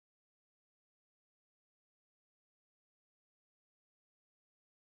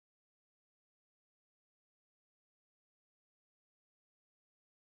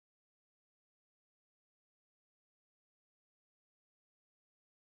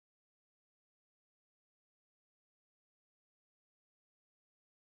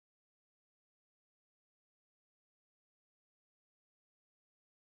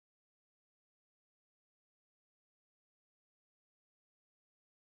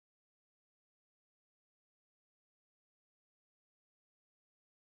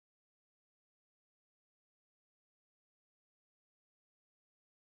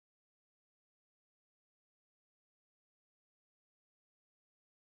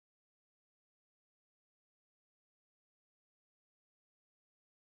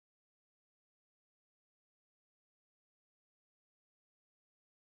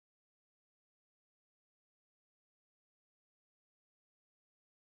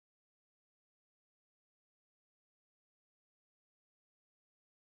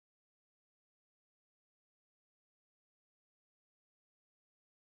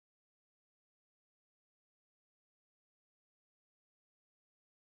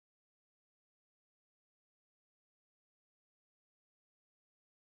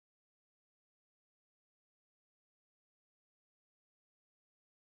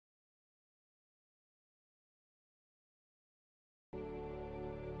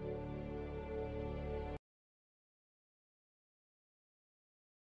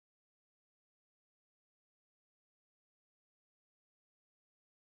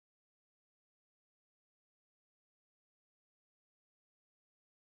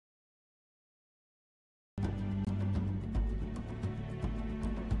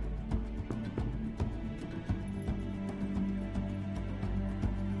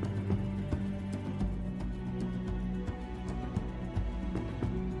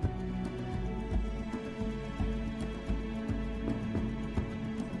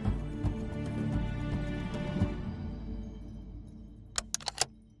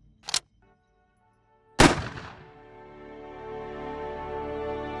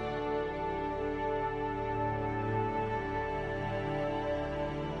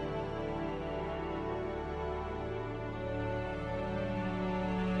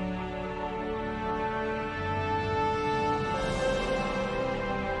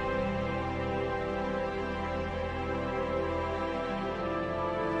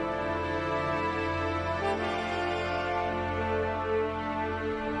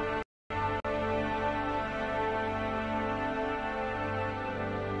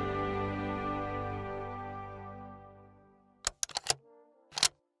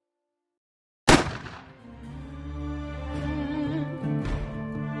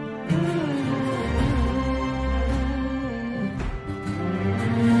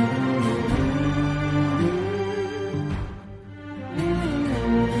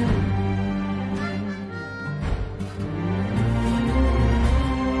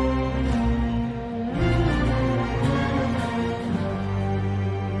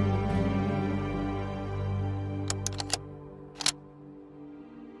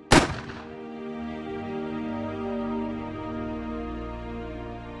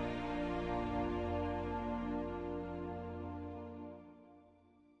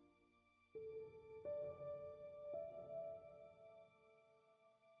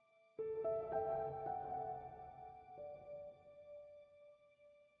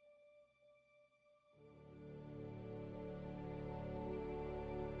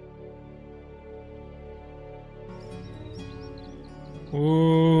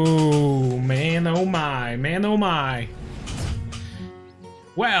Ooh, man, oh my, man, oh my.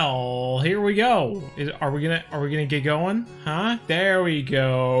 Well, here we go. Are we gonna get going? Huh? There we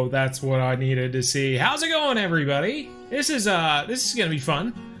go. That's what I needed to see. How's it going, everybody? This is gonna be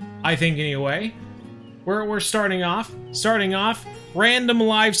fun, I think. Anyway, we're starting off random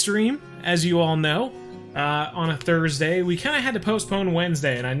live stream, as you all know, on a Thursday. We kind of had to postpone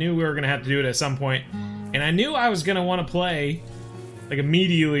Wednesday, and I knew we were gonna have to do it at some point, and I knew I was gonna want to play like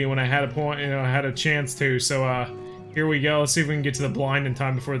immediately when I had a point, I had a chance to. So here we go. Let's see if we can get to the blind in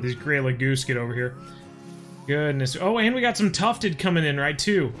time before these greylag goose get over here. Goodness. Oh, and we got some tufted coming in, right,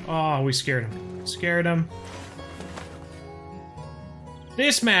 too. Oh, we scared him. Scared him.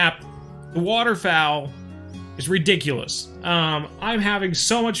 This map, the waterfowl, is ridiculous. I'm having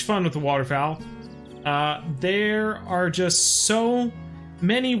so much fun with the waterfowl. There are just so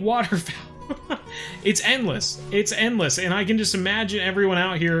many waterfowl. It's endless. It's endless. And I can just imagine everyone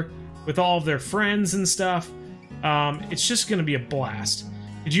out here with all of their friends and stuff. It's just gonna be a blast.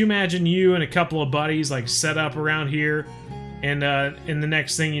 Could you imagine you and a couple of buddies like set up around here, and the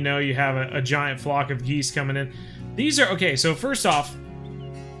next thing you know, you have a giant flock of geese coming in. These are okay. So first off,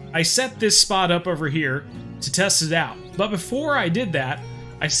 I set this spot up over here to test it out. But before I did that,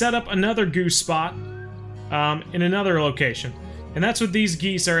 I set up another goose spot in another location, and that's what these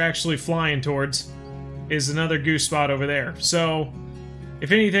geese are actually flying towards. Is another goose spot over there. So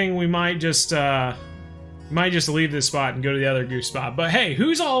if anything, we might just leave this spot and go to the other goose spot. But hey,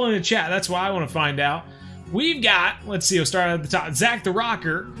 who's all in the chat? That's what I want to find out. We've got, let's see, we'll start at the top. Zach the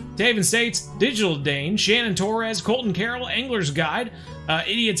Rocker, Taven States, Digital Dane, Shannon Torres, Colton Carroll, Angler's Guide,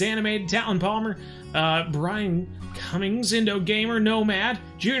 Idiots Animated, Talon Palmer, Brian Cummings, Indo Gamer, Nomad,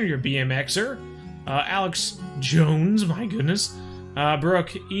 Junior BMXer, Alex Jones, my goodness,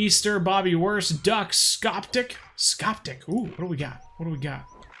 Brooke Easter, Bobby Worst, Duck Skoptic. Ooh, what do we got? What do we got?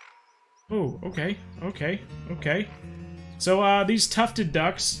 Oh, okay. So, these tufted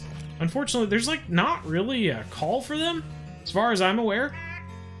ducks, unfortunately, there's, like, not really a call for them, as far as I'm aware.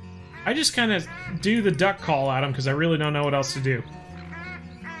 I just kind of do the duck call at them, because I really don't know what else to do.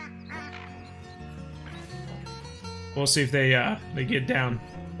 We'll see if they get down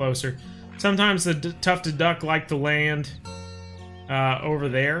closer. Sometimes the tufted duck like to land over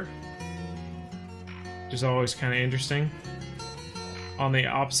there, which is always kind of interesting. On the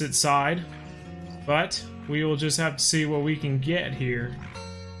opposite side, but we will just have to see what we can get here.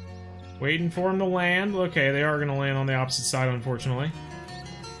 Waiting for them to land. Okay, they are going to land on the opposite side, unfortunately.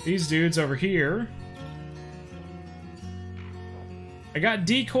 These dudes over here. I got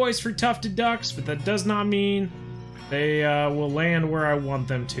decoys for tufted ducks, but that does not mean they will land where I want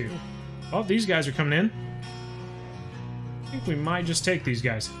them to. Oh, these guys are coming in. I think we might just take these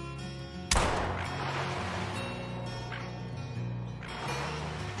guys.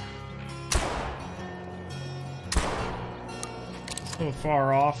 A little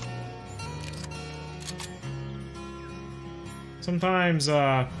far off. Sometimes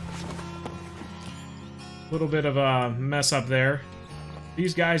a little bit of a mess up there.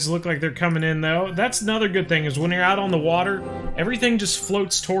 These guys look like they're coming in, though. That's another good thing, is when you're out on the water, everything just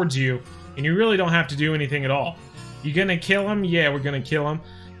floats towards you, and you really don't have to do anything at all. You gonna kill him? Yeah, we're gonna kill him.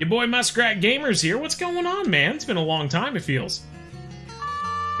 Your boy Muskrat Gamer's here. What's going on, man? It's been a long time, it feels.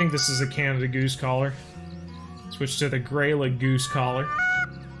 I think this is a Canada goose collar. Switch to the greylag goose collar.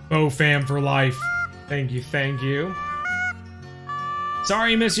 Oh, fam for life. Thank you, thank you.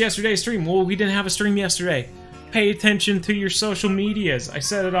 Sorry you missed yesterday's stream. Well, we didn't have a stream yesterday. Pay attention to your social medias. I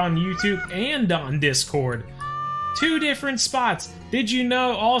said it on YouTube and on Discord. 2 different spots. Did you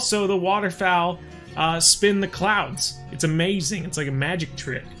know also the waterfowl spin the clouds? It's amazing. It's like a magic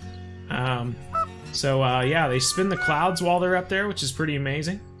trick. Yeah, they spin the clouds while they're up there, which is pretty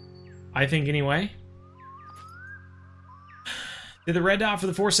amazing. I think, anyway. Did the red dot for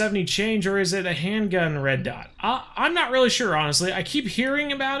the 470 change, or is it a handgun red dot? I'm not really sure, honestly. I keep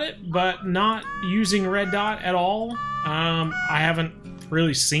hearing about it, but not using red dot at all. I haven't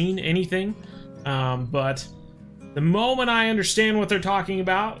really seen anything, but the moment I understand what they're talking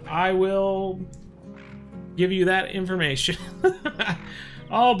about, I will give you that information.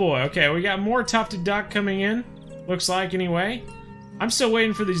 Oh boy, okay, we got more tufted duck coming in, looks like, anyway. I'm still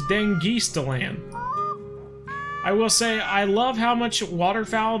waiting for these dang geese to land. I will say, I love how much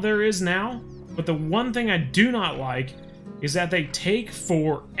waterfowl there is now, but the one thing I do not like is that they take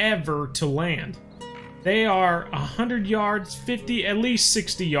forever to land. They are 100 yards, 50, at least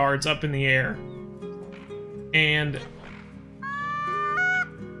 60 yards up in the air. And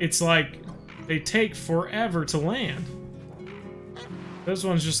it's like, they take forever to land. Those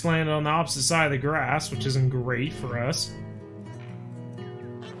ones just landed on the opposite side of the grass, which isn't great for us.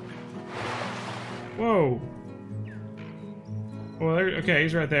 Whoa. Well, there, okay,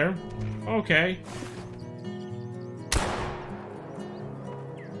 he's right there. Okay.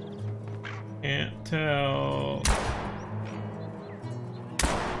 Can't tell.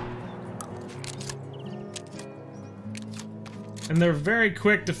 And they're very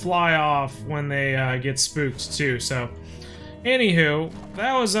quick to fly off when they get spooked too. So, anywho,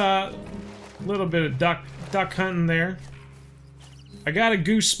 that was a little bit of duck hunting there. I got a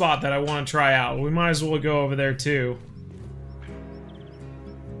goose spot that I want to try out. We might as well go over there too.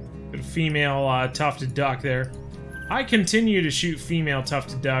 Got a female tufted duck there. I continue to shoot female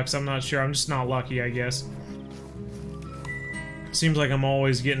tufted ducks. I'm not sure. I'm just not lucky, I guess. Seems like I'm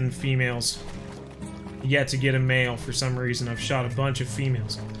always getting females. Yet to get a male for some reason. I've shot a bunch of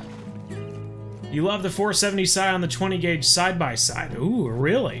females. You love the 470 sight on the 20 gauge side by side. Ooh,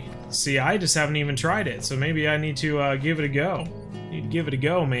 really? See, I just haven't even tried it, so maybe I need to give it a go. Need to give it a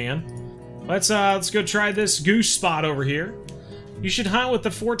go, man. Let's go try this goose spot over here. You should hunt with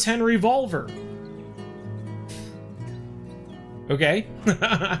the 410 revolver. Okay.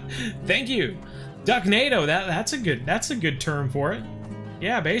 Thank you. Ducknado, that's a good term for it.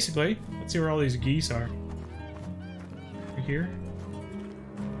 Yeah, basically. Let's see where all these geese are. Right here.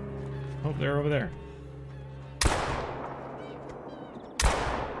 Oh, they're over there.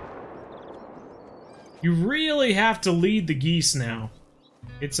 You really have to lead the geese now.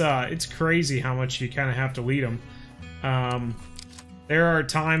 It's crazy how much you kind of have to lead them. There are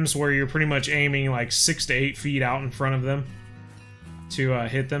times where you're pretty much aiming like 6 to 8 feet out in front of them to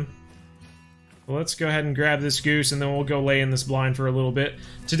hit them. Well, let's go ahead and grab this goose, and then we'll go lay in this blind for a little bit.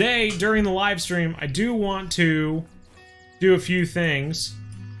 Today, during the live stream, I do want to do a few things.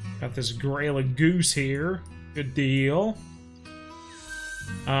 Got this greylag goose here. Good deal.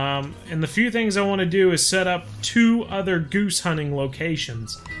 And the few things I want to do is set up 2 other goose hunting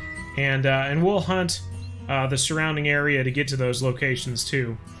locations. And we'll hunt the surrounding area to get to those locations,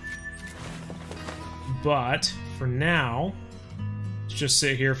 too. But, for now... just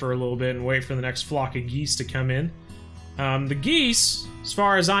sit here for a little bit and wait for the next flock of geese to come in. The geese, as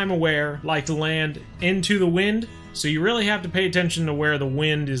far as I'm aware, like to land into the wind, so you really have to pay attention to where the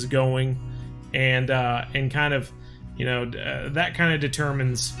wind is going, and kind of, you know, that kind of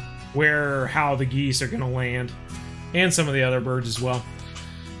determines where or how the geese are going to land, and some of the other birds as well.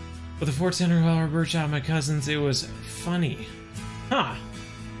 But the 410 bird shot of my cousins, it was funny. Huh.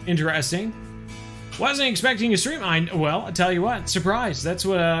 Interesting. Wasn't expecting a stream. Well, I tell you what, surprise. That's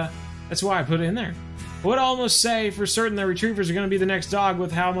why I put it in there. I would almost say for certain that retrievers are going to be the next dog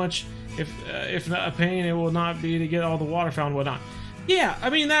with how much, if not a pain, it will not be to get all the waterfowl and whatnot. Yeah, I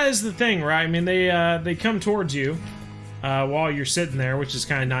mean that is the thing, right? I mean they come towards you while you're sitting there, which is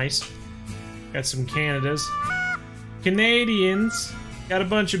kind of nice. Got some Canadas, Canadians. Got a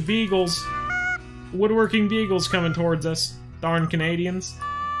bunch of beagles, woodworking beagles coming towards us. Darn Canadians.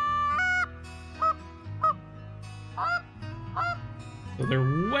 So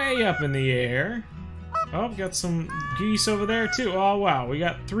they're way up in the air. Oh, got some geese over there too. Oh wow, we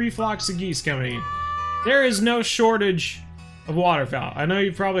got 3 flocks of geese coming in. There is no shortage of waterfowl. I know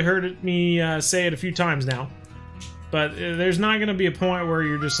you've probably heard me say it a few times now, but there's not going to be a point where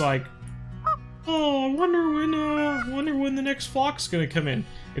you're just like, oh, I wonder when the next flock's going to come in.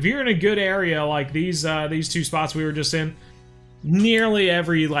 If you're in a good area like these 2 spots we were just in, nearly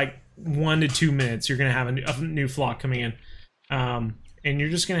every like 1 to 2 minutes you're going to have a new flock coming in. And you're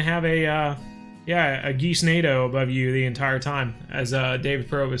just gonna have a geese-nado above you the entire time, as David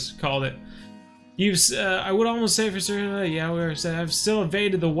Probus called it. I would almost say for certain, yeah, I've still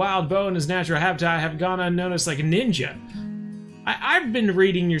evaded the wild boar in his natural habitat. I have gone unnoticed like a ninja. I've been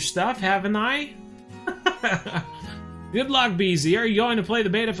reading your stuff, haven't I? Good luck, BZ. Are you going to play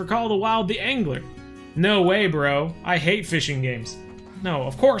the beta for Call of the Wild the Angler? No way, bro. I hate fishing games. No,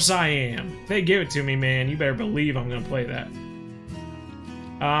 of course I am. If they give it to me, man, you better believe I'm gonna play that.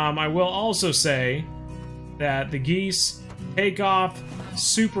 I will also say that the geese take off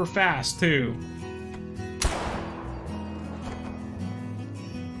super fast, too.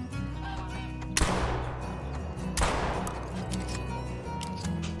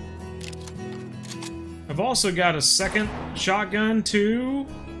 I've also got a second shotgun, too.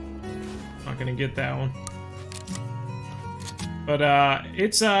 Not gonna get that one. But,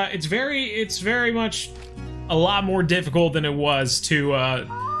 it's very much a lot more difficult than it was to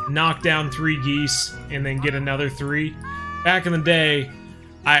knock down 3 geese and then get another 3. Back in the day,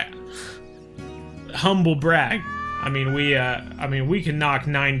 humble brag. I mean, we could knock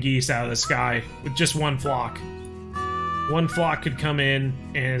 9 geese out of the sky with just 1 flock. 1 flock could come in,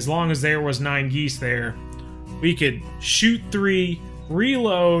 and as long as there was 9 geese there, we could shoot 3,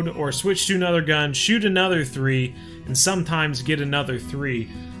 reload or switch to another gun, shoot another 3, and sometimes get another 3.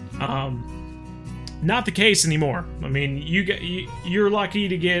 Not the case anymore. I mean, you're lucky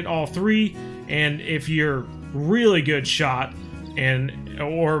to get all 3, and if you're really good shot,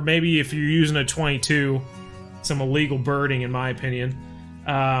 or maybe if you're using a 22, some illegal birding in my opinion,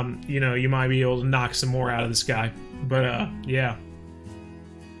 you know, you might be able to knock some more out of this guy. But yeah.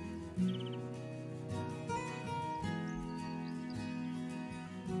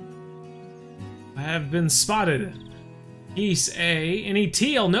 I have been spotted. Geese A. Any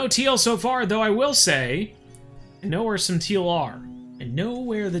teal? No teal so far, though I will say I know where some teal are. I know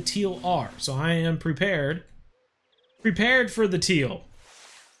where the teal are, so I am prepared. Prepared for the teal.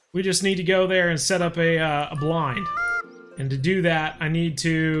 We just need to go there and set up a blind. And to do that, I need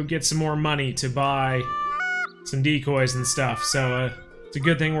to get some more money to buy some decoys and stuff. So it's a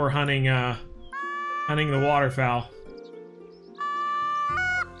good thing we're hunting hunting the waterfowl.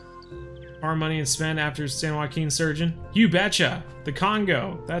 Our money and spend after San Joaquin Surgeon? You betcha! The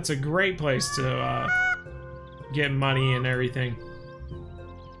Congo. That's a great place to get money and everything.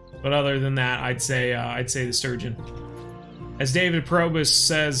 But other than that, I'd say the Sturgeon. As David Probus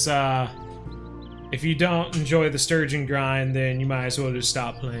says, if you don't enjoy the Sturgeon grind, then you might as well just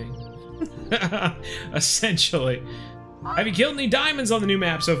stop playing. Essentially. Have you killed any diamonds on the new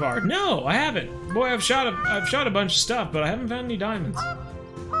map so far? No, I haven't. Boy, I've shot a bunch of stuff, but I haven't found any diamonds.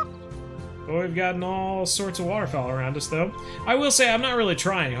 Well, we've gotten all sorts of waterfowl around us, though. I will say I'm not really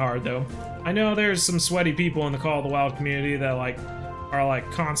trying hard, though. I know there's some sweaty people in the Call of the Wild community that are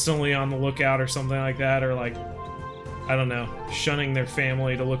constantly on the lookout or something like that, or I don't know, shunning their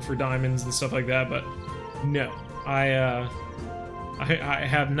family to look for diamonds and stuff like that. But no, I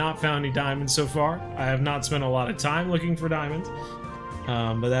have not found any diamonds so far. I have not spent a lot of time looking for diamonds,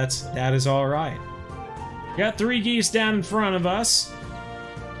 but that is all right. Got 3 geese down in front of us.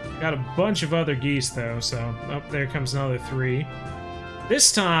 Got a bunch of other geese, though, so... Oh, there comes another 3.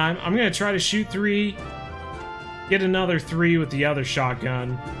 This time, I'm gonna try to shoot 3, get another 3 with the other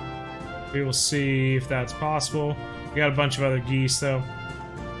shotgun. We will see if that's possible. We got a bunch of other geese, though.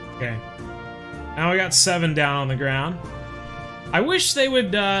 Okay. Now we got 7 down on the ground. I wish they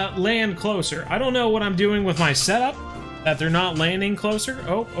would land closer. I don't know what I'm doing with my setup, that they're not landing closer.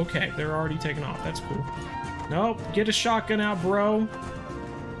 Oh, okay, they're already taking off. That's cool. Nope, get a shotgun out, bro.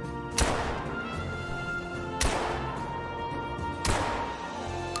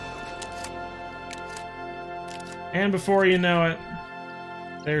 And before you know it,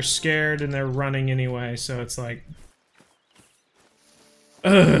 they're scared and they're running anyway, so it's like...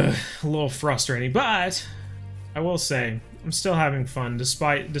 a little frustrating, but I will say, I'm still having fun,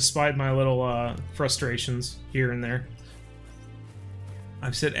 despite my little frustrations here and there.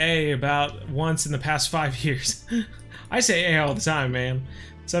 I've said A about once in the past 5 years. I say A all the time, man.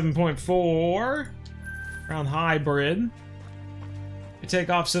 7.4, around hybrid. They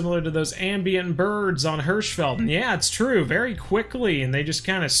take off similar to those ambient birds on Hirschfeld. And yeah, it's true, very quickly, and they just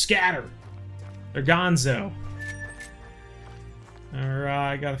kind of scatter. They're gonzo.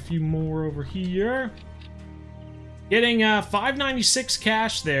 Alright, got a few more over here. Getting 596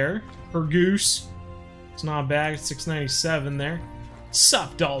 cash there per goose. It's not bad, 697 there.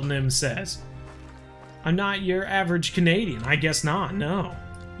 Sup, Dalton M says. I'm not your average Canadian. I guess not, no.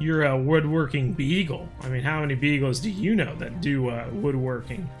 You're a woodworking beagle. I mean, how many beagles do you know that do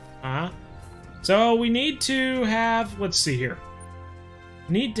woodworking? Huh? So we need to have, let's see here.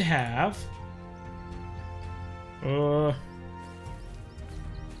 Need to have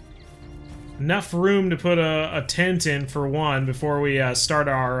enough room to put a tent in for one before we start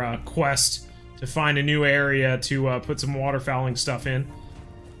our quest to find a new area to put some waterfowling stuff in.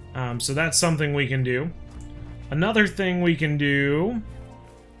 So that's something we can do. Another thing we can do...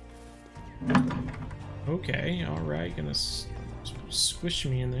 Okay, alright, gonna squish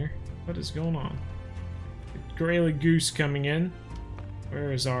me in there. What is going on? The greylag goose coming in.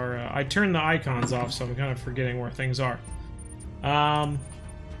 Where is our... I turned the icons off, so I'm kind of forgetting where things are.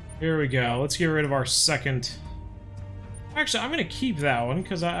 Here we go. Let's get rid of our second... Actually, I'm gonna keep that one,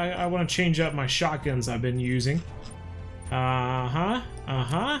 because I want to change up my shotguns I've been using. Let's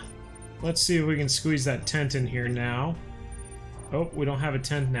see if we can squeeze that tent in here now. Oh, we don't have a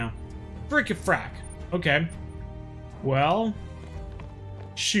tent now. Frick-a-frack. Okay. Well...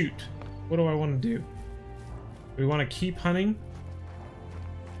 Shoot. What do I want to do? Do we want to keep hunting?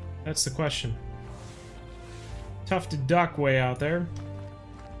 That's the question. Tufted duck way out there.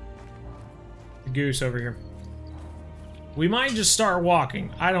 The goose over here. We might just start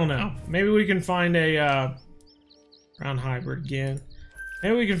walking. I don't know. Maybe we can find a... Round hybrid again.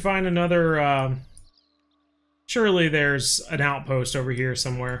 Maybe we can find another... Surely there's an outpost over here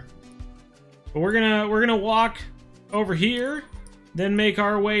somewhere. But we're gonna walk over here, then make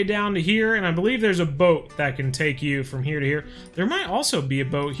our way down to here, and I believe there's a boat that can take you from here to here. There might also be a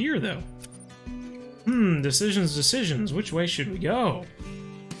boat here, though. Decisions. Which way should we go?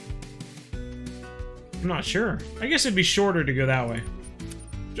 I'm not sure. I guess it'd be shorter to go that way.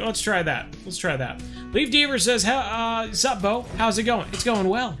 Let's try that. Leaf Deaver says, sup, Bo? How's it going? It's going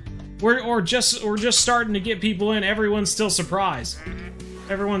well. We're just starting to get people in. Everyone's still surprised.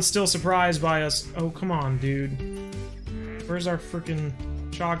 Everyone's still surprised by us. Oh, come on, dude. Where's our freaking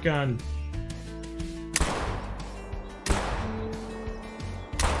shotgun?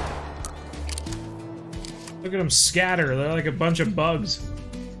 Look at them scatter. They're like a bunch of bugs.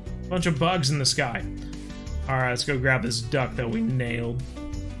 Bunch of bugs in the sky. Alright, let's go grab this duck that we nailed.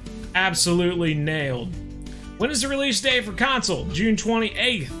 Absolutely nailed. When is the release date for console? June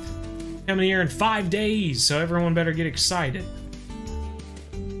 28th. Coming here in 5 days, so everyone better get excited.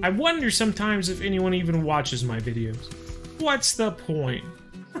 I wonder sometimes if anyone even watches my videos. What's the point?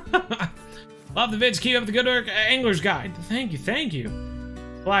 Love the vids, keep up the good work. Angler's Guide. Thank you.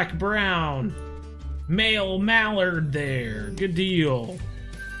 Black Brown. Male mallard there. Good deal.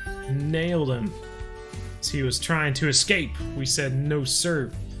 Nailed him. As he was trying to escape, we said no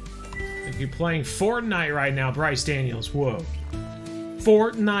sir. If you're playing Fortnite right now, Bryce Daniels. Whoa.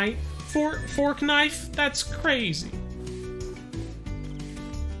 Fortnite? Fork knife? That's crazy.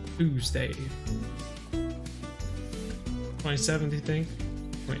 Tuesday. 27th, you think?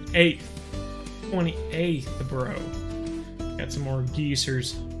 28th. 28th, bro. Got some more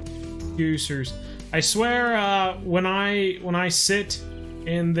geesers. Goosers. I swear, when I sit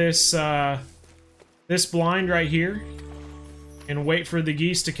in this this blind right here and wait for the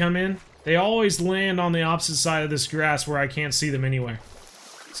geese to come in, they always land on the opposite side of this grass where I can't see them anyway.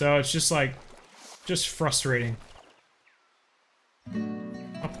 So it's just like, just frustrating.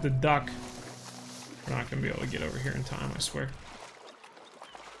 Up the duck. We're not gonna be able to get over here in time, I swear.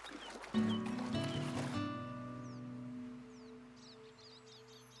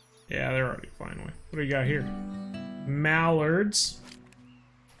 Yeah, they're already flying away. What do we got here? Mallards.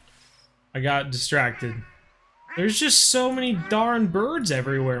 I got distracted. There's just so many darn birds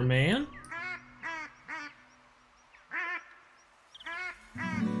everywhere, man.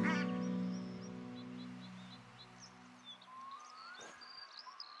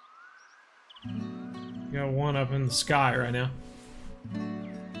 Got one up in the sky right now.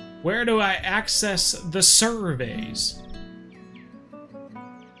 Where do I access the surveys?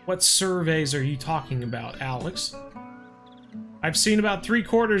 What surveys are you talking about, Alex? I've seen about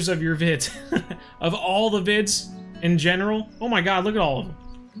 3/4 of your vids. Of all the vids in general. Oh my god, look at all of them.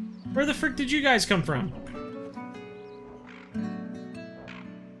 Where the frick did you guys come from?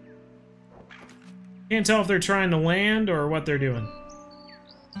 Can't tell if they're trying to land or what they're doing.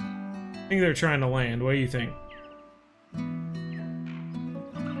 I think they're trying to land. What do you think?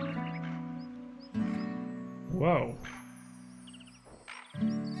 Whoa.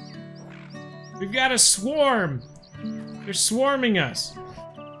 We've got a swarm! They're swarming us.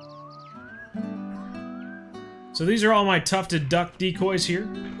 So these are all my tufted duck decoys here,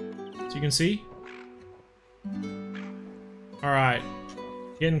 as you can see. Alright.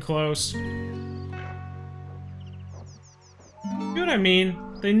 Getting close. You know what I mean?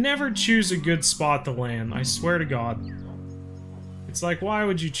 They never choose a good spot to land, I swear to God. It's like, why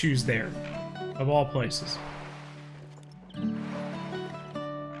would you choose there? Of all places.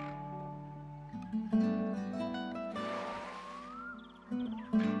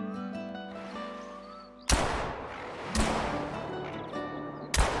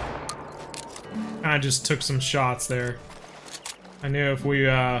 I just took some shots there. I knew if we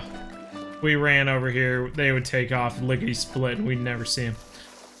ran over here, they would take off lickety-split and we'd never see them.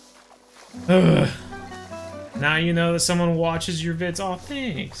 Ugh. Now you know that someone watches your vids. Oh,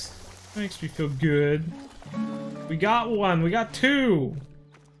 thanks. Makes me feel good. We got one. We got two.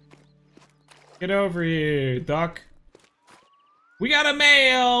 Get over here, duck. We got a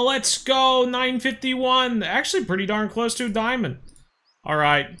male. Let's go. 951. Actually, pretty darn close to a diamond. All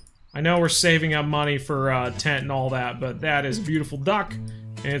right. I know we're saving up money for tent and all that, but that is a beautiful duck,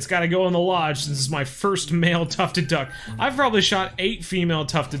 and it's got to go in the lodge since it's my first male tufted duck. I've probably shot 8 female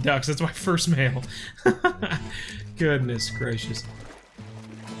tufted ducks. That's my first male. Goodness gracious.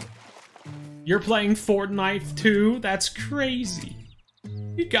 You're playing Fortnite too? That's crazy.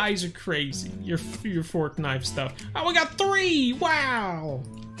 You guys are crazy. Your fork knife stuff. Oh, we got 3! Wow!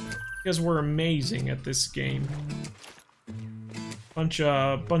 Because we're amazing at this game. Bunch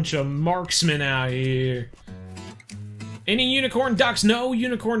of marksmen out here. Any unicorn ducks? No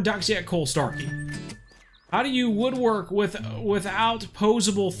unicorn ducks yet, Cole Starkey. How do you woodwork without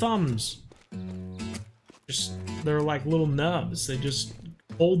posable thumbs? Just, they're like little nubs. They just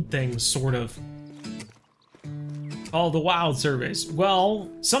hold things, sort of. All the wild surveys. Well,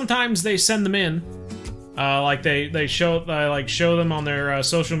 sometimes they send them in. Like they show them on their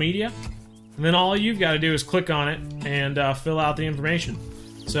social media. And then all you've got to do is click on it and fill out the information.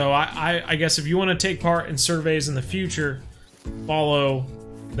 So I guess if you want to take part in surveys in the future, follow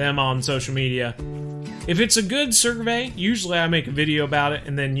them on social media. If it's a good survey, usually I make a video about it,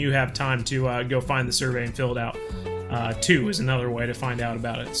 and then you have time to go find the survey and fill it out. Too is another way to find out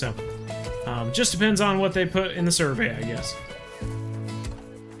about it. So just depends on what they put in the survey, I guess.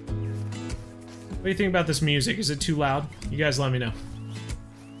 What do you think about this music? Is it too loud? You guys let me know.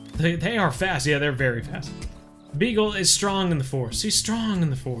 They are fast. Yeah, they're very fast. Beagle is strong in the force. He's strong in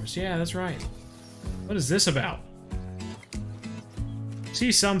the force. Yeah, that's right. What is this about?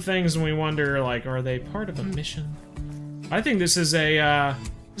 See some things and we wonder, like, are they part of a mission? I think this is a,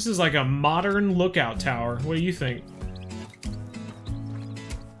 this is like a modern lookout tower. What do you think?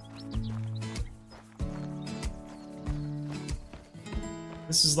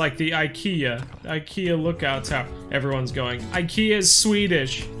 This is like the IKEA lookout tower. Everyone's going, IKEA is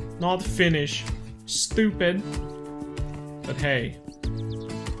Swedish, not Finnish. Stupid. But hey.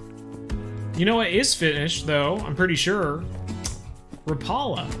 You know what is Finnish, though? I'm pretty sure.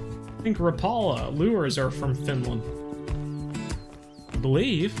 Rapala. I think Rapala lures are from Finland. I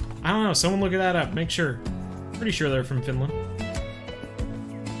believe. I don't know. Someone look at that up. Make sure. Pretty sure they're from Finland.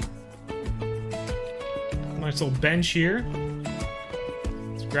 Nice little bench here.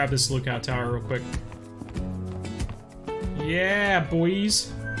 Let's grab this lookout tower real quick. Yeah,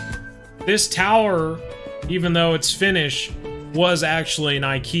 boys. This tower, even though it's Finnish, was actually an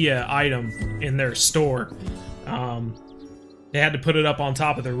IKEA item in their store. They had to put it up on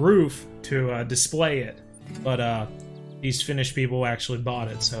top of the roof to display it, but these Finnish people actually bought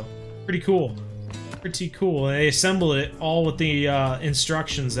it, so pretty cool. Pretty cool. And they assembled it all with the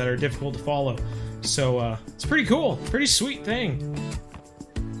instructions that are difficult to follow, so it's pretty cool. Pretty sweet thing.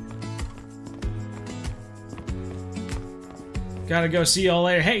 Gotta go, see y'all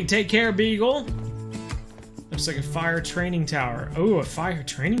later. Hey, take care, Beagle. Looks like a fire training tower. Oh, a fire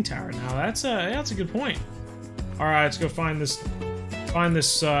training tower. Now that's a good point. All right, let's go find this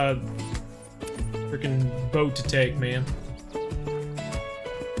freaking boat to take, man.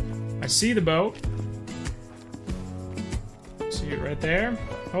 I see the boat. See it right there.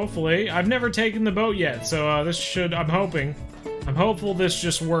 Hopefully, I've never taken the boat yet, so this should. I'm hopeful this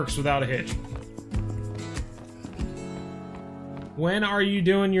just works without a hitch. When are you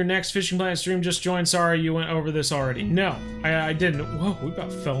doing your next Fishing Planet stream? Just joined. Sorry, you went over this already. No, I didn't. Whoa, we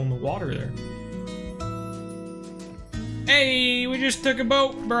about fell in the water there. Hey, we just took a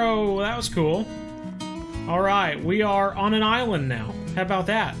boat, bro. That was cool. All right, we are on an island now. How about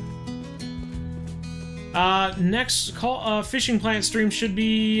that? Next Fishing Planet stream should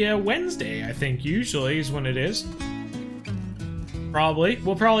be Wednesday, I think. Usually is when it is. Probably.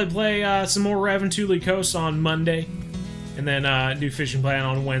 We'll probably play some more Revontuli Coast on Monday. And then do Fishing Planet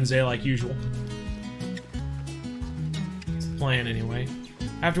on Wednesday like usual. That's the plan anyway.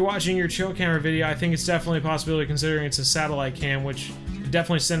 After watching your trail camera video, I think it's definitely a possibility considering it's a satellite cam, which could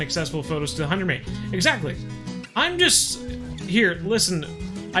definitely send accessible photos to the Hunter mate. Exactly. I'm just... Here, listen.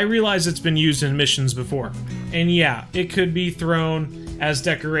 I realize it's been used in missions before. And yeah, it could be thrown as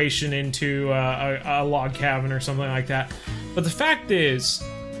decoration into a log cabin or something like that. But the fact is,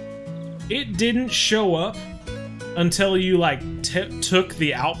 it didn't show up until you like took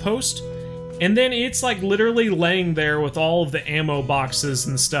the outpost, and then it's like literally laying there with all of the ammo boxes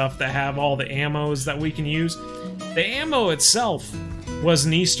and stuff that have all the ammos that we can use. The ammo itself was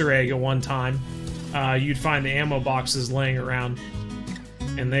an Easter egg at one time. You'd find the ammo boxes laying around,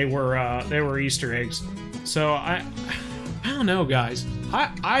 and they were Easter eggs. So I don't know, guys.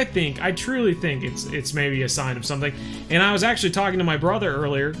 I truly think it's maybe a sign of something. And I was actually talking to my brother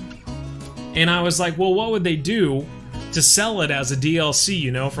earlier. And I was like, well, what would they do to sell it as a DLC,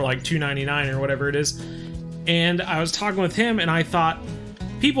 you know, for like $2.99 or whatever it is? And I was talking with him, and I thought,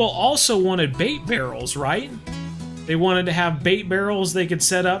 people also wanted bait barrels, right? They wanted to have bait barrels they could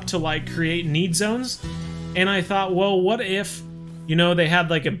set up to, like, create need zones. And I thought, well, what if, you know, they had,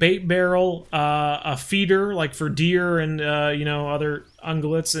 like, a bait barrel, a feeder, like, for deer and, you know, other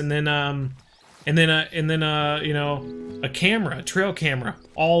ungulates, and then you know, a camera, a trail camera,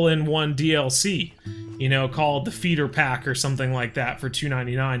 all in one DLC, you know, called the feeder pack or something like that for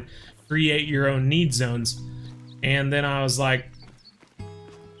 $2.99. Create your own need zones. And then I was like,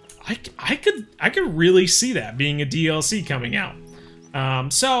 I could really see that being a DLC coming out.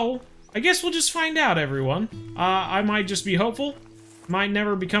 So I guess we'll just find out, everyone. I might just be hopeful. Might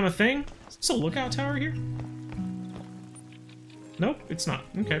never become a thing. Is this a lookout tower here? Nope, it's not.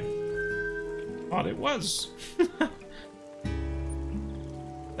 Okay. Thought it was.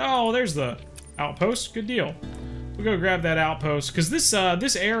 Oh, there's the outpost. Good deal. We'll go grab that outpost, because this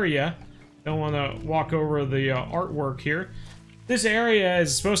area, don't want to walk over the artwork here. This area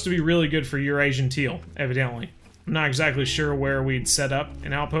is supposed to be really good for Eurasian teal, evidently. I'm not exactly sure where we'd set up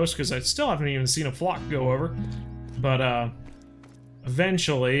an outpost, because I still haven't even seen a flock go over. But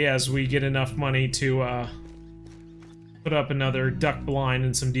eventually, as we get enough money to put up another duck blind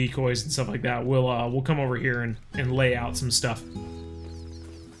and some decoys and stuff like that, we'll come over here and lay out some stuff.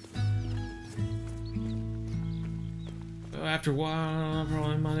 After a while,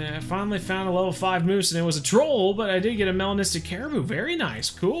 I finally found a level 5 moose, and it was a troll, but I did get a melanistic caribou. Very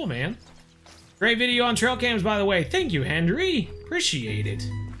nice. Cool, man. Great video on trail cams, by the way. Thank you, Henry. Appreciate it.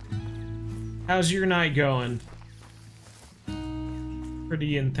 How's your night going?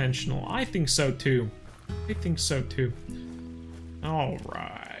 Pretty intentional. I think so, too. I think so, too.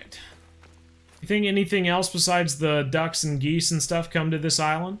 Alright. You think anything else besides the ducks and geese and stuff come to this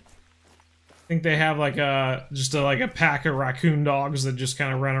island? I think they have like just a pack of raccoon dogs that just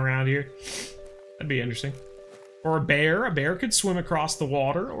kind of run around here. That'd be interesting. Or a bear. A bear could swim across the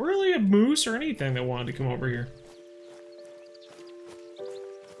water. Or really a moose or anything that wanted to come over here.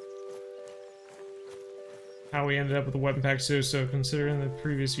 How we ended up with the weapon pack too. So considering the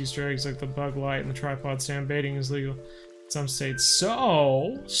previous Easter eggs like the bug light and the tripod stand, baiting is legal in some states.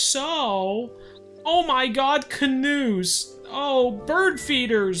 So, oh my god, canoes. Oh, bird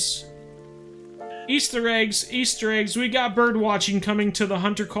feeders. Easter eggs, we got bird watching coming to the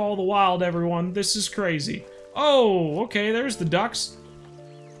Hunter Call of the Wild, everyone. This is crazy. Oh, okay, there's the ducks.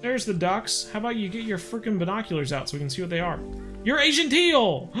 There's the ducks. How about you get your freaking binoculars out so we can see what they are? Eurasian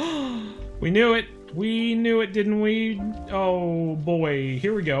teal! We knew it. We knew it, didn't we? Oh, boy.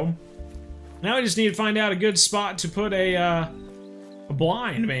 Here we go. Now we just need to find out a good spot to put a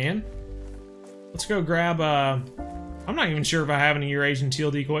blind, man. Let's go grab, I'm not even sure if I have any Eurasian teal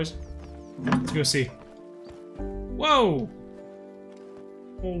decoys. Let's go see. Whoa!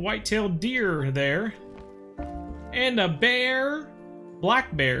 A white-tailed deer there. And a bear.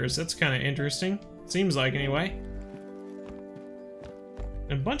 Black bears. That's kind of interesting. Seems like, anyway.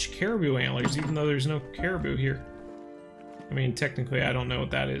 And a bunch of caribou antlers, even though there's no caribou here. I mean, technically, I don't know what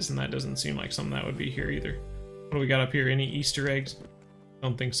that is, and that doesn't seem like something that would be here either. What do we got up here? Any Easter eggs?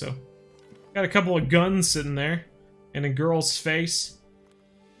 Don't think so. Got a couple of guns sitting there. And a girl's face.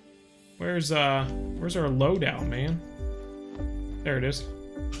 Where's our loadout, man? There it is.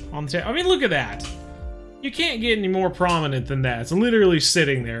 On the table. I mean, look at that. You can't get any more prominent than that. It's literally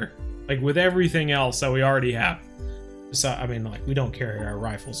sitting there, like with everything else that we already have. So, I mean, like, we don't carry our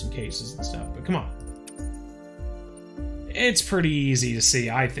rifles and cases and stuff, but come on. It's pretty easy to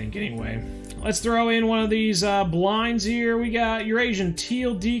see, I think, anyway. Let's throw in one of these blinds here. We got Eurasian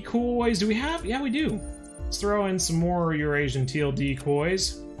teal decoys. Do we have? Yeah, we do. Let's throw in some more Eurasian teal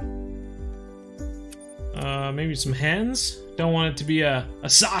decoys. Maybe some hens. Don't want it to be a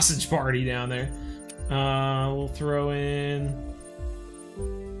sausage party down there. We'll throw in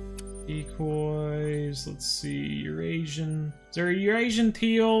decoys. Let's see, Eurasian. Is there a Eurasian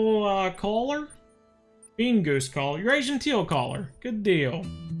teal collar? Bean goose collar. Eurasian teal collar. Good deal.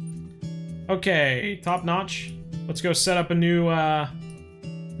 Okay, top notch. Let's go set up a new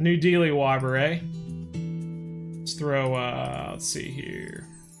dealy wobber, eh? Let's throw. Let's see here.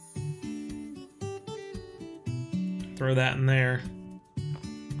 Throw that in there.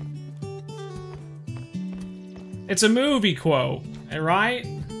 It's a movie quote, right?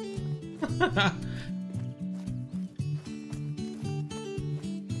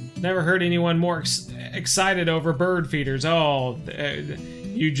 Never heard anyone more excited over bird feeders. Oh,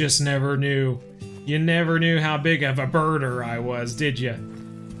 you just never knew. You never knew how big of a birder I was, did you?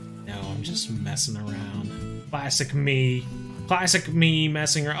 No, I'm just messing around. Classic me. Classic me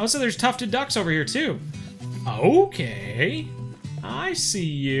messing around. Oh, so there's tufted ducks over here, too. Okay, I see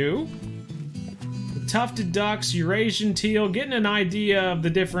you. The tufted ducks, Eurasian teal, getting an idea of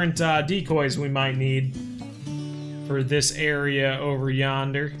the different decoys we might need for this area over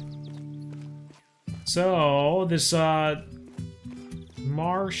yonder. So, this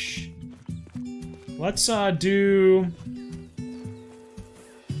marsh, let's do...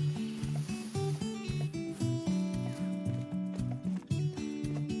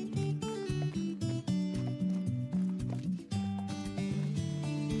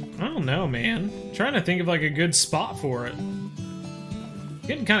 I don't know, man. I'm trying to think of like a good spot for it.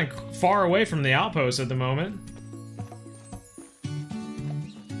 Getting kind of far away from the outpost at the moment.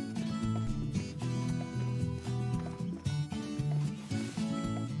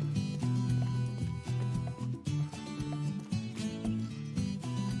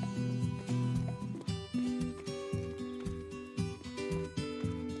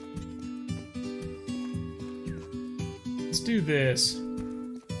 Let's do this.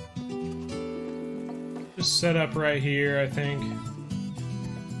 Just set up right here, I think.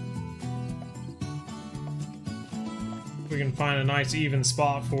 We can find a nice even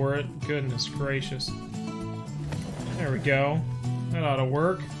spot for it. Goodness gracious. There we go. That ought to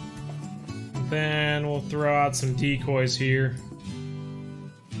work. Then we'll throw out some decoys here.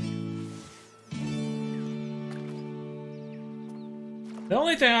 The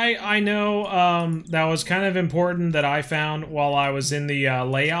only thing I know that was kind of important that I found while I was in the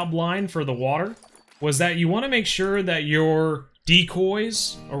layout blind for the water was that you want to make sure that your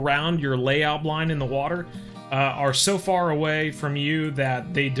decoys around your layout blind in the water are so far away from you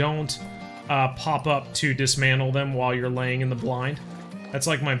that they don't pop up to dismantle them while you're laying in the blind. That's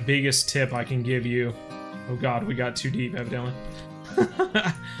like my biggest tip I can give you. Oh god, we got too deep evidently.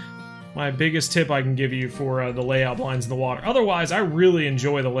 My biggest tip I can give you for the layout blinds in the water. Otherwise, I really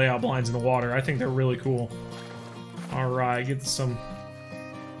enjoy the layout blinds in the water. I think they're really cool. Alright,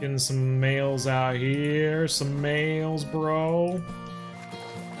 getting some males out here. Some males, bro.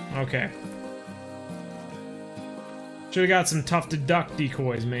 Okay. Should've got some tufted duck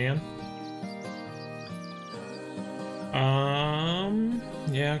decoys, man.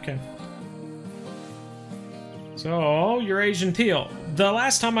 Yeah, okay. So, Eurasian teal. The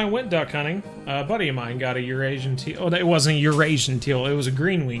last time I went duck hunting, a buddy of mine got a Eurasian teal. Oh, it wasn't a Eurasian teal, it was a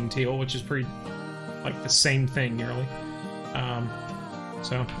green-winged teal, which is pretty, like, the same thing, nearly.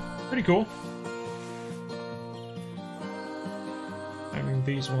 So, pretty cool. Having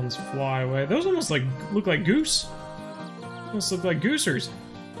these ones fly away. Those almost, like, look like goose. Almost look like goosers.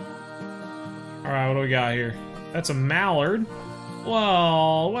 Alright, what do we got here? That's a mallard.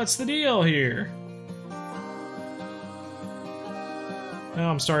 Well, what's the deal here? Now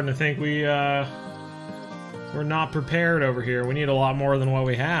I'm starting to think we're not prepared over here. We need a lot more than what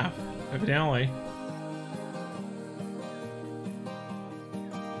we have, evidently.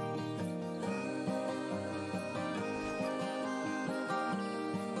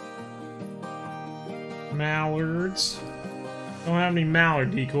 Mallards. Don't have any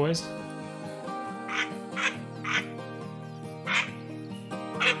mallard decoys.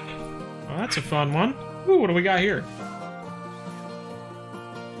 Oh, that's a fun one. Ooh, what do we got here?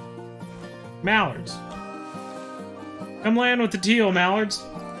 Mallards. Come land with the teal, mallards.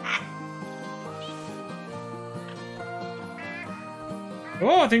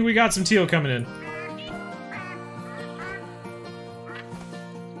 Oh, I think we got some teal coming in.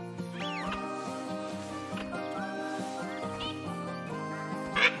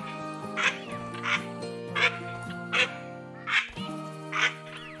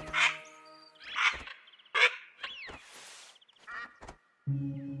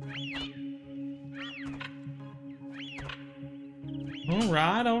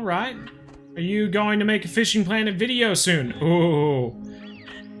 Alright. Are you going to make a Fishing Planet video soon? Ooh.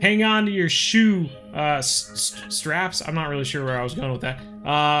 Hang on to your shoe straps. I'm not really sure where I was going with that.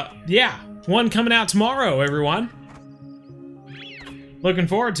 Yeah. One coming out tomorrow, everyone. Looking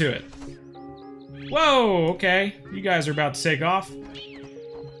forward to it. Whoa, okay. You guys are about to take off.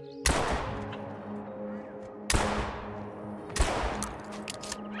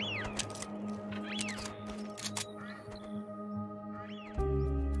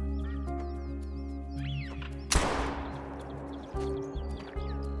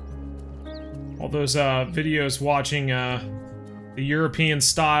 All those videos watching the European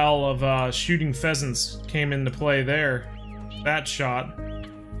style of shooting pheasants came into play there. That shot.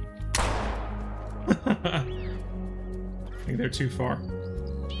 I think they're too far.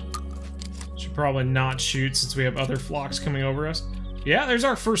 Should probably not shoot since we have other flocks coming over us. Yeah, there's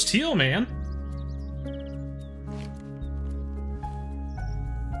our first teal, man.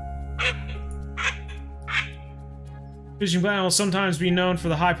 Fishing Planet will sometimes be known for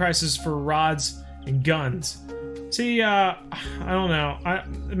the high prices for rods and guns. See, I don't know.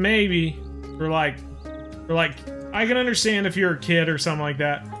 Maybe for like, I can understand if you're a kid or something like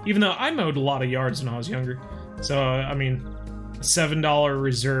that. Even though I mowed a lot of yards when I was younger, so I mean, a $7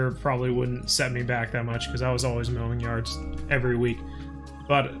 reserve probably wouldn't set me back that much because I was always mowing yards every week.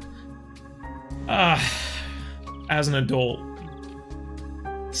 But as an adult,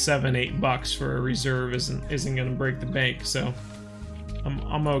 $7-8 for a reserve isn't gonna break the bank, so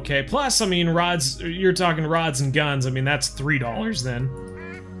I'm okay. Plus, I mean, rods. You're talking rods and guns. I mean, that's $3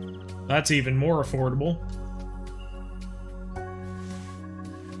 then. That's even more affordable.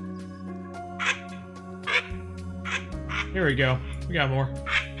 Here we go. We got more.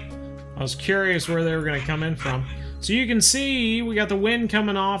 I was curious where they were gonna come in from. So you can see we got the wind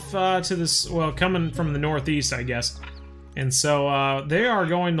coming off to this. Well, coming from the northeast, I guess. And so they are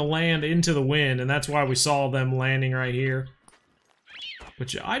going to land into the wind, and that's why we saw them landing right here.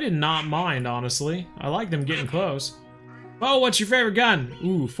 Which I did not mind, honestly. I like them getting close. Oh, what's your favorite gun?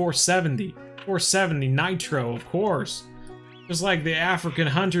 Ooh, 470. 470 nitro, of course. Just like the African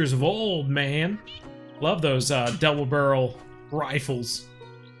hunters of old, man. Love those double barrel rifles.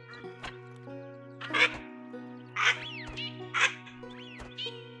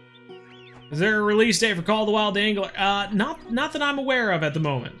 Is there a release date for Call of the Wild Angler? Not that I'm aware of at the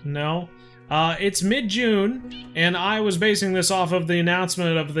moment, no. It's mid-June, and I was basing this off of the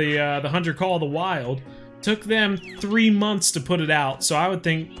announcement of the Hunter Call of the Wild. Took them 3 months to put it out, so I would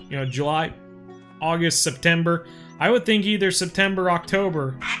think, you know, July, August, September. I would think either September,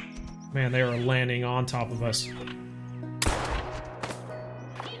 October. Man, they are landing on top of us.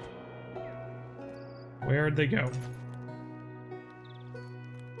 Where'd they go?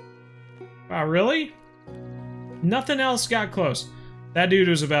 Wow, really? Nothing else got close. That dude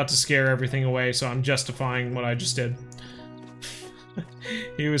was about to scare everything away, so I'm justifying what I just did.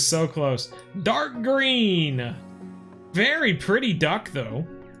 He was so close. Dark green! Very pretty duck, though.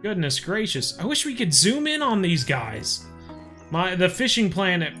 Goodness gracious. I wish we could zoom in on these guys. The Fishing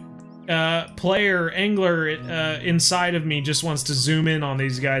Planet player, angler inside of me just wants to zoom in on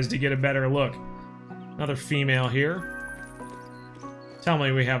these guys to get a better look. Another female here. Tell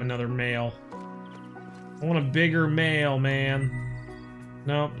me we have another male. I want a bigger male, man.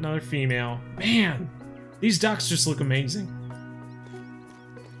 Nope, another female. Man, these ducks just look amazing.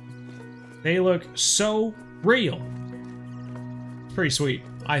 They look so real. It's pretty sweet,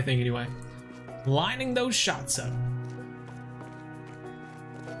 I think anyway. Lining those shots up.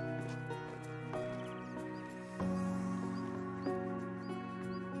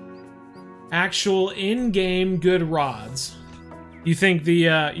 Actual in-game good rods. You think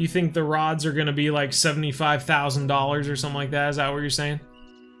the rods are gonna be like $75,000 or something like that? Is that what you're saying?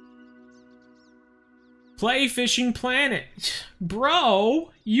 Play Fishing Planet.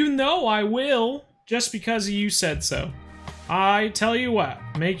 Bro, you know I will. Just because you said so. I tell you what,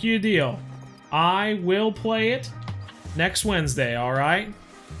 make you a deal. I will play it next Wednesday, alright?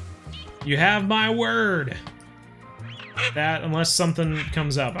 You have my word. That, unless something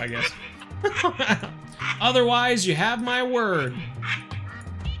comes up, I guess. Otherwise, you have my word.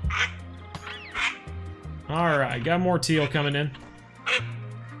 Alright, got more teal coming in.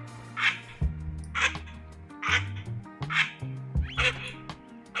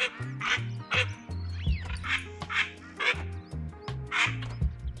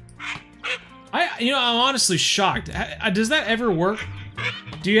 You know, I'm honestly shocked. Does that ever work?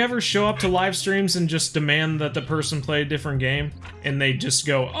 Do you ever show up to live streams and just demand that the person play a different game? And they just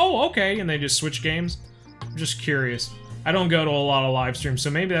go, oh, okay, and they just switch games? I'm just curious. I don't go to a lot of live streams, so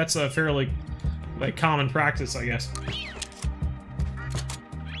maybe that's a fairly, like, common practice, I guess.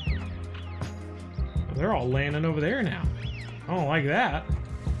 Well, they're all landing over there now. I don't like that.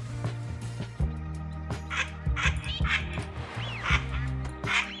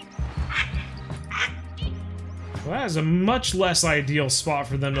 Well, that is a much less ideal spot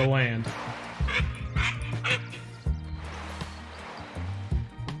for them to land.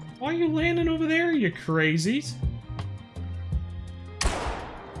 Why are you landing over there, you crazies?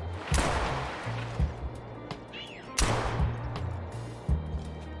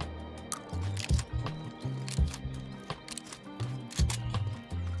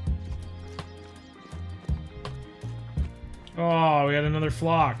 Oh, we had another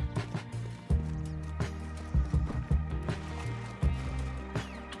flock.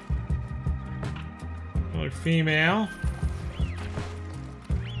 Another female.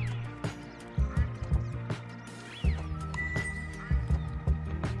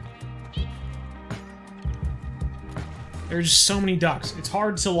 There's just so many ducks. It's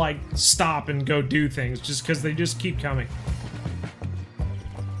hard to, like, stop and go do things just because they just keep coming.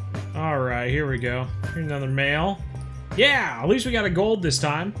 Alright, here we go. Here's another male. Yeah! At least we got a gold this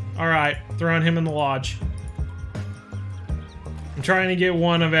time. Alright, throwing him in the lodge. I'm trying to get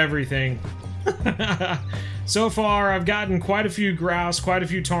one of everything. So far, I've gotten quite a few grouse, quite a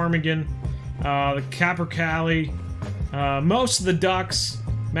few ptarmigan, the capercaillie, most of the ducks,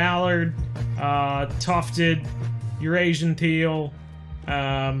 mallard, tufted, Eurasian teal.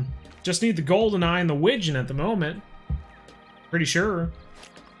 Just need the goldeneye and the wigeon at the moment. Pretty sure.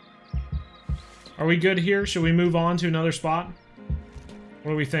 Are we good here? Should we move on to another spot?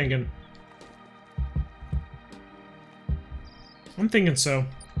 What are we thinking? I'm thinking so.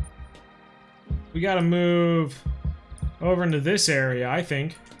 We gotta move over into this area, I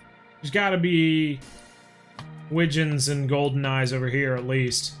think. There's gotta be wigeons and golden eyes over here, at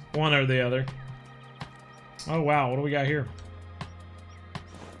least. One or the other. Oh wow, what do we got here?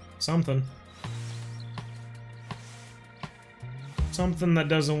 Something. Something that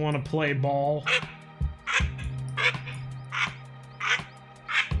doesn't want to play ball.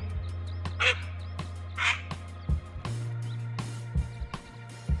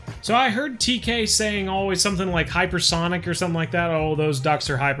 So I heard TK saying always something like hypersonic or something like that. Oh, those ducks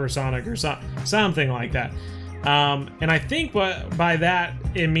are hypersonic or something like that. And I think by that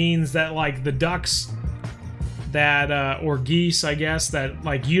it means that like the ducks that or geese, I guess, that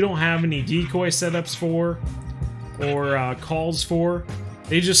like you don't have any decoy setups for or calls for.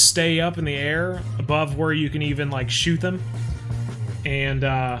 They just stay up in the air above where you can even like shoot them. And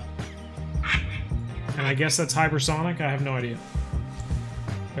I guess that's hypersonic. I have no idea.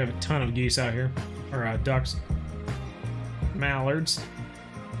 We have a ton of geese out here, or ducks, mallards.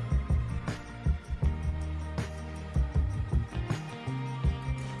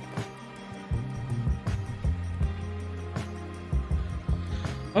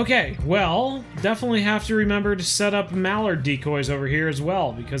 Okay, well, definitely have to remember to set up mallard decoys over here as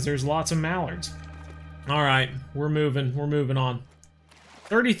well, because there's lots of mallards. Alright, we're moving on.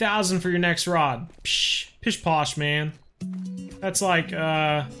 30,000 for your next rod. Psh, pish posh, man. That's like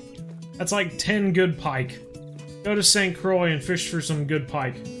 10 good pike. Go to St. Croix and fish for some good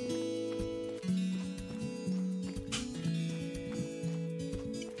pike.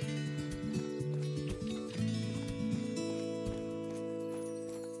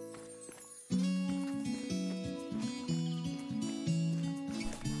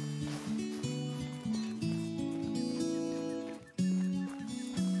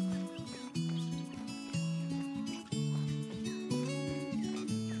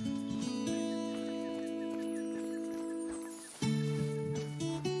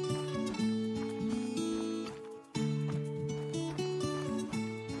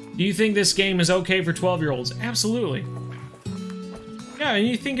 Do you think this game is okay for 12-year-olds? Absolutely. Yeah, and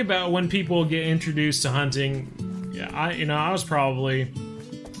you think about when people get introduced to hunting. Yeah, I was probably,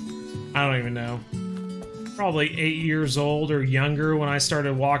 I don't even know, probably 8 years old or younger when I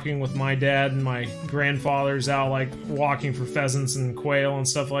started walking with my dad and my grandfathers out, like walking for pheasants and quail and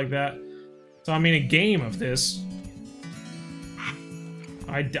stuff like that. So I mean, a game of this,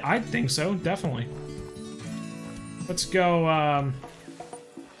 I'd think so, definitely. Let's go.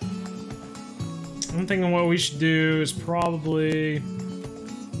 I'm thinking what we should do is probably...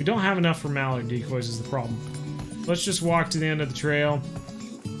 We don't have enough for mallard decoys is the problem. Let's just walk to the end of the trail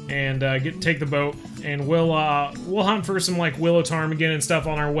and take the boat, and we'll hunt for some like willow ptarmigan and stuff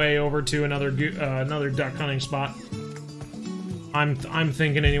on our way over to another duck hunting spot. I'm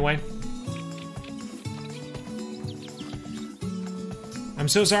thinking anyway. I'm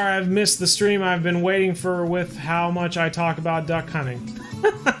so sorry I've missed the stream I've been waiting for with how much I talk about duck hunting.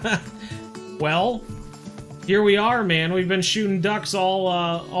 Well, here we are, man. We've been shooting ducks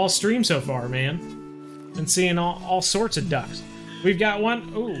all stream so far, man. Been seeing all sorts of ducks. We've got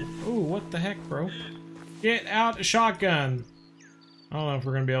one. Ooh, what the heck, bro? Get out a shotgun. I don't know if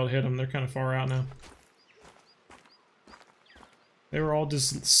we're gonna be able to hit them. They're kind of far out now. They were all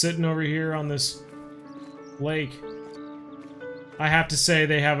just sitting over here on this lake. I have to say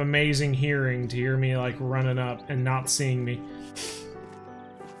they have amazing hearing to hear me like running up and not seeing me.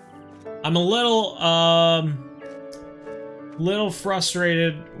 I'm a little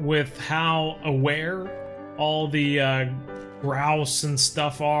frustrated with how aware all the grouse and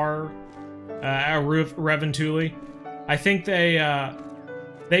stuff are at Revontuli. I think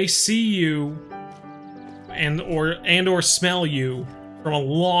they see you and or smell you from a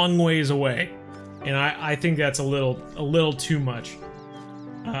long ways away, and I think that's a little too much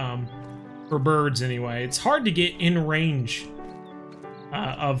for birds anyway. It's hard to get in range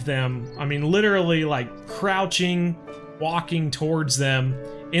of them. I mean, literally like crouching, walking towards them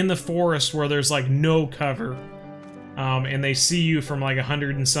in the forest where there's like no cover, and they see you from like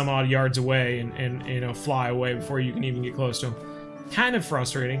 100 and some odd yards away and you know, fly away before you can even get close to them. Kind of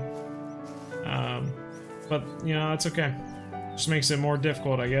frustrating, but you know, that's okay. Just makes it more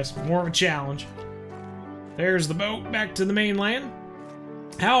difficult, I guess. More of a challenge. There's the boat back to the mainland.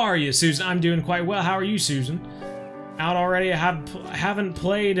 How are you, Susan? I'm doing quite well. How are you, Susan? Out already? I haven't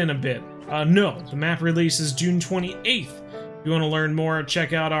played in a bit. No, the map release is June 28th. If you want to learn more,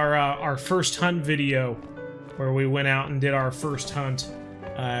 check out our first hunt video, where we went out and did our first hunt,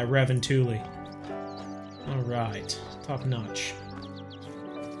 Revontuli. All right, top notch.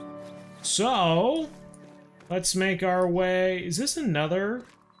 So, let's make our way. Is this another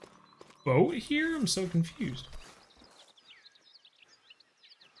boat here? I'm so confused.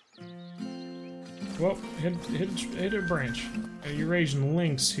 Well, hit a branch. Got Eurasian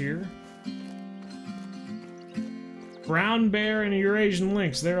lynx here. brown bear and a Eurasian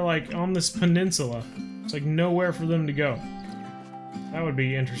lynx. They're like on this peninsula. It's like nowhere for them to go. That would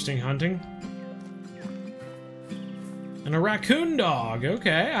be interesting hunting. And a raccoon dog.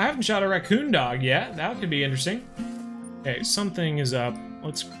 Okay, I haven't shot a raccoon dog yet. That could be interesting. Okay, something is up.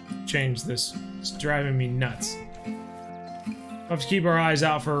 Let's change this. It's driving me nuts. We'll have to keep our eyes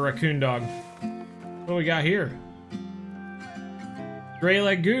out for a raccoon dog. What do we got here?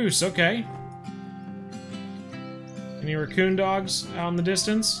 Greylag goose, okay. Any raccoon dogs out in the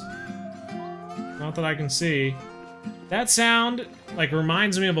distance? Not that I can see. That sound, like,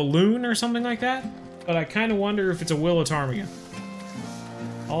 reminds me of a loon or something like that, but I kind of wonder if it's a willow ptarmigan.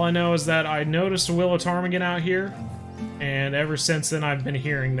 All I know is that I noticed a willow ptarmigan out here, and ever since then I've been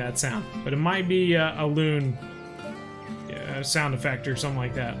hearing that sound. But it might be a loon sound effect or something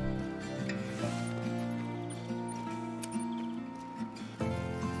like that.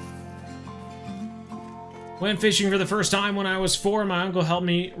 Went fishing for the first time when I was 4, and my uncle helped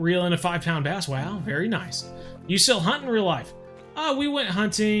me reel in a 5-pound bass. Wow, very nice. You still hunt in real life? We went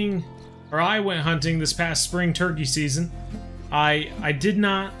hunting, or I went hunting this past spring turkey season. I did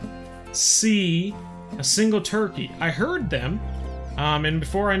not see a single turkey. I heard them, and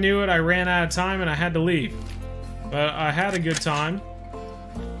before I knew it, I ran out of time and I had to leave. But I had a good time.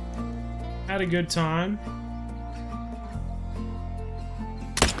 Had a good time.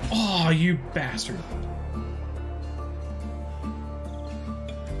 Oh, you bastard.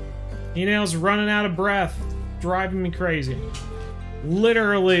 E-nail's running out of breath, driving me crazy.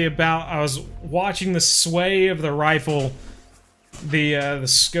 Literally I was watching the sway of the rifle, the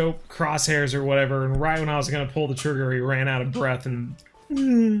scope crosshairs or whatever, and right when I was gonna pull the trigger, he ran out of breath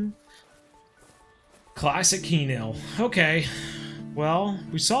and... Classic E-nail. Okay. Well,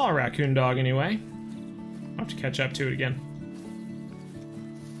 we saw a raccoon dog anyway. I'll have to catch up to it again.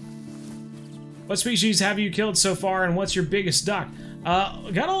 What species have you killed so far, and what's your biggest duck?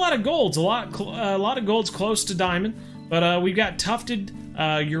 Got a lot of golds, a lot of golds close to diamond, but we've got tufted,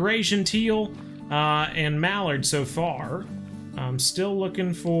 Eurasian teal, and mallard so far. I'm still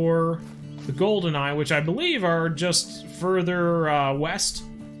looking for the goldeneye, which I believe are just further west,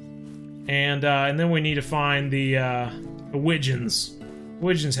 and then we need to find the wigeons.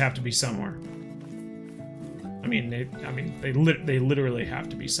 Wigeons have to be somewhere. I mean, they literally have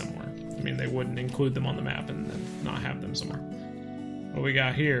to be somewhere. I mean, they wouldn't include them on the map and then not have them somewhere. What we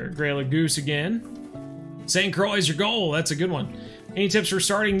got here? Greylag goose again. St. Croix is your goal. That's a good one. Any tips for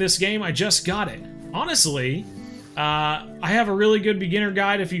starting this game? I just got it. Honestly, I have a really good beginner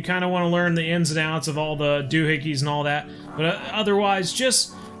guide if you kind of want to learn the ins and outs of all the doohickeys and all that. But otherwise,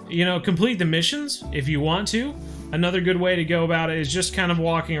 just, you know, complete the missions if you want to. Another good way to go about it is just kind of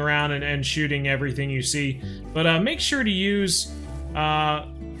walking around and shooting everything you see. But make sure to use...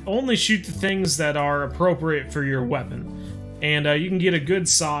 only shoot the things that are appropriate for your weapon. And you can get a good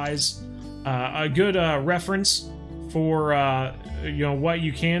size, a good reference for, you know, what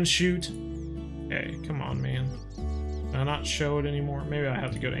you can shoot. Hey, come on, man. Can I not show it anymore? Maybe I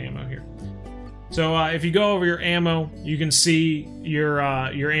have to go to ammo here. So if you go over your ammo, you can see your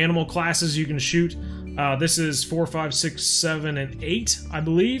animal classes you can shoot. This is 4, 5, 6, 7, and 8, I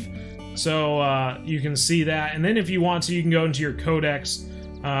believe. So you can see that. And then if you want to, you can go into your codex,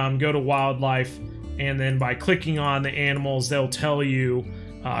 go to wildlife, and then by clicking on the animals, they'll tell you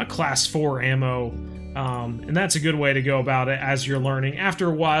class 4 ammo, and that's a good way to go about it as you're learning. After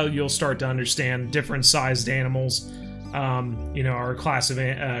a while, you'll start to understand different sized animals, you know, or class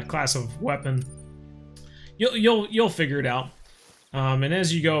of weapon. You'll figure it out, and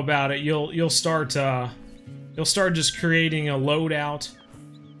as you go about it, you'll start just creating a loadout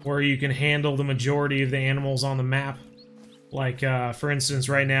where you can handle the majority of the animals on the map. Like, for instance,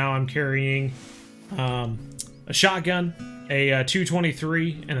 right now I'm carrying a shotgun, a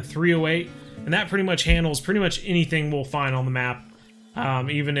 223, and a 308, and that pretty much handles pretty much anything we'll find on the map,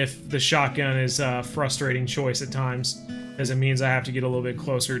 even if the shotgun is a frustrating choice at times, as it means I have to get a little bit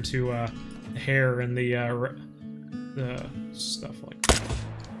closer to the hair and the stuff like that.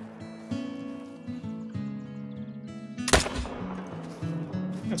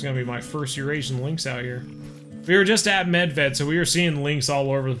 That's gonna be my first Eurasian lynx out here. We were just at Medved, so we were seeing lynx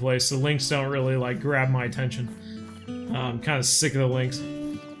all over the place. The lynx don't really, like, grab my attention. I'm kind of sick of the lynx.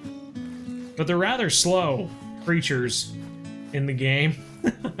 But they're rather slow creatures in the game.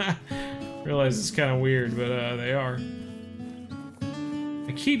 Realize it's kind of weird, but they are.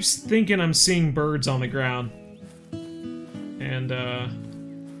 I keep thinking I'm seeing birds on the ground. And, I,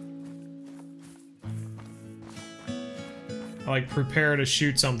 like, prepare to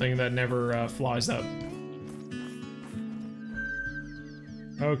shoot something that never flies up.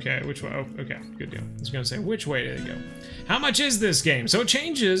 Okay, which way? Oh, okay, good deal. I was gonna say, which way did it go? How much is this game? So it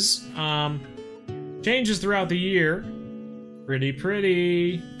changes. Changes throughout the year.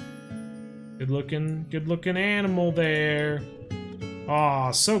 Pretty. Good looking animal there.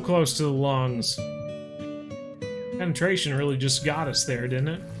 Aw, so close to the lungs. Penetration really just got us there, didn't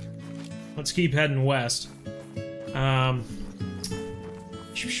it? Let's keep heading west.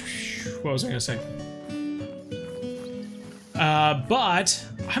 What was I gonna say? But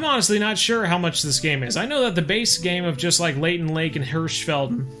I'm honestly not sure how much this game is. I know that the base game of just like Leighton Lake and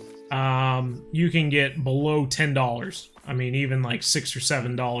Hirschfelden, you can get below $10. I mean, even like $6 or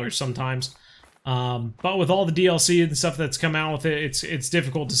 $7 sometimes. But with all the DLC and stuff that's come out with it, it's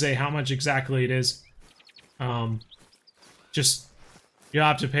difficult to say how much exactly it is. Just you'll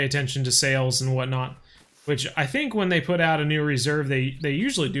have to pay attention to sales and whatnot. Which I think when they put out a new reserve, they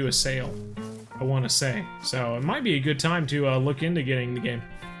usually do a sale, I want to say. So it might be a good time to look into getting the game.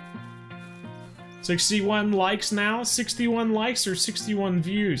 61 likes now? 61 likes or 61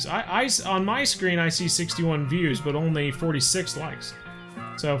 views? On my screen, I see 61 views, but only 46 likes.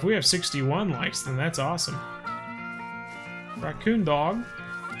 So if we have 61 likes, then that's awesome. Raccoon dog.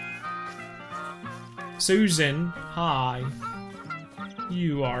 Susan, hi.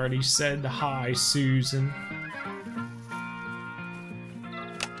 You already said hi, Susan.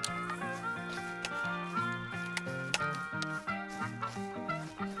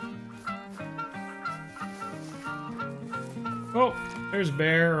 Oh, there's a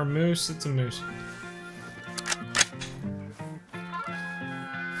bear or a moose. It's a moose.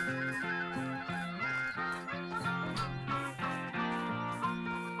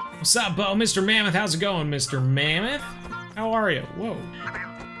 What's up, Bo? Mr. Mammoth, how's it going, Mr. Mammoth? How are you? Whoa.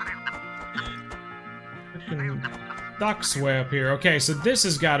 Freaking ducks way up here. Okay, so this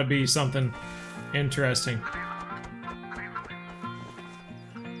has got to be something interesting.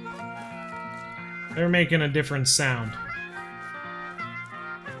 They're making a different sound.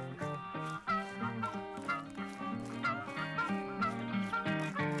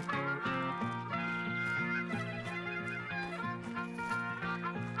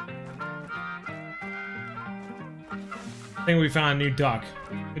 I think we found a new duck.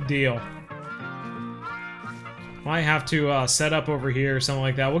 Good deal. Might have to set up over here or something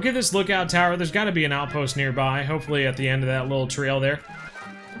like that. We'll get this lookout tower. There's got to be an outpost nearby, hopefully at the end of that little trail there.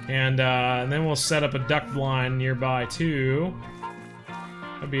 And then we'll set up a duck blind nearby too.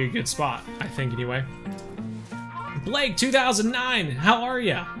 That'd be a good spot, I think, anyway. Blake 2009, how are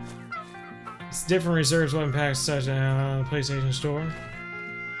ya? It's different reserves, weapon packs, such as PlayStation Store.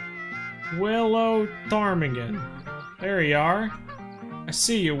 Willow Ptarmigan. There you are. I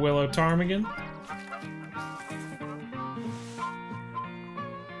see you, Willow Ptarmigan.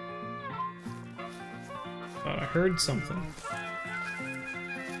 Thought I heard something.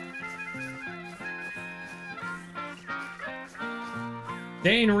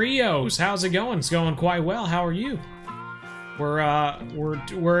 Dane Rios, how's it going? It's going quite well. How are you?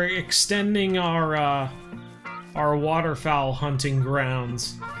 We're extending our waterfowl hunting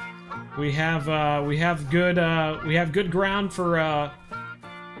grounds. We have good ground for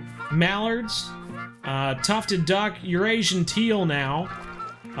mallards, tufted duck, Eurasian teal now,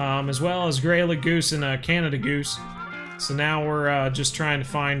 as well as greylag goose and Canada goose. So now we're just trying to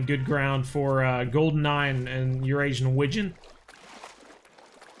find good ground for goldeneye and Eurasian wigeon.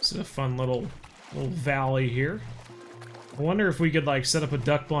 This is a fun little valley here. I wonder if we could like set up a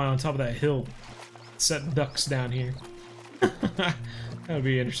duck blind on top of that hill, set ducks down here. That would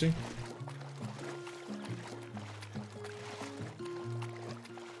be interesting.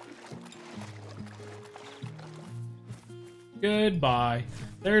 Goodbye.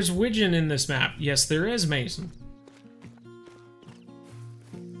 There's wigeon in this map. Yes, there is, Mason.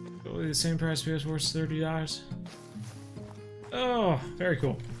 The same price PS4 is $30. Oh, very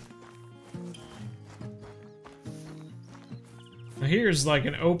cool. Now here's like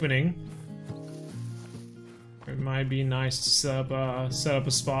an opening. It might be nice to set up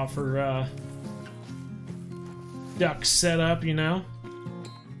a spot for duck setup, you know.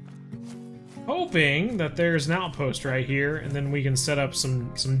 Hoping that there's an outpost right here, and then we can set up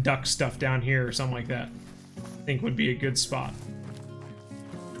some duck stuff down here or something like that. I think would be a good spot.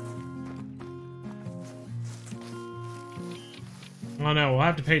 Oh no, we'll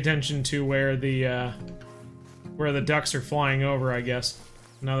have to pay attention to where the ducks are flying over, I guess.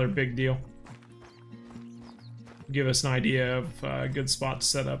 Another big deal. Give us an idea of a good spot to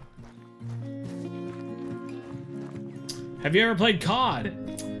set up. Have you ever played COD?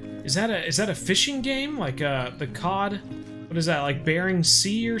 Is that a fishing game? Like the COD? What is that, like Bering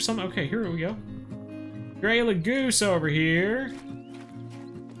Sea or something? Okay, here we go. Greylag goose over here.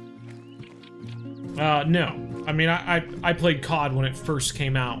 No. I mean, I played COD when it first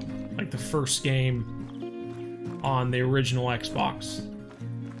came out. Like the first game on the original Xbox.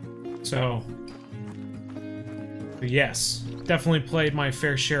 So, yes. Definitely played my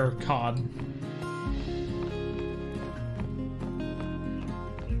fair share of COD.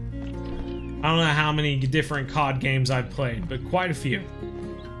 I don't know how many different COD games I've played, but quite a few.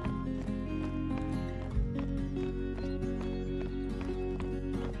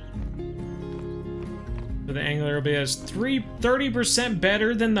 The Angler is 30%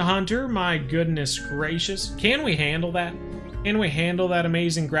 better than the Hunter. My goodness gracious. Can we handle that? Can we handle that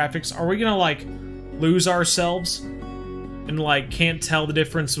amazing graphics? Are we gonna, like, lose ourselves? And, like, can't tell the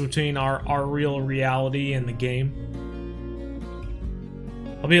difference between our real reality and the game?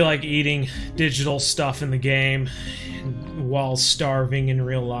 I'll be, like, eating digital stuff in the game while starving in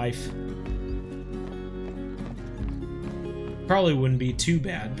real life. Probably wouldn't be too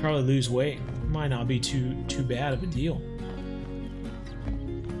bad. Probably lose weight. Might not be too bad of a deal.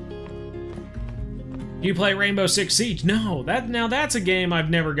 You play Rainbow Six Siege? No, now that's a game I've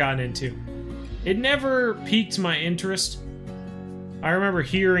never gotten into. It never piqued my interest. I remember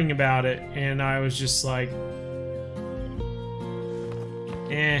hearing about it and I was just like,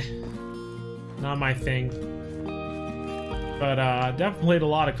 not my thing. But definitely played a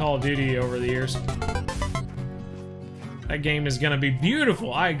lot of Call of Duty over the years. That game is gonna be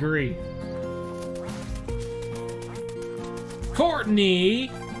beautiful, I agree. Courtney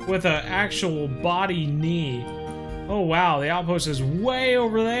with an actual body knee. Oh wow, the outpost is way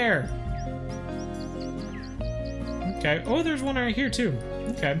over there. Okay. Oh, there's one right here too.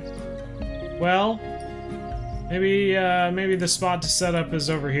 Okay. Well, maybe the spot to set up is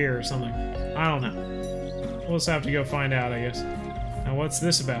over here or something. I don't know. We'll just have to go find out, I guess. Now, what's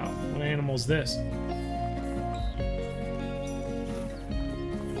this about? What animal is this?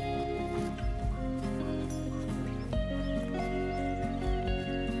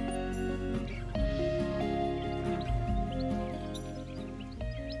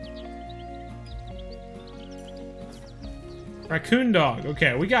 Raccoon dog.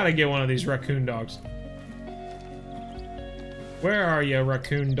 Okay, we gotta get one of these raccoon dogs. Where are you,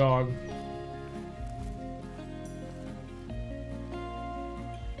 raccoon dog?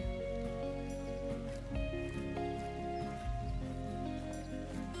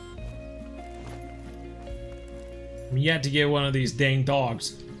 I'm yet to get one of these dang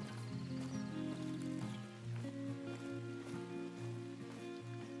dogs.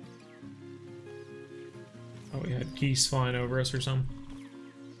 Oh, we had geese flying over us or something.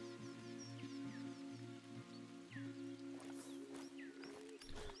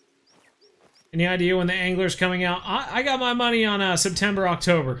 Any idea when the Angler's coming out? I got my money on September,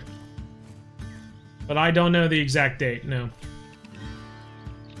 October. But I don't know the exact date, no.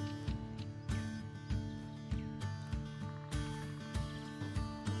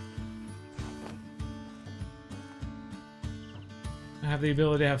 I have the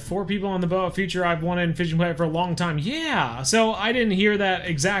ability to have 4 people on the boat, a feature I've wanted in Fishing Planet for a long time. Yeah, so I didn't hear that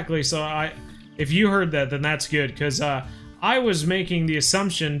exactly, so if you heard that, then that's good, because I was making the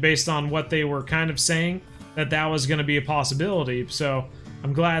assumption, based on what they were kind of saying, that that was going to be a possibility, so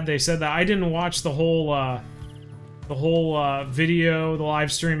I'm glad they said that. I didn't watch the whole video, the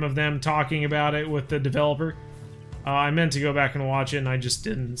live stream of them talking about it with the developer. I meant to go back and watch it, and I just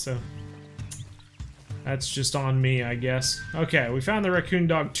didn't, so... That's just on me, I guess. Okay, we found the raccoon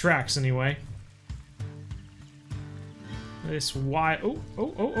dog tracks anyway. This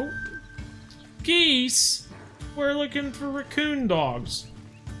oh. Geese! We're looking for raccoon dogs.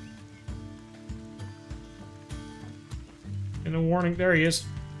 And a warning, there he is.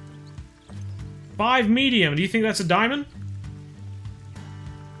 5 medium, do you think that's a diamond?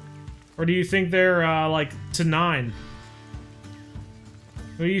 Or do you think they're, like, to 9?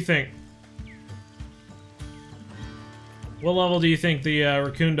 What do you think? What level do you think the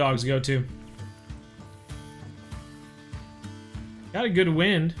raccoon dogs go to? Got a good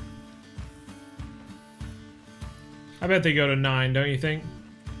wind. I bet they go to 9, don't you think?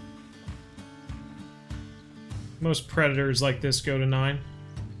 Most predators like this go to 9.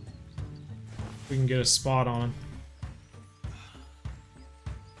 We can get a spot on them.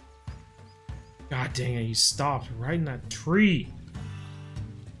 God dang it, he stopped right in that tree.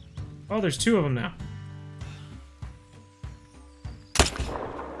 Oh, there's 2 of them now.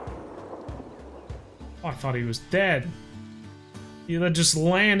 Oh, I thought he was dead. He just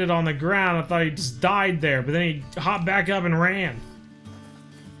landed on the ground. I thought he just died there, but then he hopped back up and ran.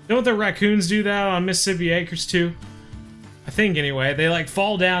 Don't the raccoons do that on Mississippi Acres too? I think anyway. They like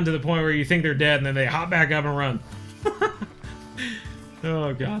fall down to the point where you think they're dead and then they hop back up and run.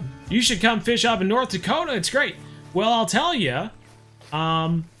 Oh god. You should come fish up in North Dakota. It's great. Well, I'll tell you.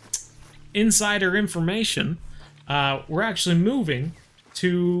 Insider information. We're actually moving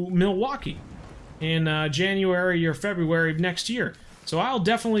to Milwaukee in January or February of next year. So I'll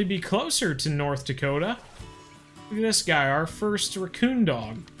definitely be closer to North Dakota. Look at this guy, our first raccoon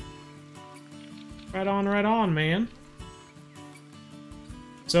dog. Right on, man.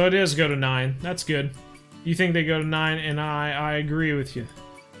 So it is go to 9. That's good. You think they go to 9, and I agree with you.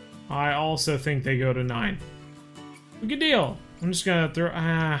 I also think they go to 9. Good deal. I'm just gonna throw...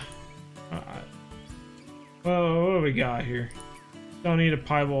 Whoa, what do we got here? Don't need a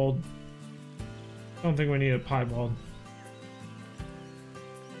piebald. Don't think we need a piebald.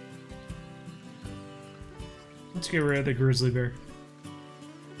 Let's get rid of the grizzly bear.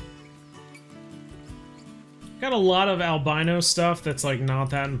 Got a lot of albino stuff that's like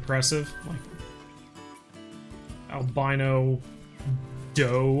not that impressive. Like albino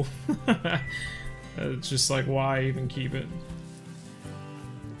doe. It's just like, why even keep it?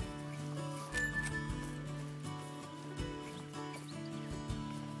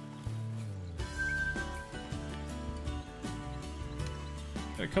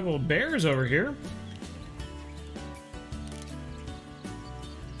 Got a couple of bears over here.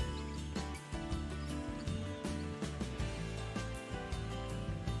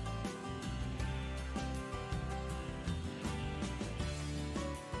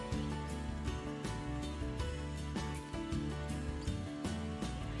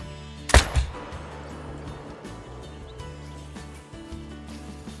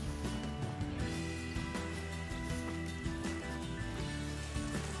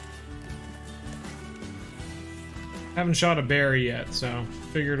 Haven't shot a bear yet, so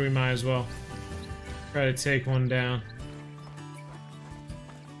figured we might as well try to take one down.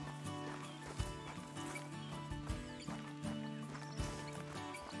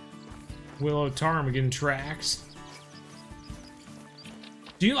 Willow ptarmigan tracks.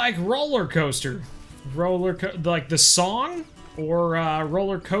 Do you like roller coaster? Like the song, or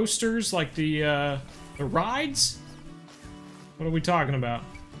roller coasters like the rides? What are we talking about?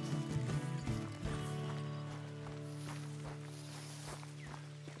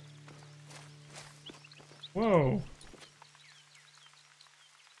 Whoa.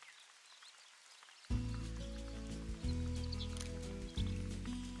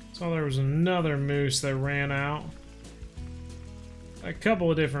 Saw there was another moose that ran out. A couple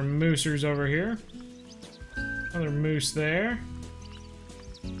of different moosers over here. Another moose there.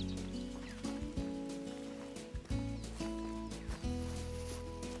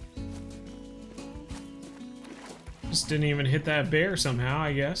 Just didn't even hit that bear somehow,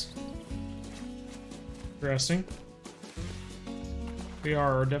 I guess. Interesting. We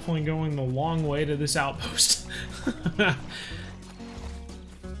are definitely going the long way to this outpost.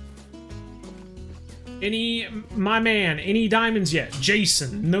 My man, any diamonds yet?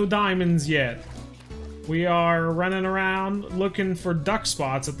 Jason, no diamonds yet. We are running around looking for duck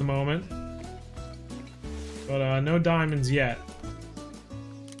spots at the moment. But no diamonds yet.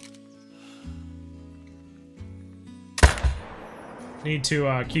 Need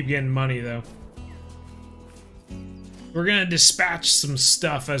to keep getting money though. We're gonna dispatch some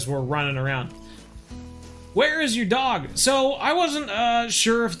stuff as we're running around. Where is your dog? So, I wasn't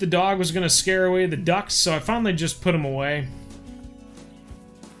sure if the dog was gonna scare away the ducks, so I finally just put him away.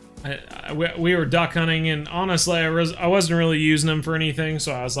 We were duck hunting, and honestly, I wasn't really using him for anything,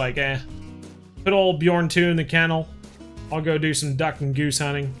 so I was like, eh. Put old Bjorn 2 in the kennel. I'll go do some duck and goose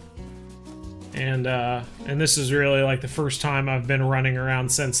hunting. And this is really like the first time I've been running around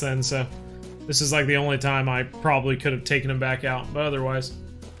since then, so... This is like the only time I probably could have taken him back out, but otherwise,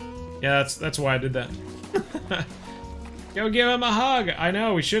 yeah, that's why I did that. Go give him a hug. I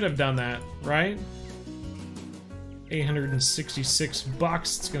know we should have done that, right? 866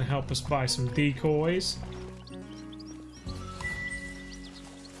 bucks. It's gonna help us buy some decoys.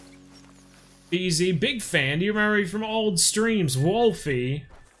 Easy, big fan. Do you remember me from old streams, Wolfie?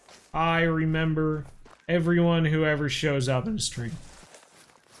 I remember everyone who ever shows up in a stream.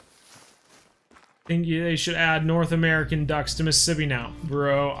 Think they should add North American ducks to Mississippi now,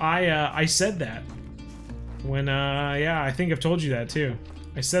 bro. I said that when yeah, I think I've told you that too.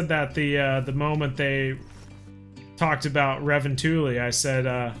 I said that the moment they talked about Revontuli. I said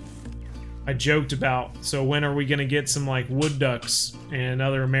I joked about, so when are we gonna get some like wood ducks and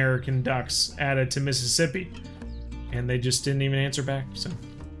other American ducks added to Mississippi? And they just didn't even answer back. So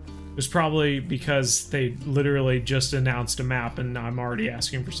it was probably because they literally just announced a map and I'm already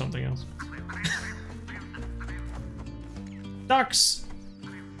asking for something else. Ducks!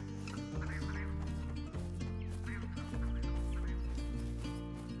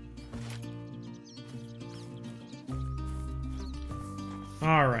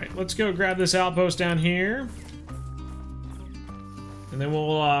 Alright, let's go grab this outpost down here. And then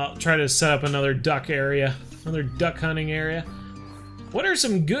we'll try to set up another duck area. Another duck hunting area. What are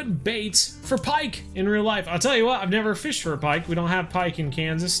some good baits for pike in real life? I'll tell you what, I've never fished for a pike. We don't have pike in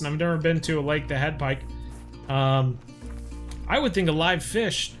Kansas, and I've never been to a lake that had pike. I would think a live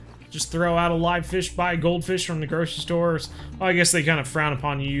fish. Just throw out a live fish, buy goldfish from the grocery stores. Well, I guess they kind of frown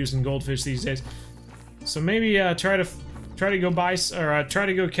upon you using goldfish these days. So maybe try to go buy or try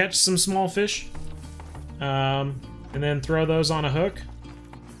to go catch some small fish, and then throw those on a hook,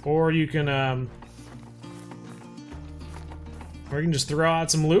 or you can just throw out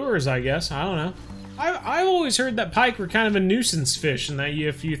some lures. I guess I don't know. I've always heard that pike were kind of a nuisance fish, and that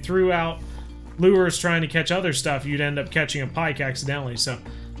if you threw out lures trying to catch other stuff, you'd end up catching a pike accidentally. So.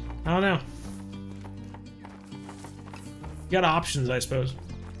 I don't know. You got options, I suppose.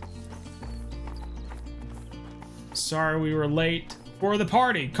 Sorry we were late for the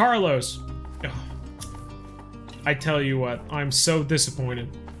party. Carlos. Ugh. I tell you what, I'm so disappointed.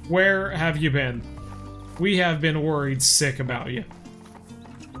 Where have you been? We have been worried sick about you.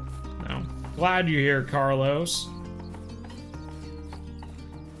 No. Glad you're here, Carlos.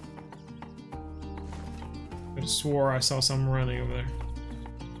 I swore I saw someone running over there.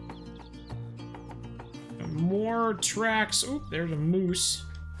 More tracks. Oop, there's a moose.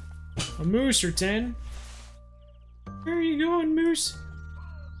 A moose or 10. Where are you going, moose?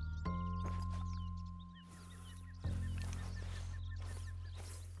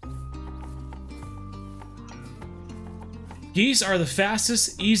 Geese are the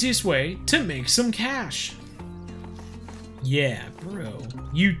fastest, easiest way to make some cash. Yeah, bro.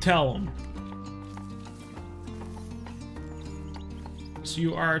 You tell them.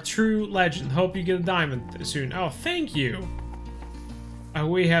 You are a true legend. Hope you get a diamond soon. Oh, thank you.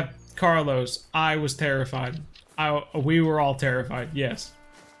 We have Carlos. I was terrified. We were all terrified. Yes.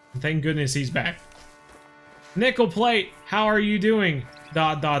 Thank goodness he's back. Nickel plate. How are you doing? ... You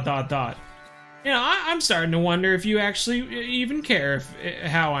know, I'm starting to wonder if you actually even care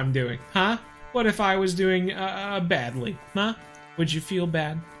how I'm doing. Huh? What if I was doing badly? Huh? Would you feel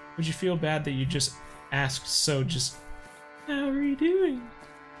bad? Would you feel bad that you just asked so just... How are you doing?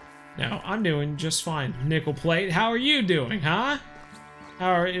 No, I'm doing just fine. Nickel plate, how are you doing, huh?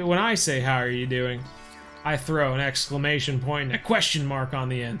 When I say how are you doing, I throw an exclamation point and a question mark on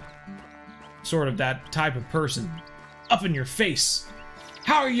the end. Sort of that type of person. Up in your face.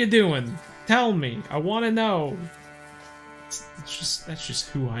 How are you doing? Tell me. I want to know. That's just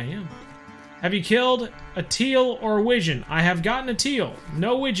who I am. Have you killed a teal or a wigeon? I have gotten a teal.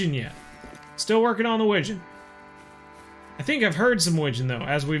 No wigeon yet. Still working on the wigeon. I think I've heard some wigeon, though,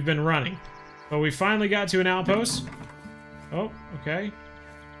 as we've been running. But we finally got to an outpost. Oh, okay.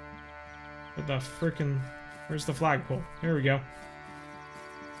 What the frickin'... Where's the flagpole? Here we go.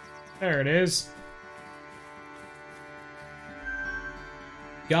 There it is.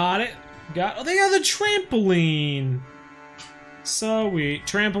 Got it. Oh, they got the trampoline! Sweet.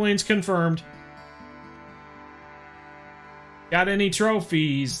 Trampoline's confirmed. Got any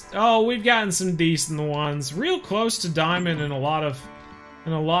trophies? Oh, we've gotten some decent ones. Real close to diamond in a lot of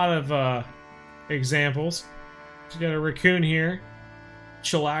examples. Just got a raccoon here,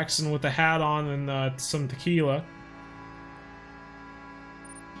 chillaxing with a hat on and some tequila.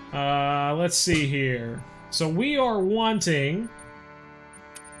 Let's see here. So we are wanting.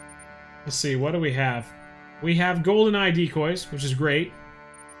 Let's see. What do we have? We have goldeneye decoys, which is great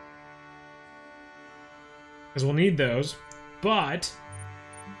because we'll need those. But,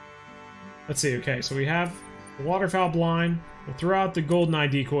 let's see, okay, so we have the waterfowl blind. We'll throw out the goldeneye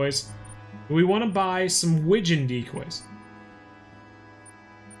decoys. Do we want to buy some wigeon decoys?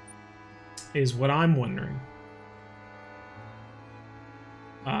 Is what I'm wondering.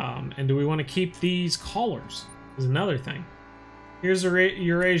 And do we want to keep these collars? Is another thing. Here's a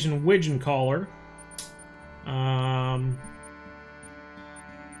Eurasian wigeon collar.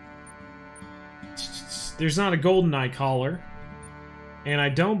 There's not a goldeneye collar. And I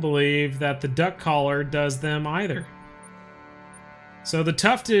don't believe that the duck collar does them either. So the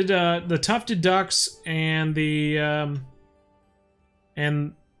tufted ducks and the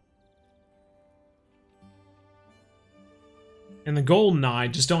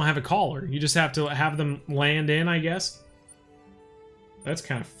goldeneye just don't have a collar. You just have to have them land in, I guess. That's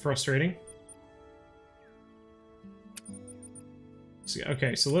kind of frustrating.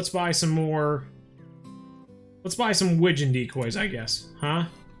 Okay, so let's buy some more. Let's buy some wigeon decoys, I guess. Huh?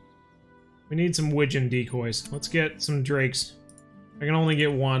 We need some wigeon decoys. Let's get some drakes. I can only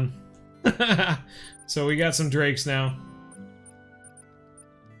get one. So we got some drakes now.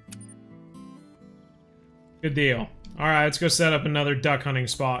 Good deal. Alright, let's go set up another duck hunting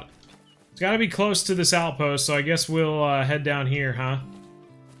spot. It's gotta be close to this outpost, so I guess we'll head down here, huh?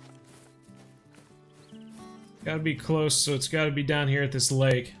 Gotta be close, so it's gotta be down here at this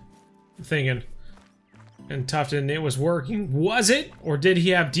lake. I'm thinking. And tufted, and it was working. Was it? Or did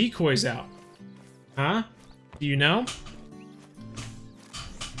he have decoys out? Huh? Do you know?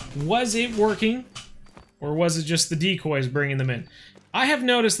 Was it working? Or was it just the decoys bringing them in? I have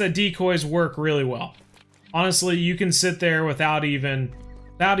noticed that decoys work really well. Honestly, you can sit there without even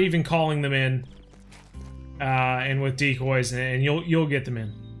calling them in, and with decoys, and you'll get them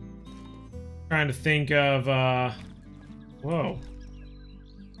in. Trying to think of, whoa.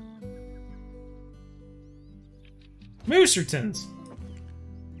 Moosertons.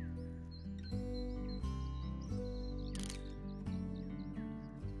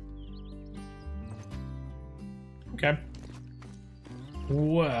 Okay.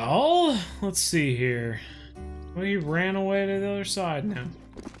 Well, let's see here. Well, he ran away to the other side now.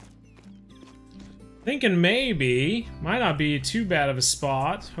 Thinking maybe, might not be too bad of a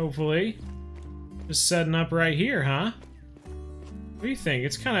spot, hopefully. Just setting up right here, huh? What do you think?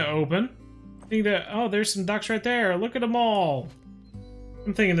 It's kind of open. I think that, oh, there's some ducks right there. Look at them all.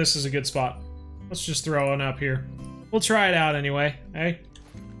 I'm thinking this is a good spot. Let's just throw one up here. We'll try it out anyway, eh?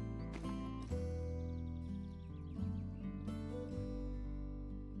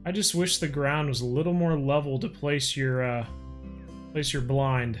 I just wish the ground was a little more level to place your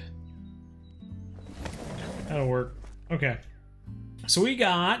blind. That'll work. Okay. So we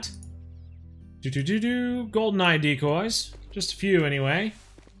got goldeneye decoys. Just a few anyway.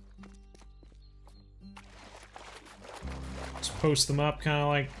 Just post them up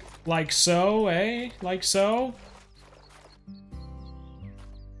kind of like so, eh? Like so.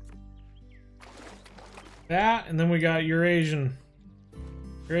 That, and then we got Eurasian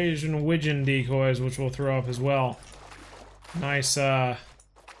wigeon decoys, which we'll throw up as well. Nice,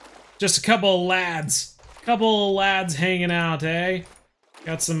 just a couple of lads. Hanging out, eh?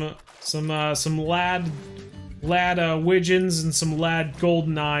 Got some lad wigeons and some lad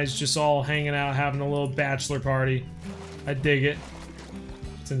golden eyes just all hanging out, having a little bachelor party. I dig it.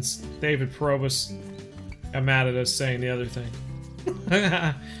 Since David Probus got mad at us saying the other thing.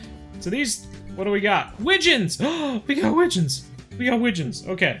 So these, what do we got? Wigeons! Oh, we got wigeons! We got wigeons.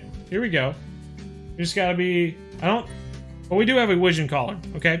 Okay, here we go. We just gotta be... well, we do have a wigeon collar,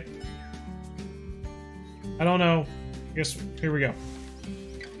 okay? I don't know. I guess, here we go.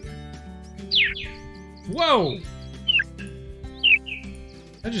 Whoa!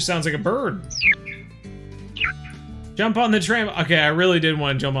 That just sounds like a bird. Jump on the trampoline. Okay, I really did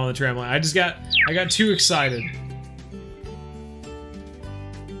want to jump on the trampoline. I got too excited.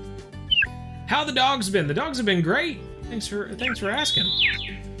 How the dogs been? The dogs have been great. Thanks for asking.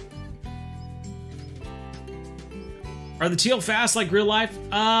 Are the teal fast like real life?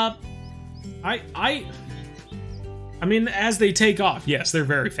 I mean, as they take off, yes, they're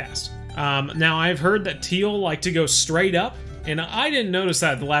very fast. Now I've heard that teal like to go straight up, and I didn't notice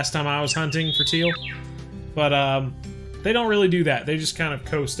that the last time I was hunting for teal. But they don't really do that. They just kind of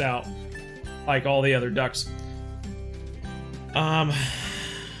coast out like all the other ducks. Oh,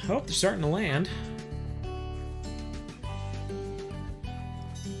 they're starting to land.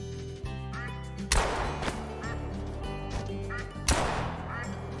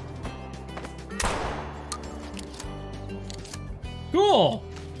 Cool!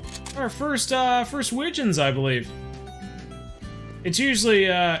 Our first wigeons, I believe. It's usually,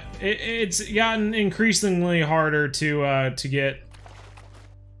 it's gotten increasingly harder to get.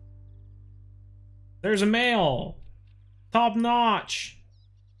 There's a male! Top notch!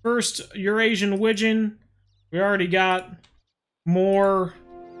 First Eurasian wigeon. We already got more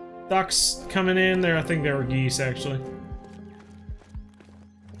ducks coming in there. I think they were geese, actually.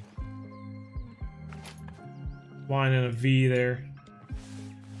 Line in a V there.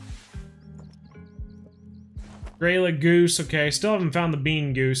 Greylag goose, okay. Still haven't found the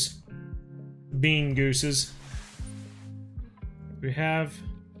bean goose. Bean gooses. We have...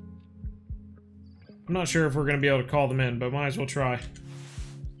 I'm not sure if we're going to be able to call them in, but might as well try.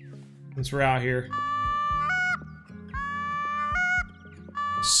 Since we're out here.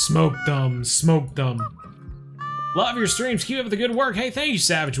 Smoke them, smoke them. Love your streams, keep up the good work. Hey, thank you,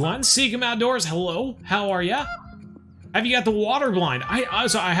 Savage One. Seek 'em Outdoors, hello, how are ya? Have you got the water blind?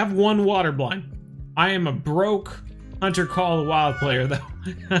 So I have one water blind. I am a broke Hunter Call of the Wild player, though.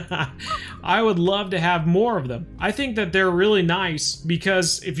 I would love to have more of them. I think that they're really nice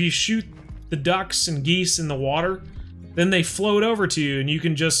because if you shoot the ducks and geese in the water, then they float over to you and you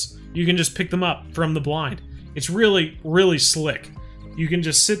can just pick them up from the blind. It's really, really slick. You can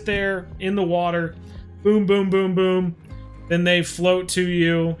just sit there in the water, Boom, boom, boom, boom. Then they float to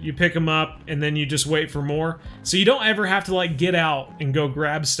you, you pick them up, and then you just wait for more. So you don't ever have to like get out and go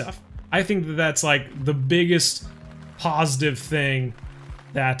grab stuff. I think that that's like the biggest positive thing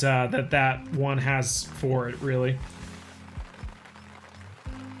that that one has for it, really.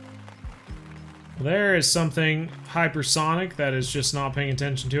 Well, there is something hypersonic that is just not paying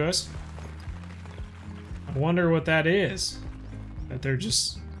attention to us. I wonder what that is. That they're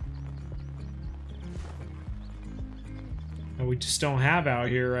just... that we just don't have out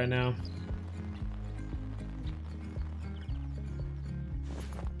here right now.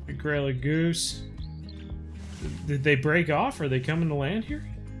 Big greylag goose. Did they break off? Are they coming to land here?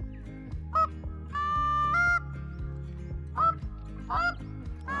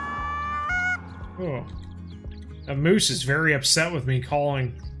 Oh. That moose is very upset with me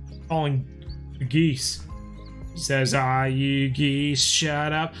calling geese. He says, "Ah, you geese,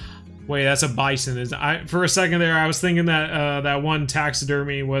 shut up." Wait, that's a bison. Is for a second there, I was thinking that that one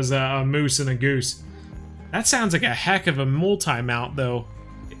taxidermy was a moose and a goose. That sounds like a heck of a multi-mount, though.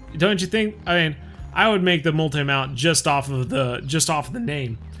 Don't you think? I mean, I would make the multi-mount just off of the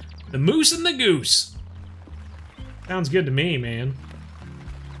name, the moose and the goose. Sounds good to me, man.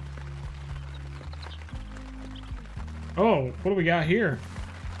 Oh, what do we got here?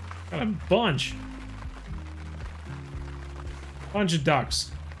 Got a bunch of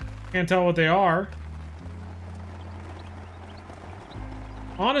ducks. Can't tell what they are.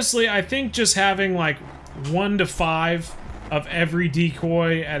 Honestly, I think just having like 1 to 5 of every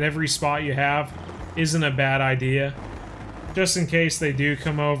decoy at every spot you have isn't a bad idea. Just in case they do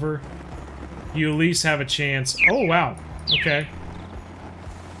come over, you at least have a chance. Oh, wow. Okay.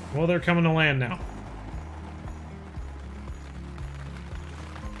 Well, they're coming to land now.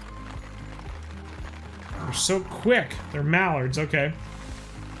 They're so quick. They're mallards. Okay.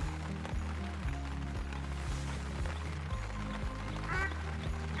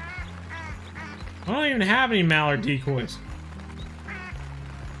 I don't even have any mallard decoys.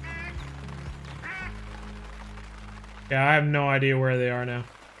 Yeah, I have no idea where they are now.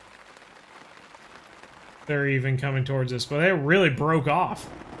 They're even coming towards us, but they really broke off.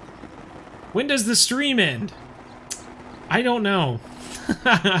 When does the stream end? I don't know.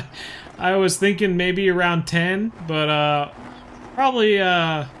 I was thinking maybe around 10, but probably,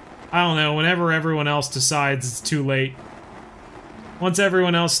 I don't know, whenever everyone else decides it's too late. Once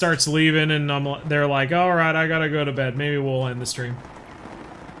everyone else starts leaving and they're like, alright, I gotta go to bed, maybe we'll end the stream.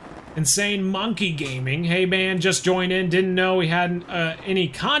 Insane Monkey Gaming. Hey man, just joined in, didn't know we had any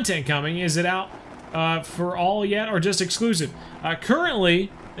content coming. Is it out for all yet or just exclusive?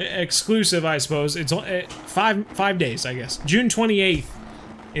 Currently, exclusive, I suppose. It's 5 days, I guess. June 28th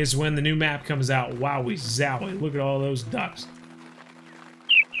is when the new map comes out. Wowie zowie. Look at all those ducks.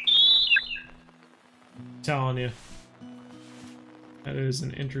 Telling you. That is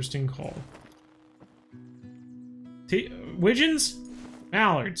an interesting call. Wigeons?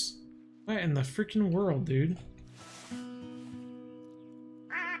 Mallards. What in the freaking world, dude?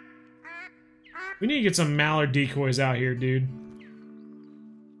 We need to get some mallard decoys out here, dude.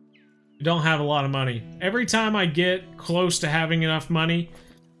 We don't have a lot of money. Every time I get close to having enough money,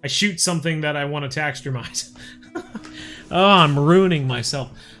 I shoot something that I want to taxidermize. Oh, I'm ruining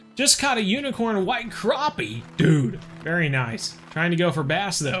myself. Just caught a unicorn white crappie. Dude, very nice. Trying to go for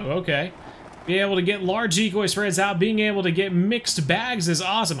bass, though. Okay. Being able to get large decoy spreads out, being able to get mixed bags is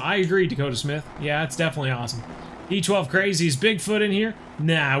awesome. I agree, Dakota Smith. Yeah, it's definitely awesome. E12 Crazy, is Bigfoot in here?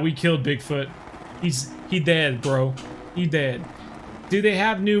 Nah, we killed Bigfoot. He dead, bro. He dead. Do they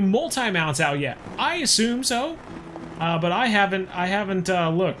have new multi-mounts out yet? I assume so. But I haven't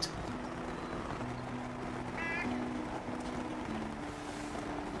looked.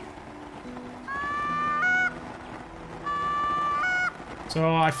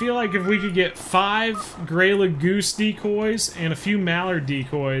 So I feel like if we could get 5 greylag goose decoys and a few mallard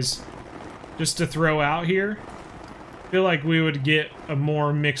decoys just to throw out here, I feel like we would get a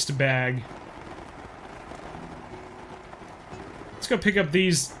more mixed bag. Let's go pick up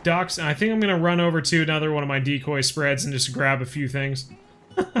these ducks, and I think I'm going to run over to another one of my decoy spreads and just grab a few things.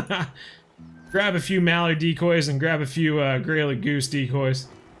 Grab a few mallard decoys and grab a few greylag goose decoys.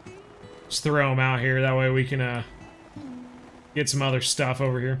 Just throw them out here, that way we can get some other stuff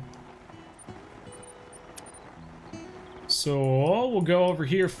over here. So we'll go over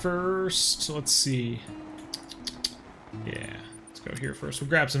here first. Let's see. Yeah, let's go here first. We'll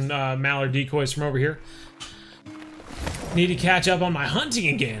grab some mallard decoys from over here. Need to catch up on my hunting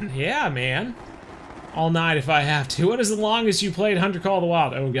again. Yeah, man. All night if I have to. What is the longest you played Hunter Call of the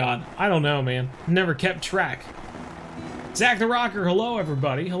Wild? Oh god, I don't know, man. Never kept track. Zach the Rocker, hello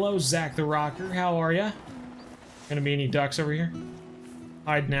everybody. Hello Zach the Rocker, how are ya? Gonna be any ducks over here?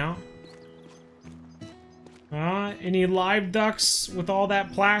 Hide now. Any live ducks with all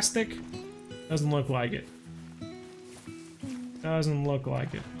that plastic? Doesn't look like it. Doesn't look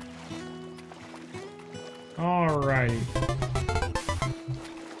like it. Alrighty.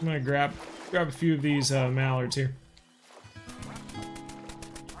 I'm gonna grab a few of these mallards here.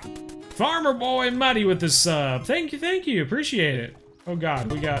 Farmer Boy Muddy with this sub. Thank you, appreciate it. Oh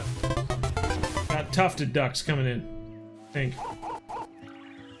god, we got tufted ducks coming in. I think.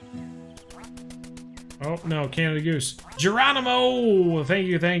 Oh no, Canada Goose. Geronimo! Thank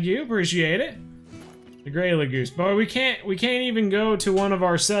you, appreciate it. The greylag goose. Boy, we can't even go to one of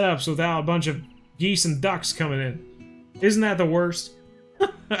our setups without a bunch of geese and ducks coming in. Isn't that the worst?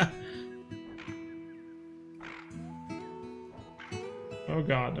 Oh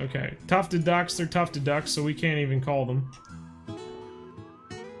god, okay. Tufted ducks, they're tufted ducks, so we can't even call them.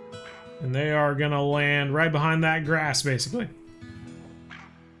 And they are gonna land right behind that grass, basically.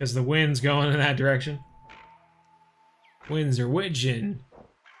 Because the wind's going in that direction. Winds are widgeon.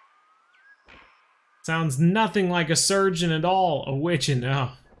 Sounds nothing like a surgeon at all. A widgeon,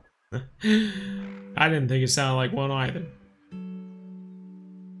 oh. I didn't think it sounded like one either.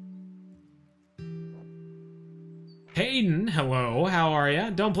 Hayden, hello, how are ya?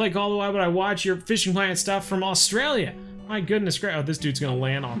 Don't play Call of Duty, but I watch your Fishing Planet stuff from Australia. My goodness, great. Oh, this dude's gonna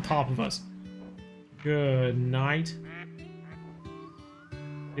land on top of us. Good night.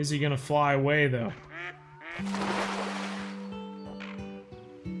 Is he gonna fly away, though?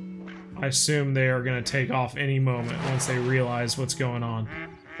 I assume they are gonna take off any moment once they realize what's going on.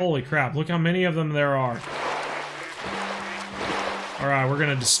 Holy crap, look how many of them there are. Alright, we're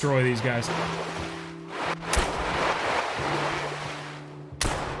gonna destroy these guys.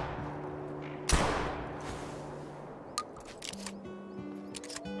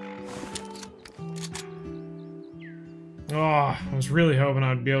 Oh, I was really hoping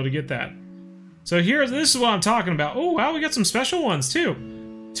I'd be able to get that. So this is what I'm talking about. Oh, wow, we got some special ones,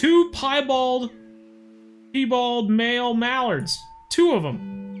 too. 2 piebald male mallards. 2 of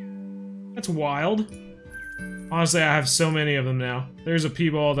them. That's wild. Honestly, I have so many of them now. There's a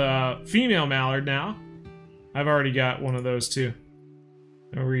piebald female mallard now. I've already got one of those, too.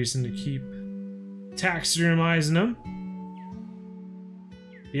 No reason to keep taxidermizing them.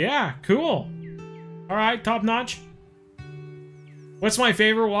 Yeah, cool. Alright, top notch. What's my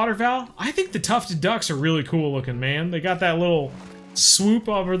favorite waterfowl? I think the tufted ducks are really cool looking, man. They got that little swoop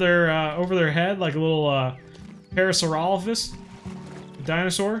over their head, like a little Parasaurolophus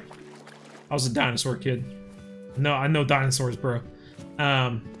dinosaur. I was a dinosaur kid. No, I know dinosaurs, bro.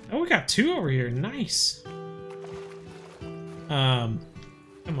 Oh, we got 2 over here. Nice. Come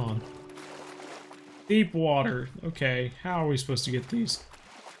on. Deep water. Okay, how are we supposed to get these?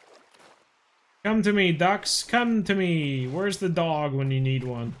 Come to me, ducks. Come to me. Where's the dog when you need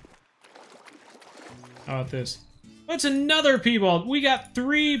one? How about this? What's another piebald? We got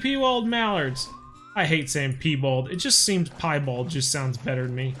 3 piebald mallards. I hate saying piebald. It just seems piebald just sounds better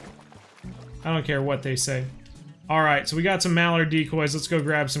to me. I don't care what they say. Alright, so we got some mallard decoys. Let's go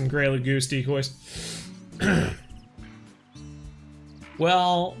grab some greylag goose decoys.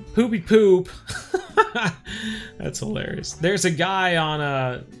 Well, poopy poop. That's hilarious. There's a guy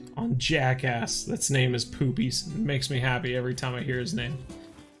on Jackass that's name is Poopies. It makes me happy every time I hear his name.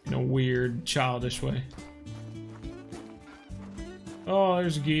 In a weird, childish way. Oh,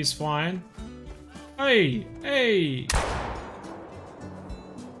 there's geese flying. Hey! Hey!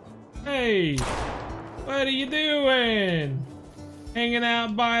 Hey! What are you doing? Hanging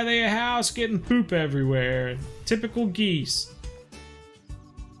out by the house getting poop everywhere. Typical geese.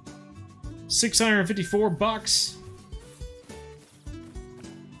 654 bucks.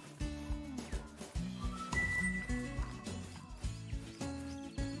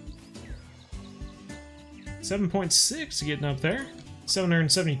 $7.6 getting up there.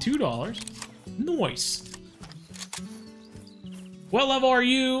 $772. Nice. What level are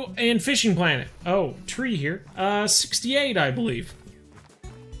you in Fishing Planet? Oh, tree here. 68, I believe.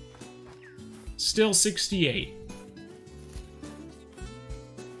 Still 68.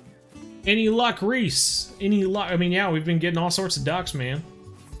 Any luck, Reese? Any luck? I mean, yeah, we've been getting all sorts of ducks, man.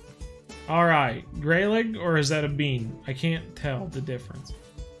 Alright. Greylag, or is that a bean? I can't tell the difference.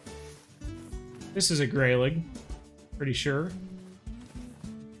 This is a greylag. Pretty sure.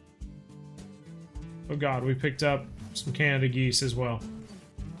 Oh god, we picked up some Canada geese as well.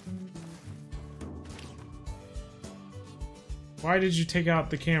 Why did you take out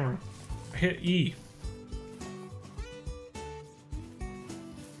the camera? I hit E.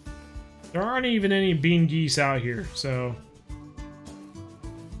 There aren't even any bean geese out here, so...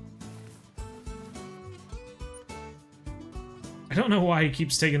 I don't know why he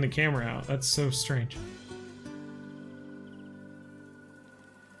keeps taking the camera out. That's so strange.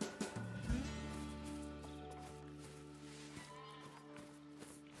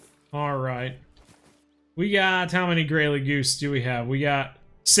 Alright. We got... How many greylag goose do we have? We got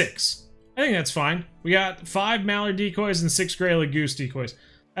 6. I think that's fine. We got 5 mallard decoys and 6 greylag goose decoys.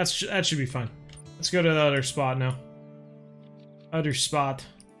 That should be fine. Let's go to the other spot now. Other spot.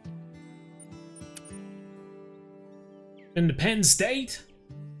 Independent State?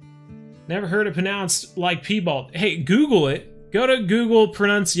 Never heard it pronounced like piebald. Hey, Google it. Go to Google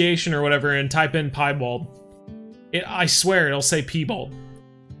pronunciation or whatever and type in piebald. I swear it'll say piebald.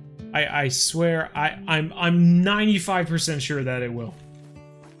 I swear I'm 95% sure that it will.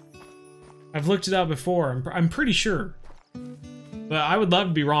 I've looked it up before. I'm pretty sure. But I would love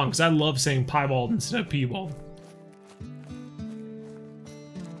to be wrong because I love saying piebald instead of piebald.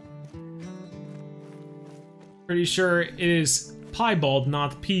 Pretty sure it is piebald,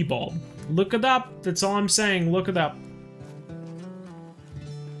 not piebald. Look it up. That's all I'm saying. Look it up.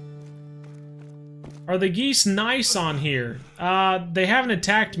 Are the geese nice on here? They haven't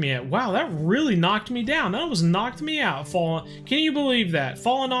attacked me yet. Wow, that really knocked me down. That almost knocked me out. Falling. Can you believe that?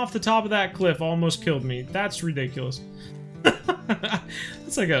 Falling off the top of that cliff almost killed me. That's ridiculous.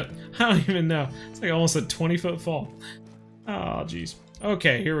 That's like a... I don't even know. It's like almost a 20-foot fall. Oh, jeez.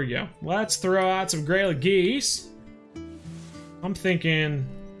 Okay, here we go. Let's throw out some greylag geese. I'm thinking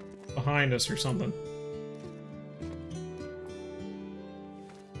behind us or something.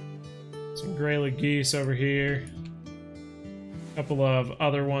 Some greylag geese over here. A couple of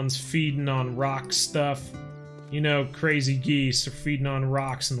other ones feeding on rock stuff. You know, crazy geese are feeding on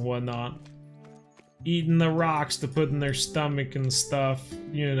rocks and whatnot. Eating the rocks to put in their stomach and stuff.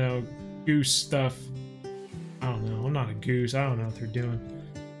 You know, goose stuff. I don't know. I'm not a goose. I don't know what they're doing.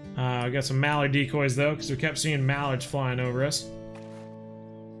 I got some mallard decoys though, because we kept seeing mallards flying over us.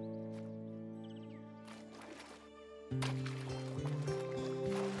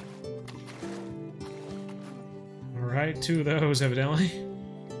 Alright, 2 of those evidently.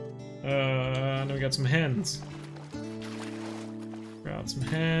 And we got some hens. Got some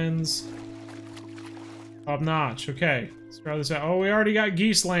hens. Top notch. Okay, let's try this out. Oh, we already got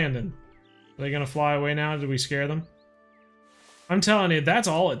geese landing. Are they gonna fly away now? Did we scare them? I'm telling you, that's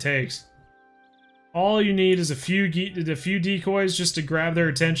all it takes. All you need is a few decoys just to grab their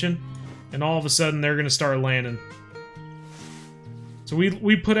attention, and all of a sudden they're gonna start landing. So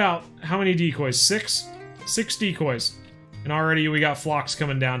we put out how many decoys? 6? 6 decoys, and already we got flocks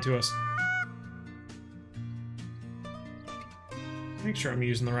coming down to us. Make sure I'm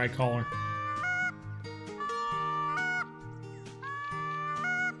using the right color.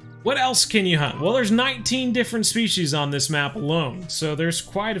 What else can you hunt? Well, there's 19 different species on this map alone, so there's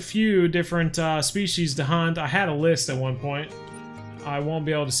quite a few different species to hunt. I had a list at one point. I won't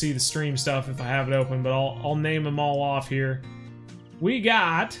be able to see the stream stuff if I have it open, but I'll name them all off here. We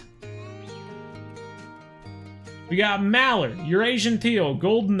got mallard, Eurasian teal,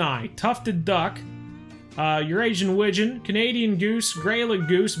 goldeneye, tufted duck, Eurasian wigeon, Canadian goose, greylag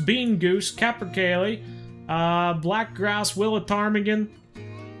goose, bean goose, capercaillie, black grouse, willow ptarmigan.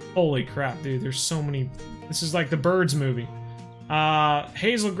 Holy crap, dude, there's so many. This is like the Birds movie.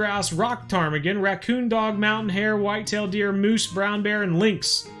 Hazel grouse, rock ptarmigan, raccoon dog, mountain hare, whitetail deer, moose, brown bear, and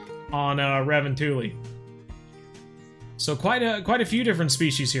lynx on Revontuli. So quite a few different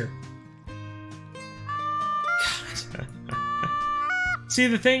species here. God. See,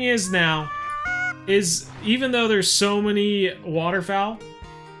 the thing is now, is even though there's so many waterfowl,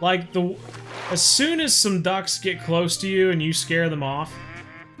 like as soon as some ducks get close to you and you scare them off,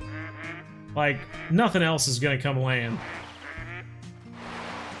 like, nothing else is gonna come land.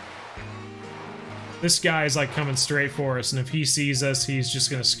 This guy is like coming straight for us, and if he sees us, he's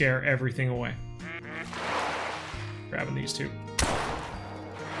just gonna scare everything away. Grabbing these 2.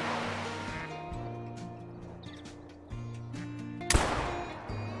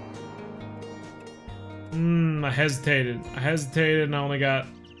 I hesitated. I hesitated and I only got...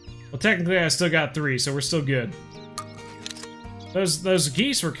 Well, technically I still got 3, so we're still good. Those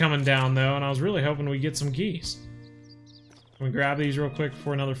geese were coming down, though, and I was really hoping we'd get some geese. Can we grab these real quick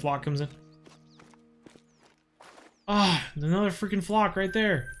before another flock comes in? Ah, another freaking flock right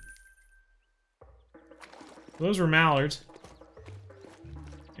there. Those were mallards.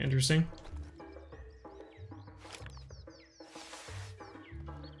 Interesting.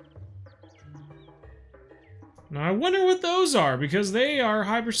 Now, I wonder what those are, because they are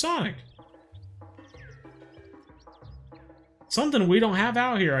hypersonic. Something we don't have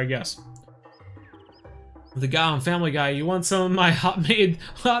out here, I guess. The guy on Family Guy, you want some of my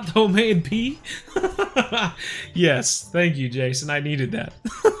hot homemade pea? Yes, thank you, Jason. I needed that.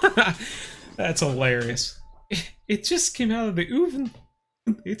 That's hilarious. It just came out of the oven.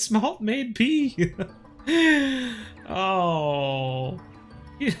 It's malt-made pea. Oh.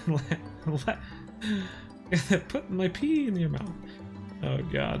 Put my pea in your mouth. Oh,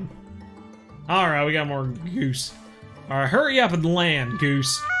 God. Alright, we got more goose. Alright, hurry up and land,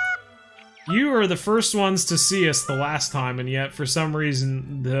 goose. You were the first ones to see us the last time, and yet, for some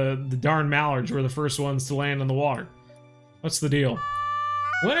reason, the darn mallards were the first ones to land in the water. What's the deal?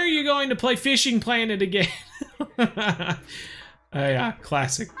 When are you going to play Fishing Planet again? Yeah,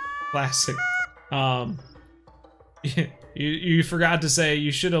 classic. Classic. You forgot to say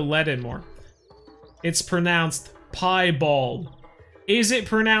you should have let in more. It's pronounced piebald. Is it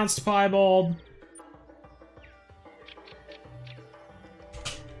pronounced piebald?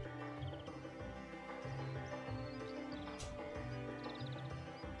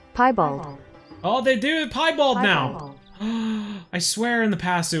 Piebald. Oh, they do it piebald now. I swear in the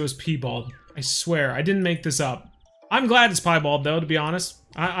past it was piebald. I swear, I didn't make this up. I'm glad it's piebald though, to be honest.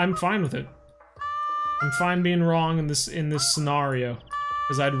 I'm fine with it. I'm fine being wrong in this scenario,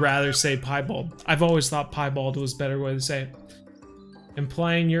 because I'd rather say piebald. I've always thought piebald was a better way to say it. And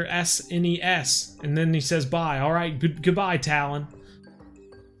playing your SNES, and then he says bye. All right, goodbye, Talon.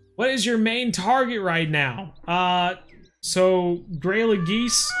 What is your main target right now? So greylag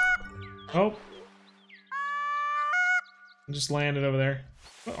geese. Oh, I just landed over there.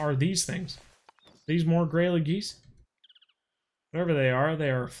 What are these things? These more greylag geese? Whatever they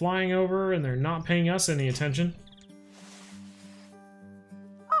are flying over and they're not paying us any attention.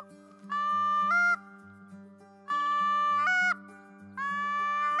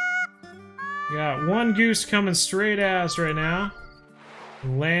 We got one goose coming straight at us right now.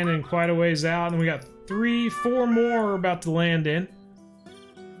 Landing quite a ways out, and we got 4 more about to land in.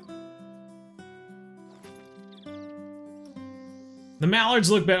 The mallards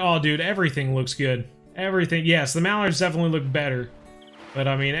look better. Oh, dude, everything looks good. Everything, yes, the mallards definitely look better. But,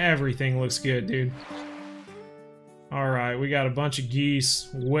 I mean, everything looks good, dude. Alright, we got a bunch of geese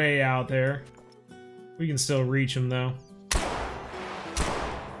way out there. We can still reach them, though.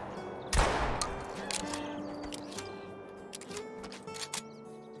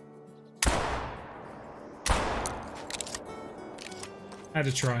 Had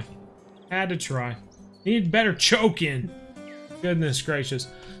to try. Had to try. Need better choke in. Goodness gracious.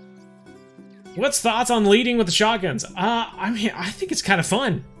 What's thoughts on leading with the shotguns? I mean, I think it's kind of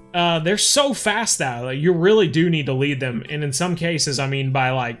fun. They're so fast that like, you really do need to lead them, and in some cases, I mean,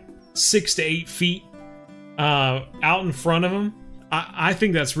 by like 6 to 8 feet out in front of them. I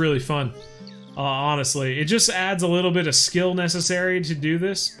think that's really fun. Honestly, it just adds a little bit of skill necessary to do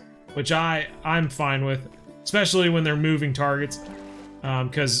this, which I'm fine with, especially when they're moving targets,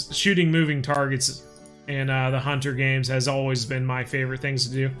 because shooting moving targets in the Hunter games has always been my favorite things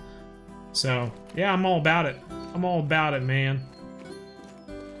to do. So, yeah, I'm all about it. I'm all about it, man.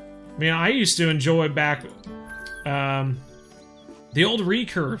 I mean, I used to enjoy back the old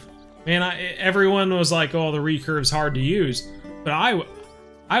recurve. Man, everyone was like, oh, the recurve's hard to use. But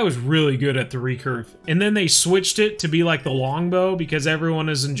I was really good at the recurve. And then they switched it to be like the longbow because everyone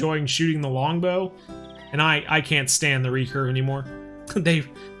is enjoying shooting the longbow. And I can't stand the recurve anymore. They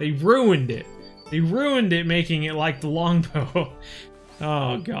ruined it. They ruined it, making it like the longbow.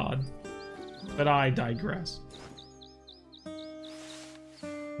 Oh, God. But I digress.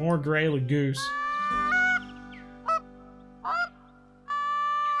 More greylag goose.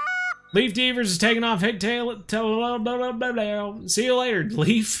 Leaf Deavers is taking off. Hey, see you later,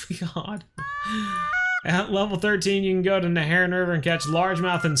 Leaf. God. At level 13, you can go to Neharan River and catch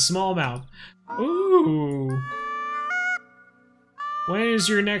largemouth and smallmouth. Ooh. When is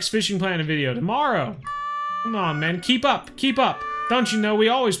your next Fishing Planet video? Tomorrow. Come on, man. Keep up. Keep up. Don't you know we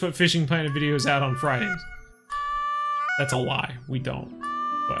always put Fishing Planet videos out on Fridays? That's a lie. We don't.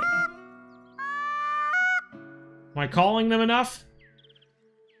 But am I calling them enough?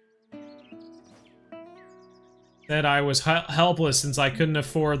 That I was helpless since I couldn't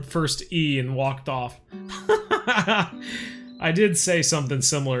afford first E and walked off. I did say something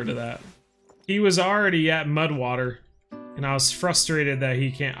similar to that. He was already at Mudwater, and I was frustrated that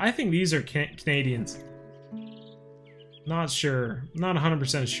he can't. I think these are Canadians. Not sure. Not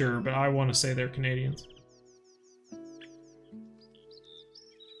 100% sure, but I want to say they're Canadians.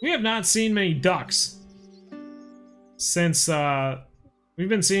 We have not seen many ducks since, we've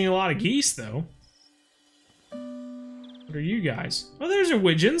been seeing a lot of geese, though. What are you guys? Oh, there's our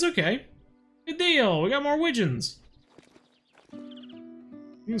wigeons, okay. Good deal, we got more wigeons.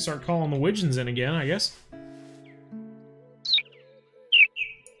 You can start calling the wigeons in again, I guess.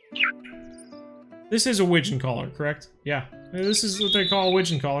 This is a wigeon caller, correct? Yeah. This is what they call a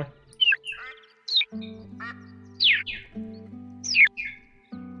wigeon caller.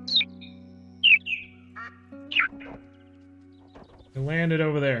 It landed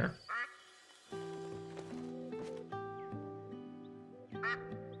over there.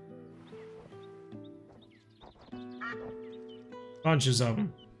 Bunches of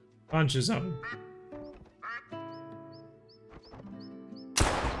them. Bunches of them.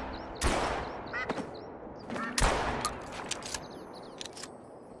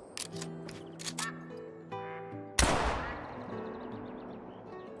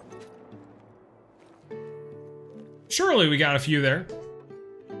 Surely we got a few there.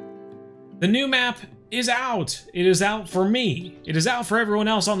 The new map is out. It is out for me. It is out for everyone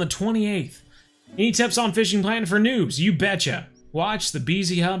else on the 28th. Any tips on fishing plan for noobs? You betcha. Watch the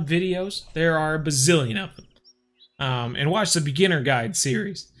BZ Hub videos. There are a bazillion of them. And watch the beginner guide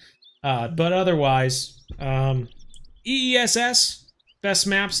series. But otherwise, EESS, best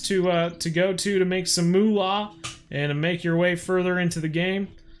maps to go to make some moolah and to make your way further into the game.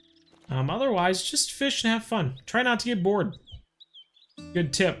 Otherwise, just fish and have fun. Try not to get bored.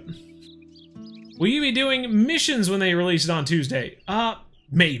 Good tip. Will you be doing missions when they release it on Tuesday?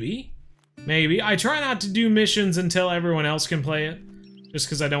 Maybe. Maybe. I try not to do missions until everyone else can play it. Just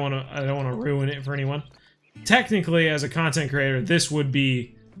because I don't want to ruin it for anyone. Technically, as a content creator, this would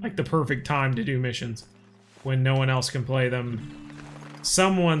be like the perfect time to do missions. When no one else can play them.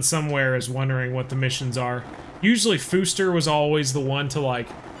 Someone somewhere is wondering what the missions are. Usually Fooster was always the one to like...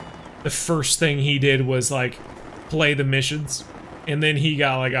 The first thing he did was like play the missions, and then he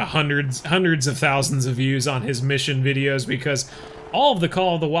got like hundreds of thousands of views on his mission videos because all of the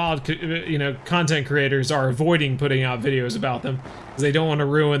Call of the Wild, you know, content creators are avoiding putting out videos about them because they don't want to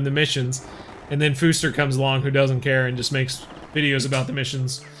ruin the missions. And then Fooster comes along who doesn't care and just makes videos about the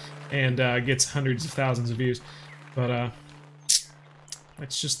missions and gets hundreds of thousands of views. But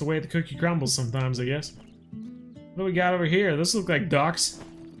that's just the way the cookie crumbles sometimes, I guess. What do we got over here? Those look like ducks.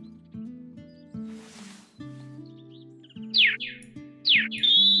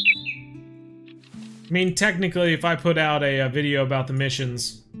 I mean, technically, if I put out a video about the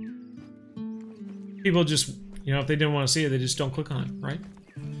missions, people just, you know, if they didn't want to see it, they just don't click on it, right?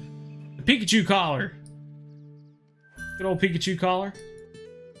 The Pikachu collar. Good old Pikachu collar.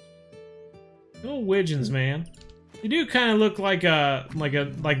 Good old wigeons, man. They do kind of look like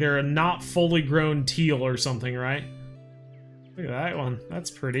they're a not fully grown teal or something, right? Look at that one. That's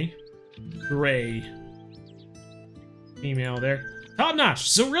pretty. Gray. Female there. Top notch.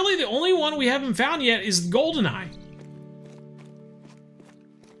 So really the only one we haven't found yet is the goldeneye.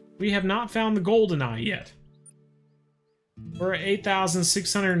 We have not found the goldeneye yet. We're at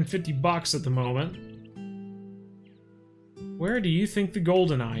 8,650 bucks at the moment. Where do you think the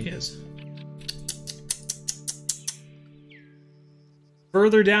goldeneye is?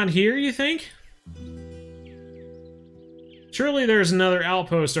 Further down here, you think? Surely there's another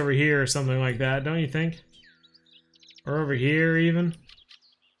outpost over here or something like that, don't you think? Or over here, even.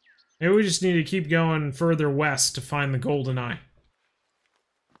 Maybe we just need to keep going further west to find the goldeneye.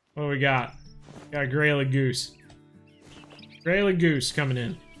 What do we got? Got a greylag goose. Greylag goose coming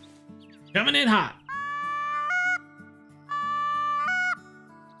in. Coming in hot.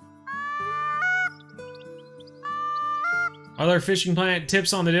 Are there fishing planet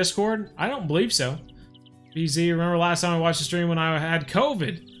tips on the Discord? I don't believe so. BZ, remember last time I watched the stream when I had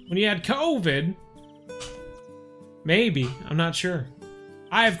COVID? When you had COVID? Maybe. I'm not sure.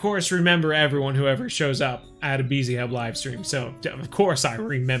 I, of course, remember everyone who ever shows up at a BZ Hub live stream, so of course I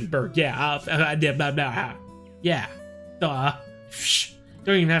remember. Yeah, I did blah, blah. Yeah. Duh.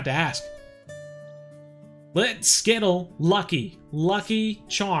 Don't even have to ask. Lit Skittle Lucky. Lucky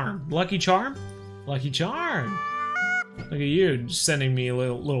Charm. Lucky Charm? Lucky Charm. Look at you, just sending me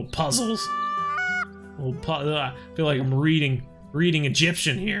little puzzles. I feel like I'm reading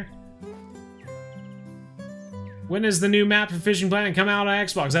Egyptian here. When does the new map for Fishing Planet come out on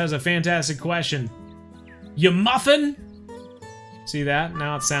Xbox? That is a fantastic question. You muffin? See that?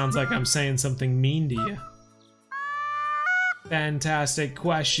 Now it sounds like I'm saying something mean to you. Fantastic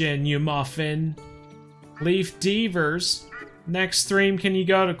question, you muffin. Leaf Devers. Next stream, can you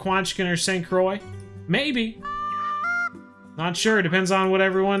go to Quanchkin or St. Croix? Maybe. Not sure. Depends on what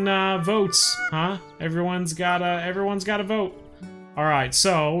everyone votes, huh? Everyone's got a vote. All right,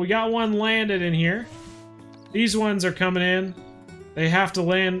 so we got one landed in here. These ones are coming in. They have to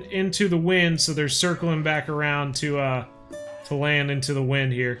land into the wind, so they're circling back around to land into the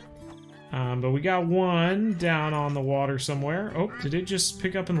wind here. But we got one down on the water somewhere. Oh, did it just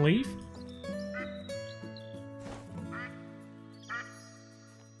pick up and leave?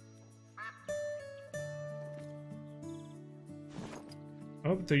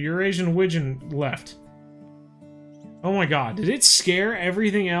 Oh, the Eurasian wigeon left. Oh my god, did it scare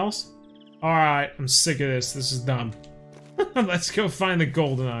everything else? Alright, I'm sick of this. This is dumb. Let's go find the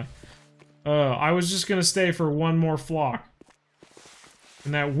goldeneye. I was just gonna stay for one more flock.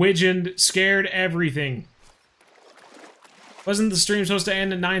 And that wigeon scared everything. Wasn't the stream supposed to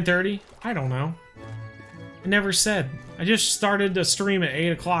end at 9:30? I don't know. I never said. I just started the stream at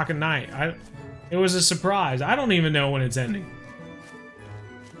 8 o'clock at night. It was a surprise. I don't even know when it's ending.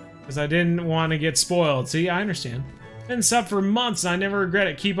 Because I didn't want to get spoiled. See, I understand. Been sub for months and I never regret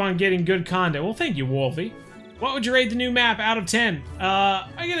it. Keep on getting good content. Well, thank you, Wolfie. What would you rate the new map out of 10?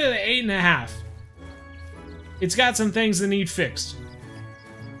 I get it at 8.5. It's got some things that need fixed.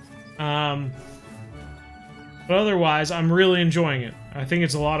 But otherwise, I'm really enjoying it. I think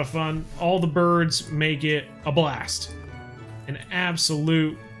it's a lot of fun. All the birds make it a blast. An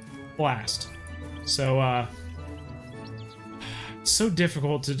absolute blast. So, it's so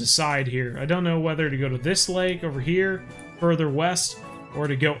difficult to decide here. I don't know whether to go to this lake over here, further west, or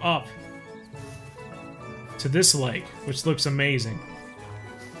to go up to this lake, which looks amazing.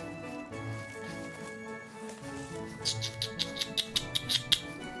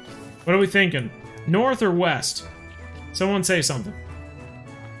 What are we thinking? North or west? Someone say something.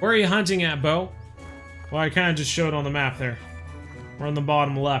 Where are you hunting at, Bo? Well, I kind of just showed on the map there. We're on the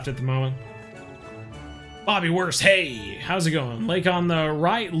bottom left at the moment. Bobby Worst, hey! How's it going? Lake on the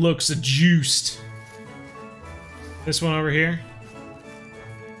right looks juiced. This one over here?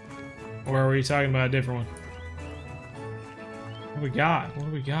 Or are we talking about a different one? What do we got? What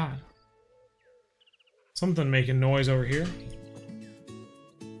do we got? Something making noise over here.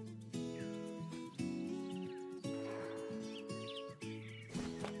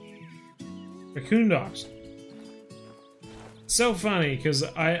 Raccoon dogs. So funny, because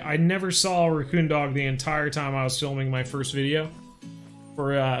I never saw a raccoon dog the entire time I was filming my first video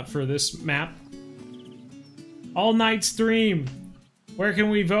for this map. All night stream. Where can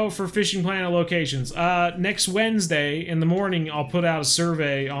we vote for fishing planet locations? Next Wednesday in the morning, I'll put out a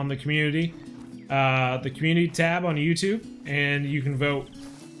survey on the community tab on YouTube, and you can vote.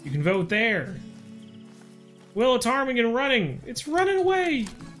 You can vote there. Willow Ptarmigan running. It's running away.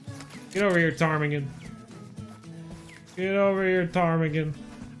 Get over here, Ptarmigan. Get over here, Ptarmigan.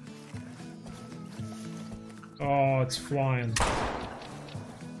 Oh, it's flying.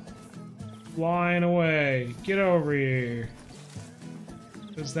 Flying away. Get over here.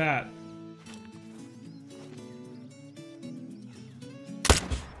 What's that?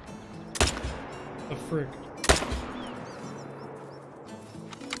 The frick.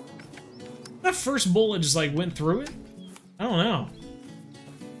 That first bullet just like went through it? I don't know.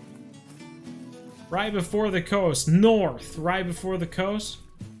 Right before the coast. North. Right before the coast.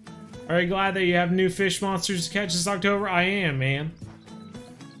 Are you glad that you have new fish monsters to catch this October? I am, man.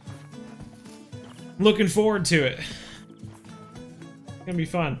 Looking forward to it. It's gonna be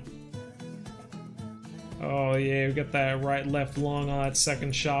fun. Oh yeah, we got that right left lung on that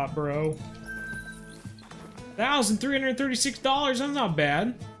second shot, bro. $1,336, that's not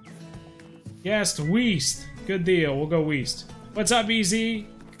bad. Yes, Weast. Good deal, we'll go Weast. What's up, EZ?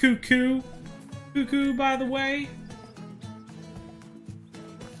 Cuckoo. Cuckoo, by the way.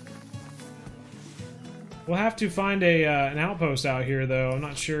 We'll have to find an outpost out here, though. I'm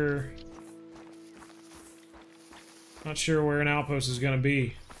not sure. Not sure where an outpost is gonna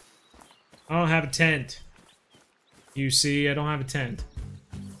be. I don't have a tent. You see, I don't have a tent.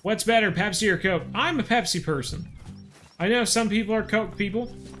 What's better, Pepsi or Coke? I'm a Pepsi person. I know some people are Coke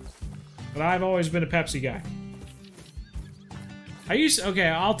people, but I've always been a Pepsi guy. Okay,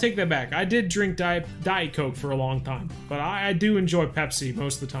 I'll take that back. I did drink Diet Coke for a long time, but I do enjoy Pepsi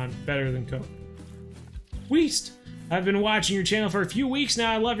most of the time, better than Coke. Weast! I've been watching your channel for a few weeks now.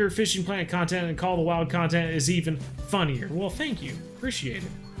 I love your Fishing Planet content, and Call the Wild content is even funnier. Well, thank you. Appreciate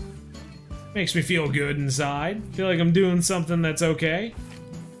it. Makes me feel good inside. Feel like I'm doing something that's okay.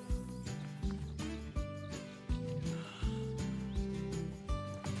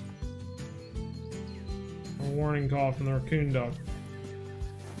 A warning call from the raccoon dog.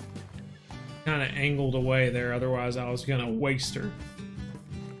 Kind of angled away there, otherwise I was gonna waste her.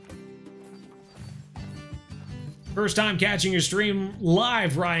 First time catching your stream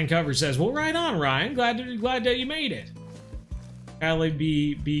live, Ryan Cover says. Well, right on, Ryan. Glad that you made it. Ally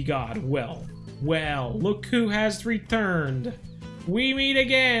be God. Well, look who has returned. We meet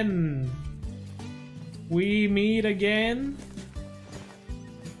again. We meet again.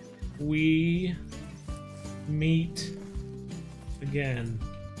 We meet again.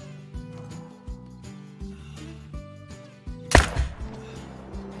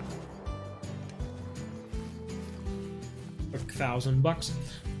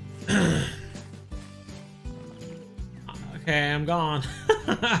 $1,000. Okay, I'm gone.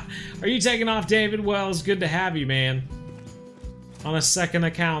 Are you taking off, David? Well, it's good to have you, man. On a second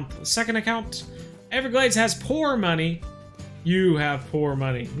account. Second account? Everglades has poor money. You have poor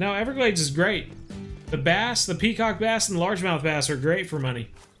money. No, Everglades is great. The bass, the peacock bass, and the largemouth bass are great for money.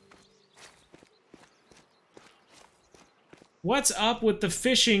 What's up with the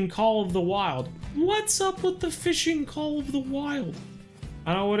fishing call of the wild? What's up with the fishing call of the wild?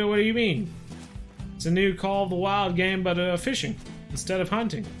 I don't know, what do you mean? It's a new Call of the Wild game, but fishing instead of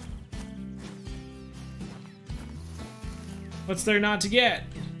hunting. What's there not to get?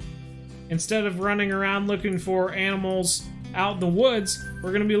 Instead of running around looking for animals out in the woods,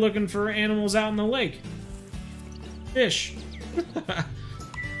 we're gonna be looking for animals out in the lake. Fish.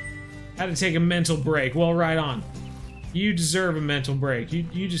 Had to take a mental break. Well, right on. You deserve a mental break.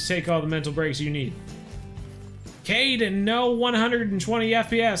 You just take all the mental breaks you need. Caden, no 120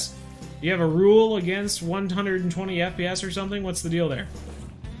 FPS. Do you have a rule against 120 FPS or something? What's the deal there?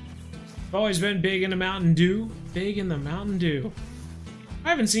 I've always been big into Mountain Dew. Big in the Mountain Dew. I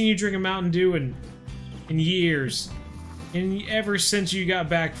haven't seen you drink a Mountain Dew in years. Ever since you got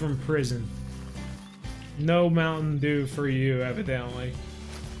back from prison. No Mountain Dew for you, evidently.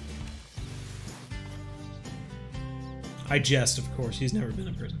 I jest, of course. He's never been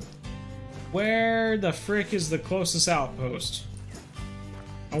in prison. Where the frick is the closest outpost?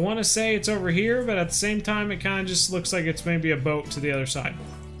 I want to say it's over here, but at the same time, it kind of just looks like it's maybe a boat to the other side.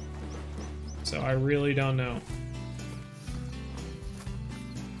 So I really don't know.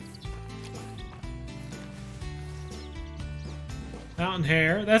 Mountain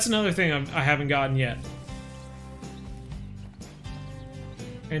hare. That's another thing I haven't gotten yet.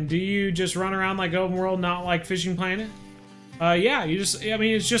 And do you just run around like Open World, not like Fishing Planet? Yeah, you just, I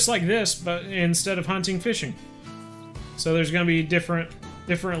mean, it's just like this, but instead of hunting, fishing. So there's going to be different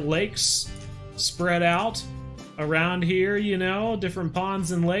lakes spread out around here, you know, different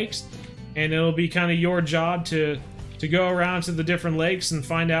ponds and lakes, and it'll be kind of your job to go around to the different lakes and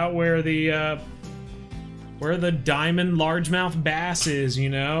find out where the diamond largemouth bass is, you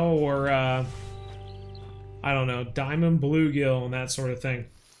know, or I don't know, diamond bluegill and that sort of thing.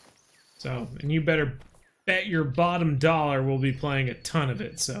 So, and you better bet your bottom dollar we'll be playing a ton of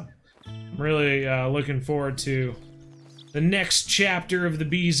it. So I'm really looking forward to the next chapter of the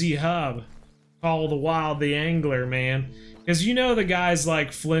BZ Hub. Call of the Wild, the Angler, man. Because you know the guys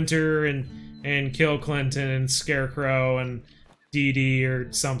like Flinter and Kill Clinton and Scarecrow and DD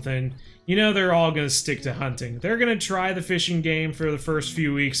or something. You know they're all going to stick to hunting. They're going to try the fishing game for the first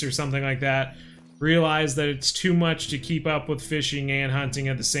few weeks or something like that. Realize that it's too much to keep up with fishing and hunting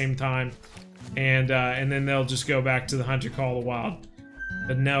at the same time. And then they'll just go back to the Hunter Call of the Wild.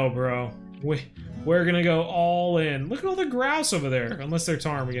 But no, bro. We're gonna go all in. Look at all the grouse over there, unless they're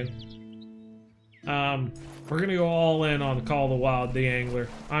ptarmigan. We're gonna go all in on the Call of the Wild, the Angler.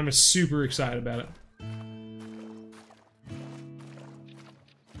 I'm super excited about it.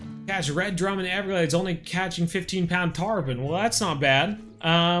 Catch red drum in Everglades, only catching 15-pound tarpon. Well, that's not bad.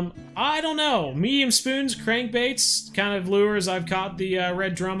 I don't know. Medium spoons, crankbaits, kind of lures I've caught the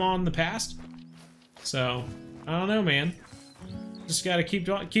red drum on in the past. So, I don't know, man. Just gotta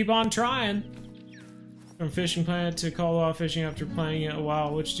keep on trying. From Fishing Planet to Call of the Wild fishing after playing it a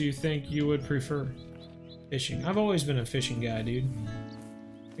while, which do you think you would prefer? Fishing. I've always been a fishing guy, dude.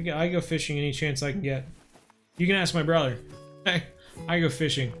 I go fishing any chance I can get. You can ask my brother. I go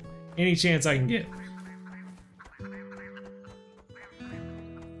fishing any chance I can get.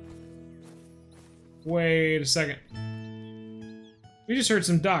 Wait a second. We just heard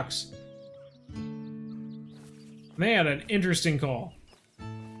some ducks. They had an interesting call.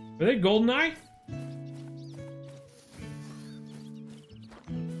 Are they goldeneye?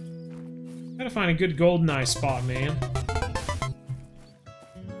 Gotta find a good goldeneye spot, man.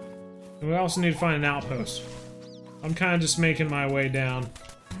 And we also need to find an outpost. I'm kind of just making my way down.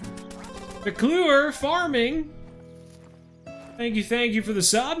 McClure Farming! Thank you for the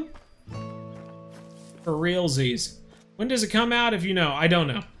sub. For realsies. When does it come out, if you know? I don't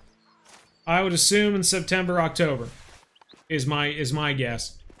know. I would assume in September, October. Is my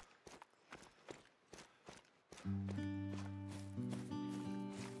guess.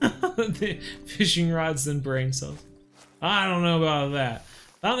 The fishing rods and brain cells. I don't know about that.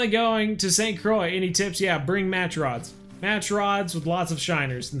 Finally going to St. Croix. Any tips? Yeah, bring match rods. Match rods with lots of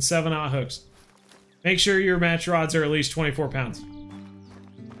shiners and 7/0 hooks. Make sure your match rods are at least 24 pounds.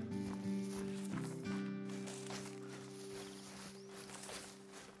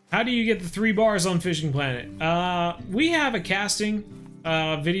 How do you get the 3 bars on Fishing Planet? We have a casting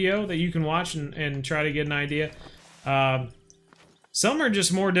video that you can watch and try to get an idea. Some are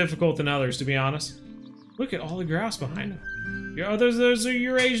just more difficult than others, to be honest. Look at all the grouse behind them. Oh, there's a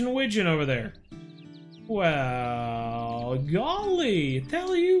Eurasian wigeon over there. Well, golly,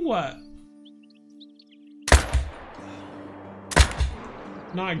 tell you what.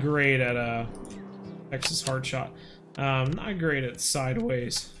 Not great at Texas heart shot. Not great at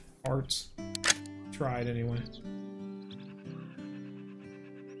sideways hearts. Tried anyway.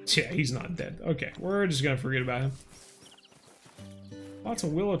 Yeah, he's not dead. Okay, we're just gonna forget about him. Lots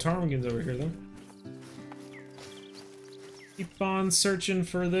of willow ptarmigans over here, though. Keep on searching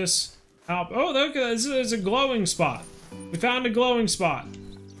for this. Oh, look, this is a glowing spot. We found a glowing spot.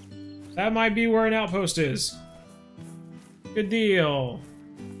 That might be where an outpost is. Good deal.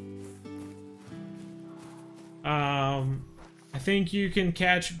 I think you can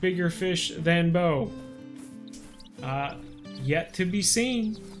catch bigger fish than Bo. Yet to be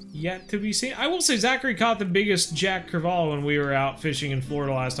seen. Yet to be seen. I will say Zachary caught the biggest Jack Crevalle when we were out fishing in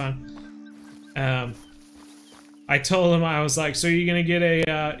Florida last time. I told him, I was like, so you're gonna get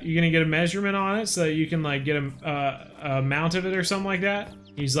a measurement on it so that you can like get a mount of it or something like that?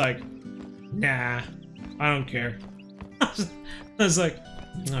 He's like, nah, I don't care. I was like,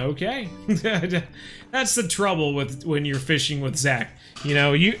 okay. That's the trouble with when you're fishing with Zach. You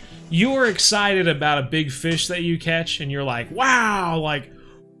know, you're excited about a big fish that you catch, and you're like, wow, like,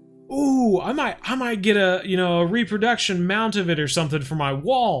 ooh, I might get a reproduction mount of it or something for my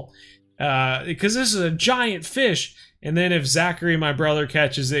wall, because this is a giant fish. And then if Zachary, my brother,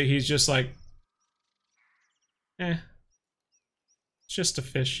 catches it, he's just like, it's just a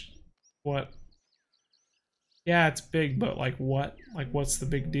fish. What? Yeah, it's big, but like what? Like what's the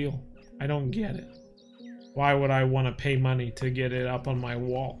big deal? I don't get it. Why would I want to pay money to get it up on my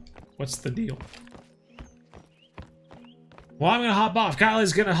wall? What's the deal? Well, I'm gonna hop off.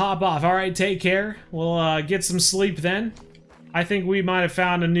 Kylie's gonna hop off. All right, take care. We'll get some sleep then. I think we might have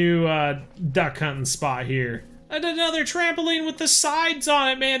found a new duck hunting spot here. And another trampoline with the sides on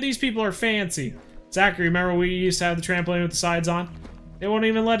it, man. These people are fancy. Zachary, remember we used to have the trampoline with the sides on? They won't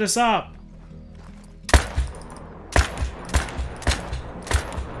even let us up.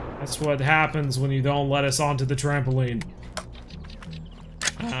 That's what happens when you don't let us onto the trampoline.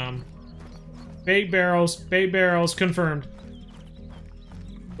 Bait barrels, confirmed.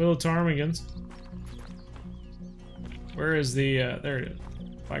 Willow ptarmigans. Where is the, there it is,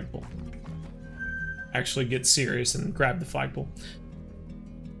 flagpole. Actually get serious and grab the flagpole.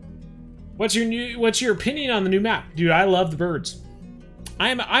 What's your opinion on the new map? Dude, I love the birds.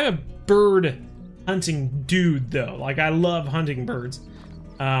 I'm a bird hunting dude though. Like I love hunting birds.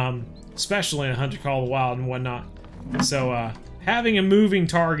 Especially in Hunter Call of the Wild and whatnot. So, having a moving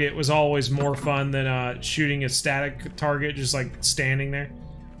target was always more fun than shooting a static target just like standing there.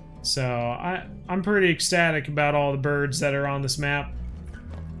 So, I'm pretty ecstatic about all the birds that are on this map.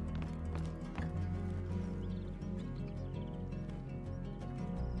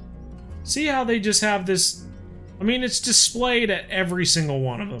 See how they just have this... I mean, it's displayed at every single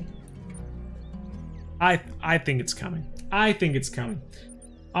one of them. I think it's coming. I think it's coming.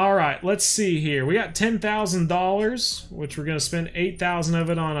 Alright, let's see here. We got $10,000, which we're going to spend 8,000 of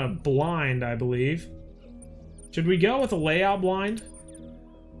it on a blind, I believe. Should we go with a layout blind?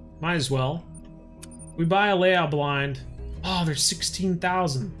 Might as well. We buy a layout blind. Oh, there's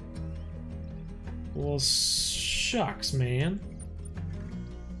 16,000. Well, shucks, man.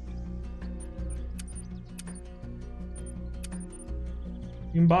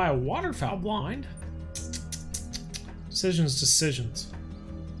 You can buy a waterfowl blind. Decisions.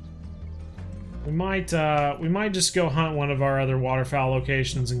 We might just go hunt one of our other waterfowl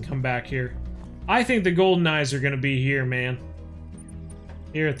locations and come back here. I think the goldeneyes are gonna be here, man.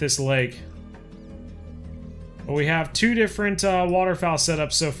 Here at this lake. But we have two different waterfowl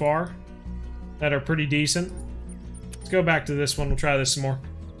setups so far that are pretty decent. Let's go back to this one. We'll try this some more.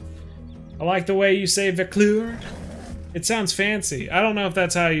 I like the way you say Veclure. It sounds fancy. I don't know if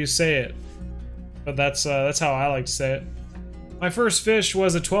that's how you say it, but that's how I like to say it. My first fish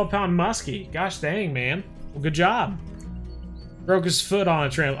was a 12-pound muskie. Gosh dang, man. Well, good job. Broke his foot on a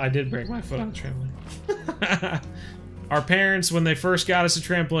trampoline. I did break my foot on a trampoline. Our parents, when they first got us a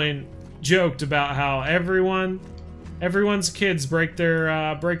trampoline, joked about how everyone's kids break something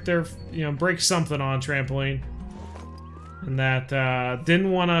on a trampoline, and that didn't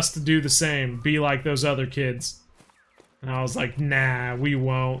want us to do the same, be like those other kids. And I was like, nah, we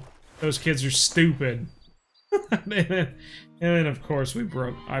won't. Those kids are stupid. And then, of course,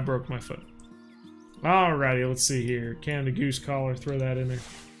 I broke my foot. Alrighty, let's see here. Canada goose collar, throw that in there.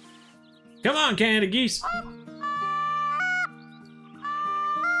 Come on, Canada geese!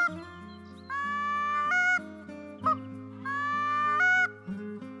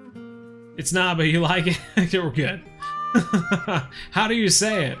 It's not, but you like it? We're good. How do you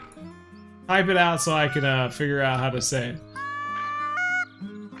say it? Type it out so I can figure out how to say it.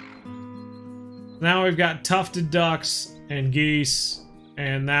 Now we've got tufted ducks and geese,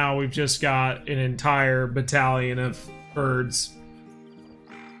 and now we've just got an entire battalion of birds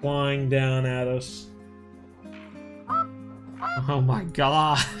flying down at us. Oh my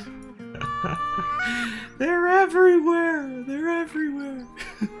god. They're everywhere! They're everywhere!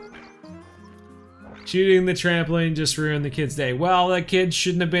 Shooting the trampoline just ruined the kid's day. Well, that kid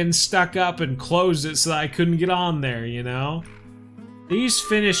shouldn't have been stuck up and closed it so that I couldn't get on there, you know? These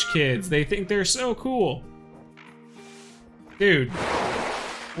Finnish kids, they think they're so cool. Dude,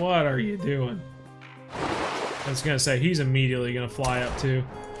 what are you doing? I was gonna say, he's immediately gonna fly up too.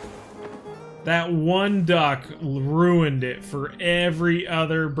 That one duck ruined it for every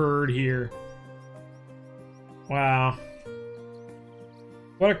other bird here. Wow.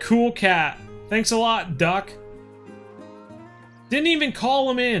 What a cool cat. Thanks a lot, duck. Didn't even call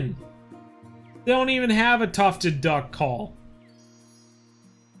him in. They don't even have a tufted duck call.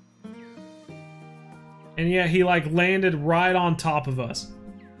 And yet he like landed right on top of us.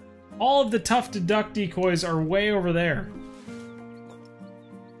 All of the tufted duck decoys are way over there.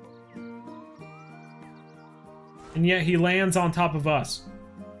 And yet he lands on top of us.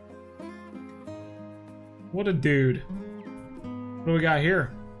 What a dude. What do we got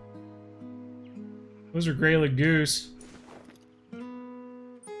here? Those are greylag goose.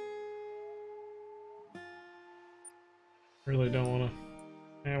 Really don't want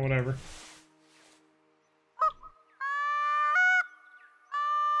to. Eh, whatever.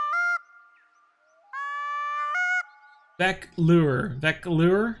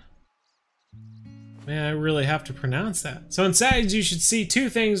 Veklure? Man, I really have to pronounce that. So inside you should see two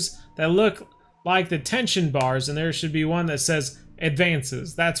things that look like the tension bars, and there should be one that says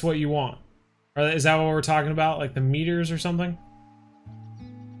advances. That's what you want. Or is that what we're talking about? Like the meters or something?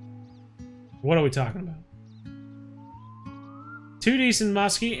 What are we talking about? 2 decent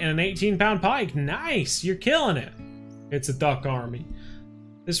muskie and an 18-pound pike. Nice! You're killing it. It's a duck army.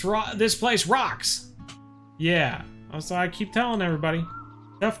 This place rocks. Yeah. So I keep telling everybody.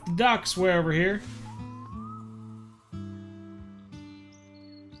 Stuff the ducks way over here.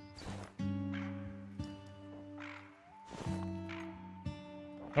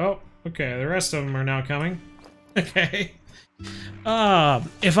 Oh, okay. The rest of them are now coming. Okay.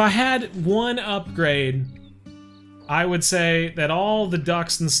 If I had one upgrade, I would say that all the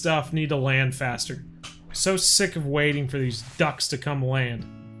ducks and stuff need to land faster. I'm so sick of waiting for these ducks to come land.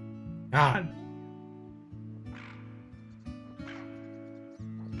 God.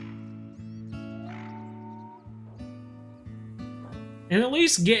 And at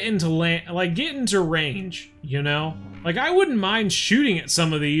least get into get into range, you know? Like, I wouldn't mind shooting at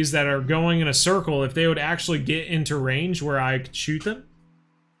some of these that are going in a circle if they would actually get into range where I could shoot them.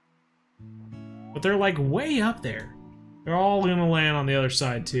 But they're like way up there. They're all gonna land on the other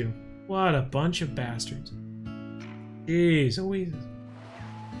side too. What a bunch of bastards. Jeez Louise.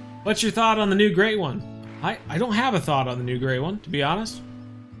 What's your thought on the new great one? I don't have a thought on the new great one, to be honest.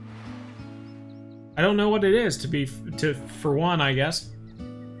 I don't know what it is, for one, I guess.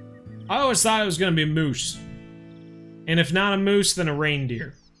 I always thought it was gonna be a moose. And if not a moose, then a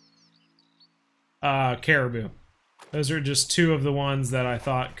reindeer. Caribou. Those are just two of the ones that I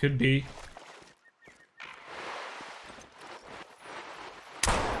thought could be.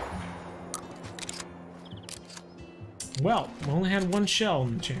 Well, we only had one shell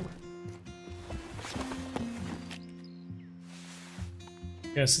in the chamber.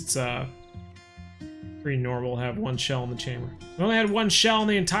 Guess it's, pretty normal to have one shell in the chamber. We only had one shell in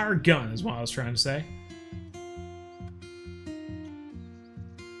the entire gun, is what I was trying to say.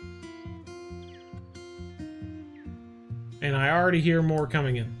 And I already hear more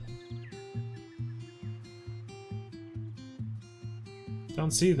coming in.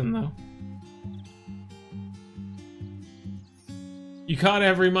 Don't see them, though. You caught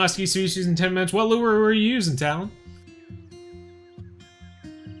every muskie species in 10 minutes. What lure were you using, Talon?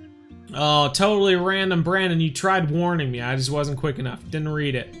 Oh, totally random, Brandon. You tried warning me. I just wasn't quick enough. Didn't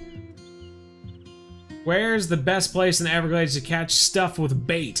read it. Where's the best place in the Everglades to catch stuff with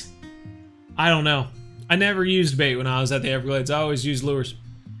bait? I don't know. I never used bait when I was at the Everglades. I always used lures.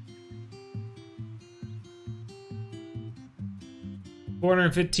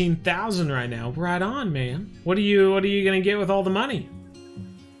 415,000 right now. Right on, man. What are you gonna get with all the money?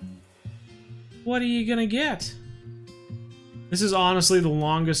 What are you gonna get? This is honestly the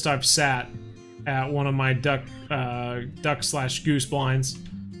longest I've sat at one of my duck/goose blinds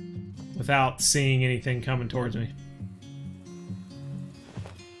without seeing anything coming towards me.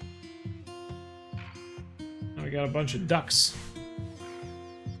 got a bunch of ducks.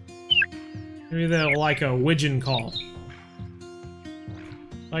 Maybe they'll like a wigeon call.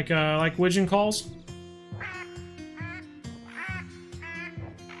 Like wigeon calls?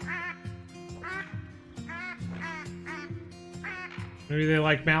 Maybe they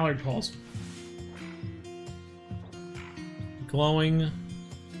like mallard calls. Glowing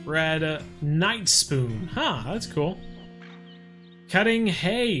red night spoon. Huh, that's cool. Cutting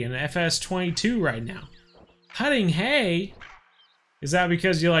hay in FS22 right now. Cutting hay? Is that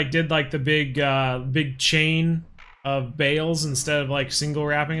because you like did like the big chain of bales instead of like single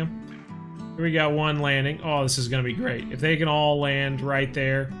wrapping them? Here we got one landing. Oh, this is gonna be great. If they can all land right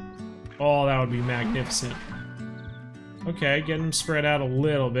there, oh, that would be magnificent. Okay, get them spread out a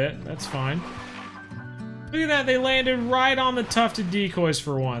little bit. That's fine. Look at that, they landed right on the tufted decoys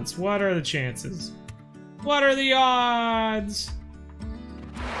for once. What are the chances? What are the odds?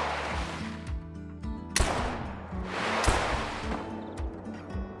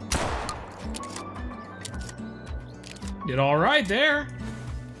 Did all right there.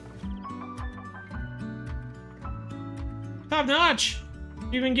 Top notch.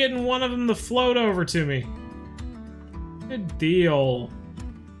 Even getting one of them to float over to me. Good deal.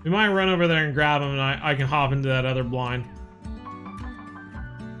 We might run over there and grab him, and I can hop into that other blind.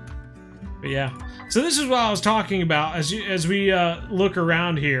 But yeah. So this is what I was talking about. As we look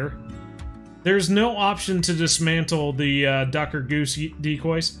around here, there's no option to dismantle the duck or goose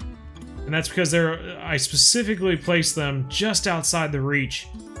decoys. And that's because I specifically placed them just outside the reach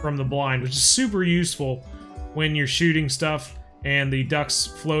from the blind, which is super useful when you're shooting stuff and the ducks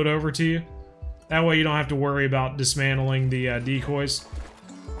float over to you. That way you don't have to worry about dismantling the decoys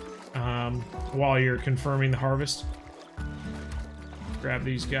while you're confirming the harvest. Grab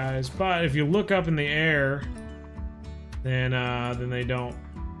these guys. But if you look up in the air, then they don't.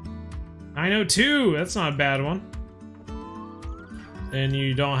 902, that's not a bad one. Then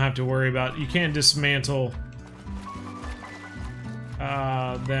you don't have to worry about, you can't dismantle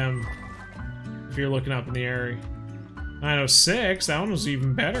them if you're looking up in the air. 906, that one was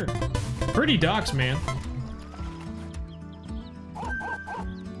even better. Pretty ducks, man.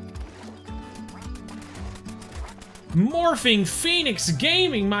 Morphing Phoenix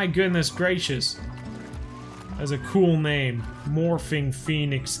Gaming, my goodness gracious. That's a cool name. Morphing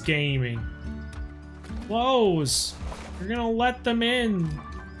Phoenix Gaming. Close. You're gonna let them in.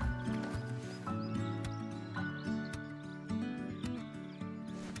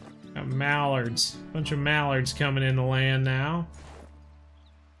 Got mallards. Bunch of mallards coming in the land now.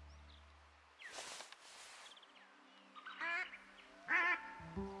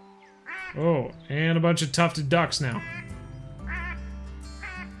 Oh, and a bunch of tufted ducks now.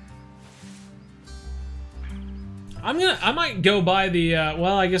 I might go buy the,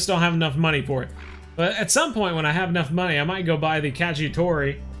 well, I guess don't have enough money for it. But at some point when I have enough money, I might go buy the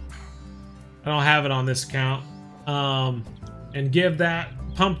Cacciatore. I don't have it on this account. And give that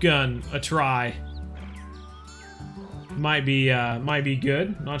pump gun a try. Might be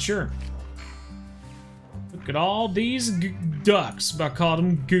good, not sure. Look at all these ducks. I called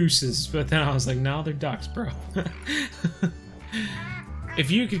them gooses, but then I was like, no, they're ducks, bro.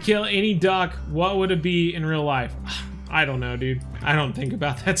 If you could kill any duck, what would it be in real life? I don't know, dude. I don't think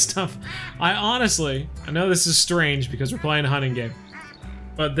about that stuff. I honestly, I know this is strange because we're playing a hunting game,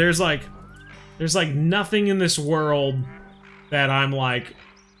 but there's like nothing in this world that I'm like,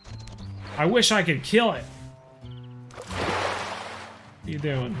 I wish I could kill it. What are you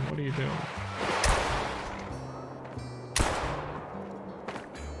doing? What are you doing?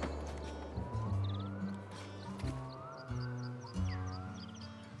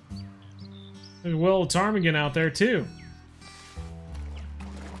 There's Will Ptarmigan out there too.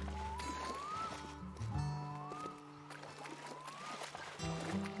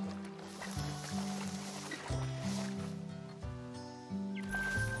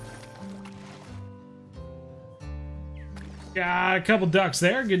 Got a couple ducks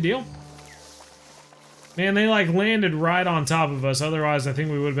there, good deal. Man, they like landed right on top of us, otherwise I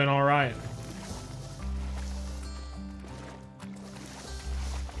think we would have been alright.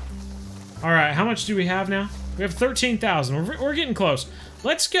 Alright, how much do we have now? We have 13,000. We're getting close.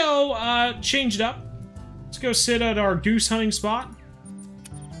 Let's go change it up. Let's go sit at our goose hunting spot.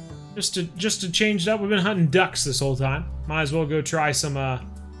 Just to change it up. We've been hunting ducks this whole time. Might as well go try some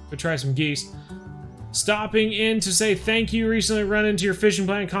geese. Stopping in to say thank you. Recently run into your fishing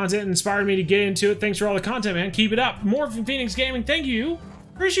plant content and inspired me to get into it. Thanks for all the content, man. Keep it up. More from Phoenix Gaming. Thank you.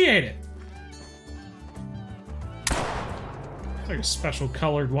 Appreciate it. It's like a special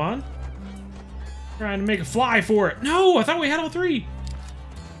colored one. Trying to make a fly for it. No, I thought we had all three.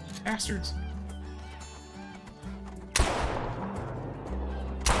 Bastards.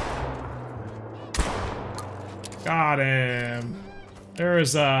 Got him. There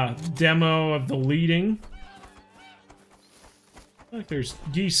is a demo of the leading. Look, there's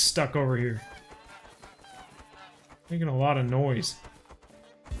geese stuck over here. Making a lot of noise.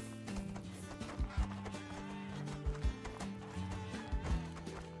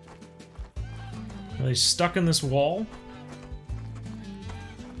 Are they stuck in this wall?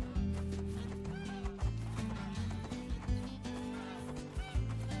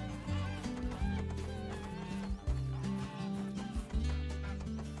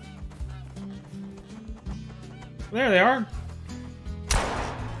 There they are.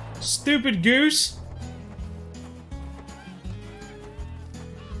 Stupid goose.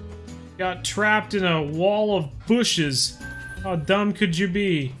 Got trapped in a wall of bushes. How dumb could you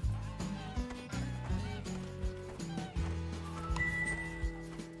be?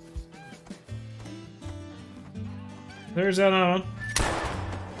 There's that one.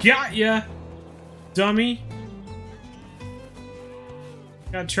 Got ya, dummy.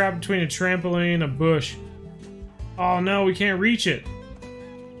 Got trapped between a trampoline and a bush. Oh no, we can't reach it.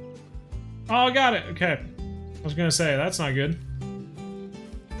 Oh, I got it. Okay. I was gonna say, that's not good.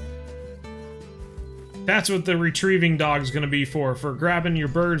 That's what the retrieving dog's gonna be for grabbing your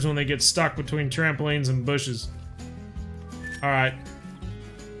birds when they get stuck between trampolines and bushes. Alright.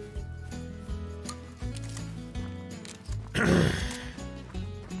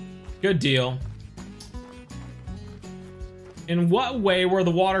 Good deal. In what way were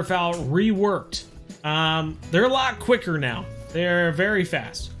the waterfowl reworked? They're a lot quicker now. They're very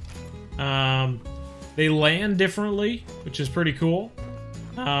fast. They land differently, which is pretty cool.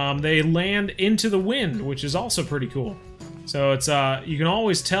 They land into the wind, which is also pretty cool. So it's you can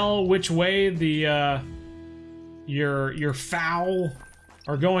always tell which way the your fowl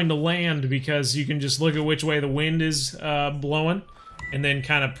are going to land because you can just look at which way the wind is blowing, and then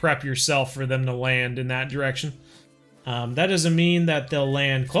kind of prep yourself for them to land in that direction. That doesn't mean that they'll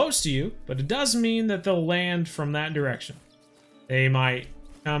land close to you, but it does mean that they'll land from that direction. They might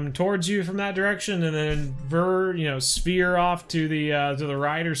come towards you from that direction and then sphere off to the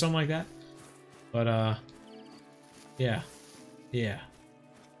right or something like that. But yeah.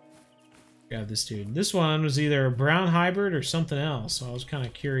 Grab this dude. This one was either a brown hybrid or something else, so I was kind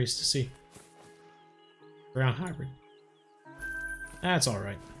of curious to see. Brown hybrid. That's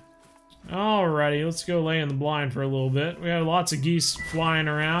alright. Alrighty, let's go lay in the blind for a little bit. We have lots of geese flying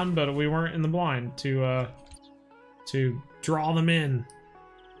around, but we weren't in the blind to draw them in.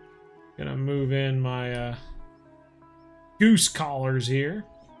 Gonna move in my goose collars here.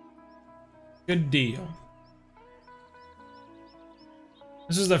 Good deal.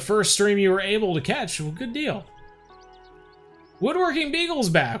 This is the first stream you were able to catch. Well, good deal. Woodworking Beagle's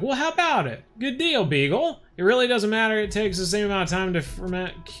back. Well, how about it? Good deal, Beagle. It really doesn't matter. It takes the same amount of time to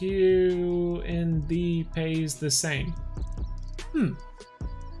ferment. Q and B pays the same. You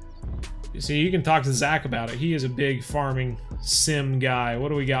see, you can talk to Zach about it. He is a big farming sim guy. What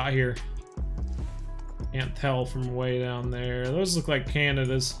do we got here? Can't tell from way down there. Those look like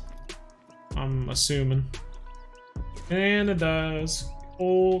Canadas, I'm assuming. Canadas.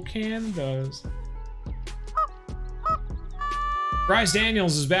 Oh, Canadas. Bryce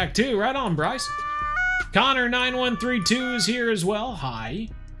Daniels is back too. Right on, Bryce. Connor9132 is here as well. Hi.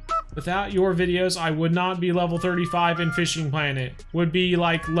 Without your videos, I would not be level 35 in Fishing Planet. Would be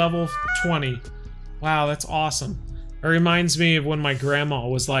like level 20. Wow, that's awesome. It reminds me of when my grandma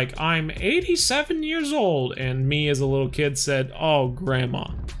was like, I'm 87 years old. And me as a little kid said, oh, grandma,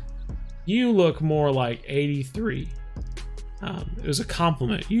 you look more like 83. It was a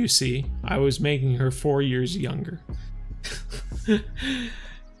compliment, you see. I was making her 4 years younger.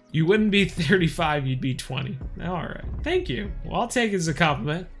 You wouldn't be 35, you'd be 20. Alright, thank you. Well, I'll take it as a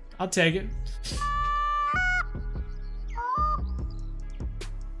compliment. I'll take it.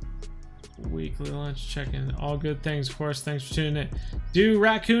 Weekly lunch check-in. All good things, of course. Thanks for tuning in. Do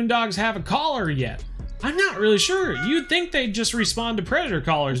raccoon dogs have a collar yet? I'm not really sure. You'd think they'd just respond to predator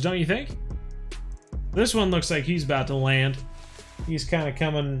collars, don't you think? This one looks like he's about to land. He's kind of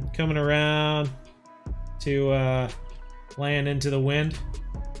coming around to land into the wind.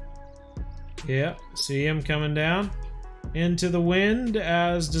 Yep, see him coming down into the wind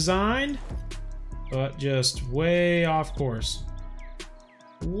as designed, but just way off course.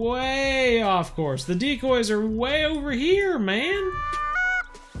 Way off course. The decoys are way over here, man.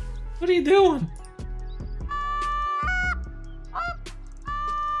 What are you doing?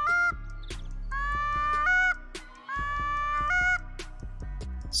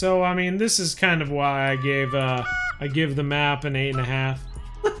 So, I mean, this is kind of why I give the map an 8.5.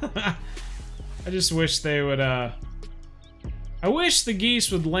 I just wish they would I wish the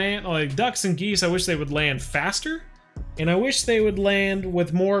geese would land, like ducks and geese, I wish they would land faster. And I wish they would land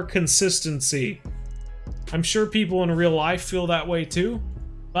with more consistency. I'm sure people in real life feel that way too,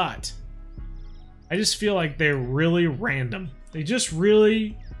 but I just feel like they're really random. They just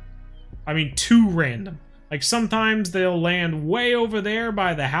really, I mean, too random. Like sometimes they'll land way over there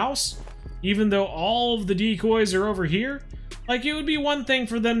by the house, even though all of the decoys are over here. Like it would be one thing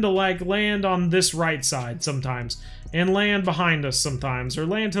for them to like land on this right side sometimes, and land behind us sometimes, or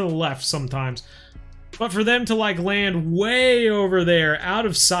land to the left sometimes. But for them to like land way over there out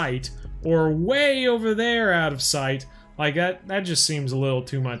of sight, or way over there out of sight, like that just seems a little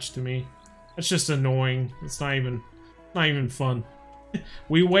too much to me. That's just annoying. It's not even fun.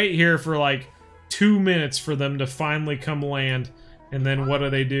 We wait here for like 2 minutes for them to finally come land, and then what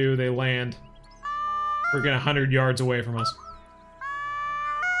do? They land freaking 100 yards away from us.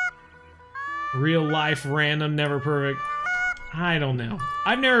 Real life, random, never perfect. I don't know.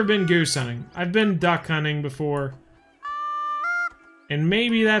 I've never been goose hunting. I've been duck hunting before. And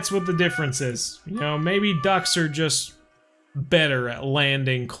maybe that's what the difference is. You know, maybe ducks are just better at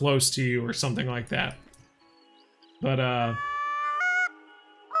landing close to you or something like that. But, I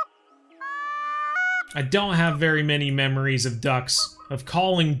don't have very many memories of ducks, of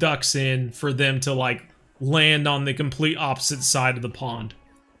calling ducks in for them to, like, land on the complete opposite side of the pond.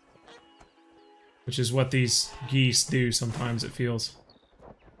 Which is what these geese do sometimes, it feels.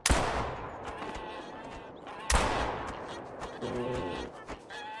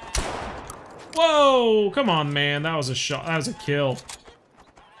 Whoa! Come on, man. That was a shot. That was a kill.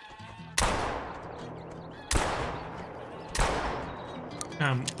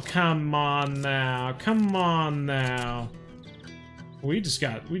 Come on now. Come on now. We just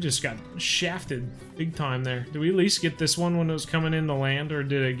got shafted big time there. Did we at least get this one when it was coming in to land, or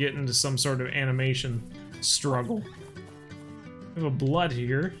did it get into some sort of animation struggle? We have a blood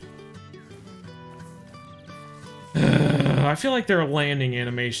here. I feel like their landing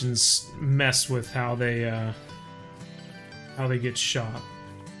animations mess with how they get shot,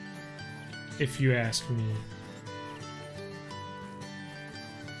 if you ask me.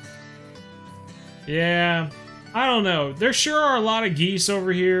 Yeah, I don't know. There sure are a lot of geese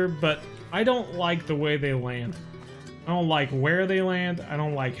over here, but I don't like the way they land. I don't like where they land. I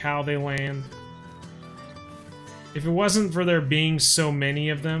don't like how they land. If it wasn't for there being so many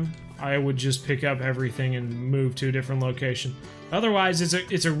of them, I would just pick up everything and move to a different location. Otherwise,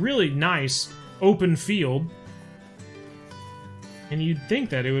 it's a really nice open field, and you'd think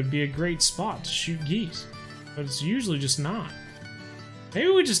that it would be a great spot to shoot geese, but it's usually just not. Maybe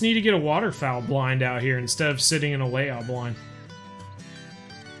we just need to get a waterfowl blind out here instead of sitting in a layout blind.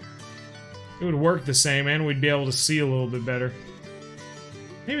 It would work the same, and we'd be able to see a little bit better.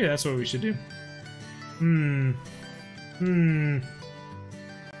 Maybe that's what we should do.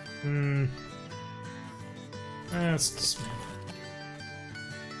 That's just...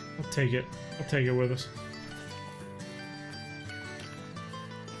 I'll take it. I'll take it with us.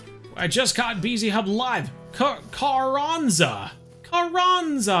 I just caught BZ Hub live. Carranza.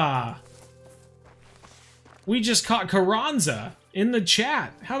 Carranza. We just caught Carranza in the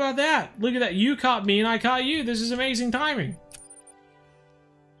chat. How about that? Look at that. You caught me and I caught you. This is amazing timing.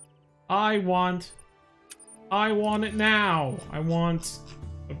 I want it now. I want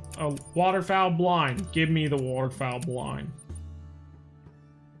a waterfowl blind. Give me the waterfowl blind.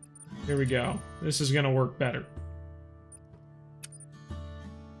 Here we go. This is gonna work better.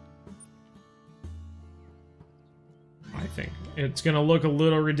 I think. It's gonna look a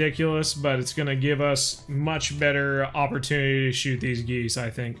little ridiculous, but it's gonna give us much better opportunity to shoot these geese, I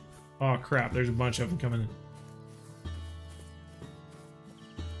think. Oh crap, there's a bunch of them coming in.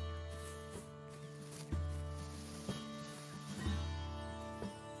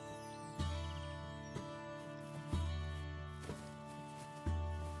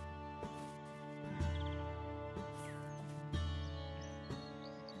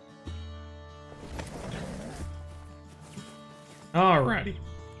 Alrighty.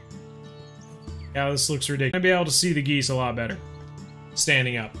 Yeah, this looks ridiculous. I'll be able to see the geese a lot better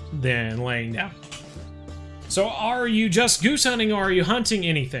standing up than laying down. So are you just goose hunting, or are you hunting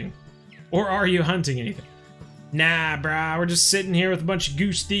anything? Or are you hunting anything? Nah, brah, we're just sitting here with a bunch of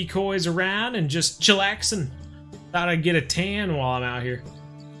goose decoys around and just chillaxing. Thought I'd get a tan while I'm out here.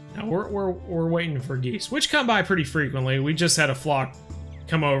 Now we're waiting for geese, which come by pretty frequently. We just had a flock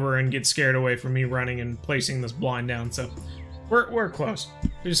come over and get scared away from me running and placing this blind down, so we're close.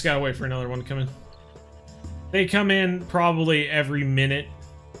 We just gotta wait for another one to come in. They come in probably every minute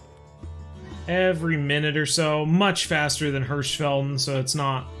or so, much faster than Hirschfelden, so it's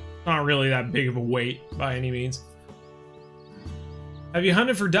not really that big of a wait by any means. Have you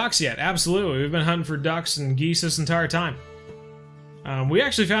hunted for ducks yet? Absolutely. We've been hunting for ducks and geese this entire time. We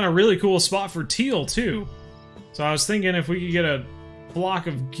actually found a really cool spot for teal, too. So I was thinking if we could get a flock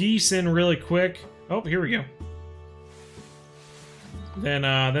of geese in really quick. Oh, here we go.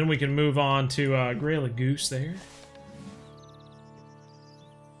 Then we can move on to greylag goose there.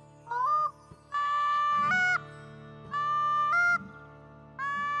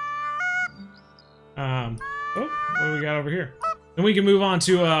 Oh, what do we got over here? Then we can move on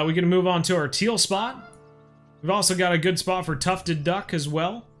to our teal spot. We've also got a good spot for tufted duck as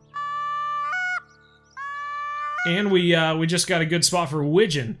well. And we just got a good spot for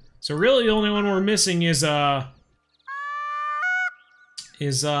wigeon. So really the only one we're missing is frickin'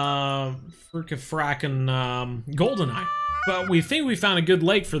 goldeneye. But we think we found a good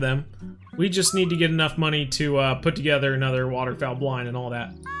lake for them. We just need to get enough money to put together another waterfowl blind and all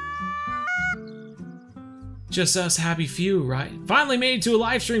that. Just us happy few, right? Finally made it to a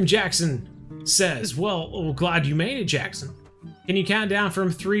live stream, Jackson says. Well, glad you made it, Jackson. Can you count down from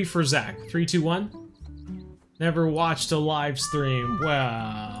 3 for Zach? 3, 2, 1? Never watched a live stream.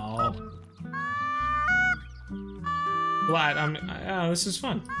 Well, glad this is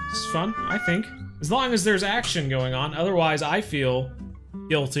fun. This is fun, I think. As long as there's action going on. Otherwise, I feel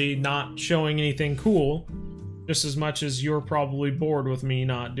guilty not showing anything cool. Just as much as you're probably bored with me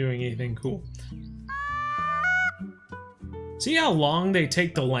not doing anything cool. See how long they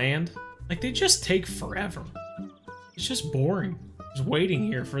take to land? Like, they just take forever. It's just boring. Just waiting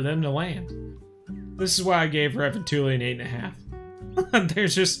here for them to land. This is why I gave Revontuli an 8.5.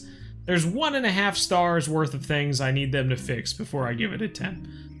 There's 1.5 stars worth of things I need them to fix before I give it a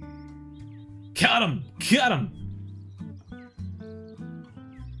 10. Got him! Got him!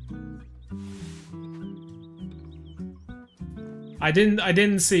 I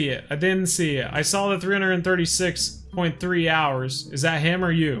didn't see it. I didn't see it. I saw the 336.3 hours. Is that him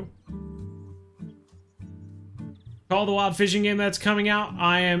or you? Call the wild fishing game that's coming out.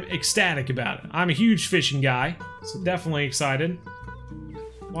 I am ecstatic about it. I'm a huge fishing guy, so definitely excited.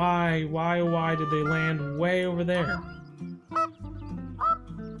 Why did they land way over there?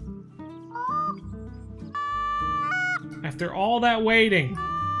 After all that waiting.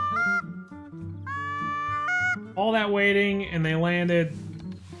 All that waiting, and they landed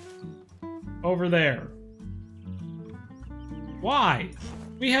over there. Why?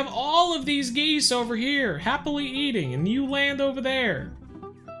 We have all of these geese over here, happily eating, and you land over there.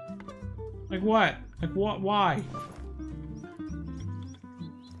 Like what? Like what? Why?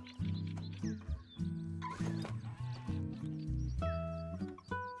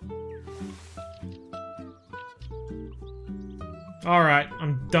 Alright,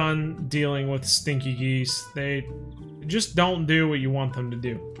 I'm done dealing with stinky geese. They just don't do what you want them to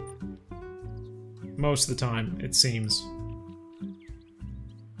do. Most of the time, it seems.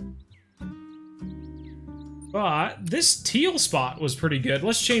 But this teal spot was pretty good.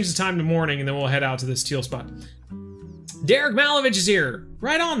 Let's change the time to morning and then we'll head out to this teal spot. Derek Malovich is here.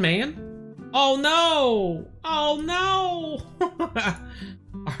 Right on, man. Oh no! Oh no!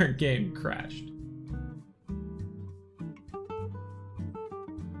 Our game crashed.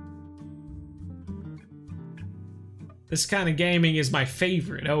 This kind of gaming is my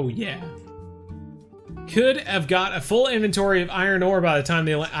favorite. Oh yeah. Could have got a full inventory of iron ore by the time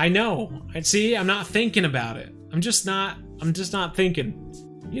they I know. See, I'm not thinking about it. I'm just not thinking,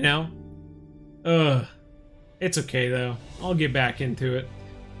 you know? Ugh. It's okay though. I'll get back into it.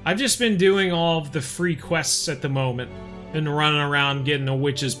 I've just been doing all of the free quests at the moment. Been running around getting a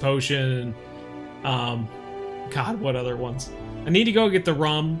witch's potion and God, what other ones? I need to go get the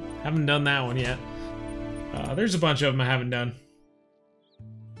rum. Haven't done that one yet. There's a bunch of them I haven't done.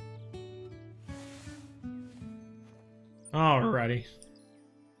 Alrighty.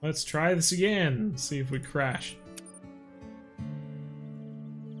 Let's try this again. See if we crash.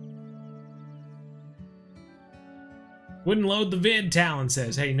 Wouldn't load the vid, Talon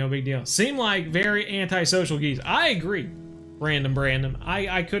says. Hey, no big deal. Seem like very antisocial geese. I agree. Brandon.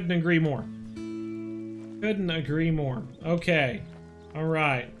 I couldn't agree more. Couldn't agree more. Okay.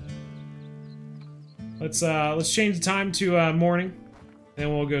 Alright. Let's change the time to morning. Then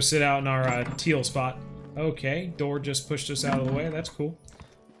we'll go sit out in our teal spot. Okay, door just pushed us out of the way. That's cool.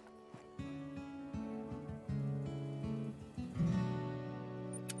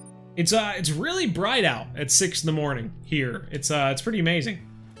 It's really bright out at 6 in the morning here. It's pretty amazing.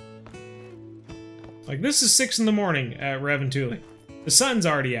 Like, this is 6 in the morning at Revontuli. The sun's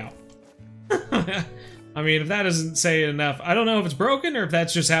already out. I mean, if that doesn't say it enough, I don't know if it's broken or if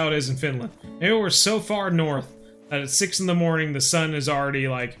that's just how it is in Finland. Maybe we're so far north that at 6 in the morning the sun is already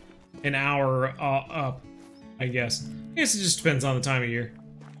like an hour up. I guess. I guess it just depends on the time of year.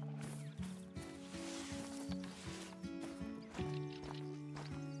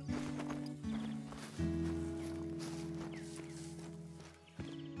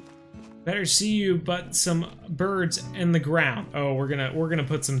 Better see you, but some birds in the ground. Oh, we're gonna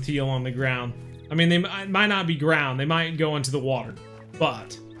put some teal on the ground. I mean, they might not be ground. They might go into the water,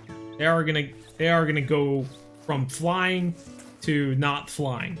 but they are gonna go from flying to not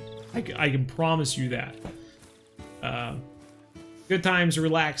flying. I can promise you that. Good times,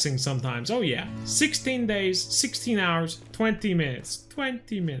 relaxing sometimes. Oh yeah, 16 days, 16 hours, 20 minutes.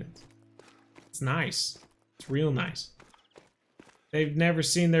 20 minutes. It's nice. It's real nice. They've never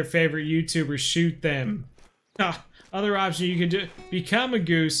seen their favorite YouTuber shoot them. Other option you can do: become a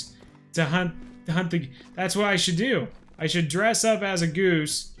goose to hunt the. That's what I should do. I should dress up as a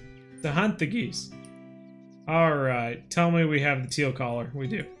goose to hunt the geese. All right, tell me we have the teal collar. We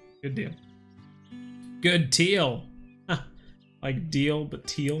do. Good deal. Good teal. Like deal, but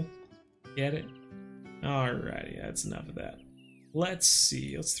teal. Get it? Alrighty, that's enough of that. Let's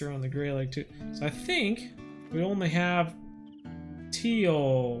see. Let's throw in the greylag too. So I think we only have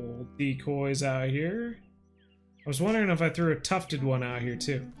teal decoys out here. I was wondering if I threw a tufted one out here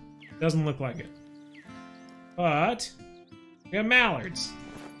too. Doesn't look like it. But we got mallards.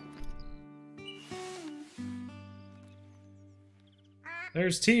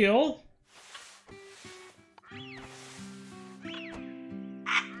 There's teal.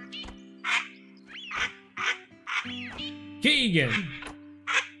 Keegan.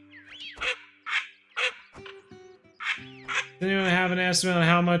 Does anyone have an estimate on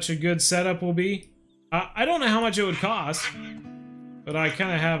how much a good setup will be? I don't know how much it would cost, but I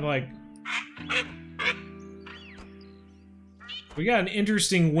kind of have like... We got an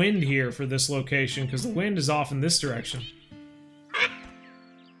interesting wind here for this location because the wind is off in this direction.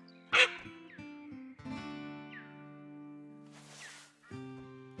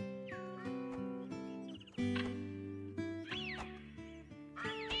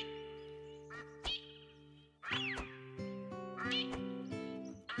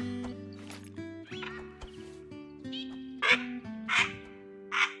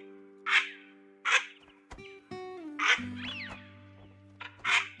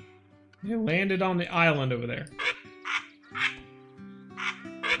 It landed on the island over there.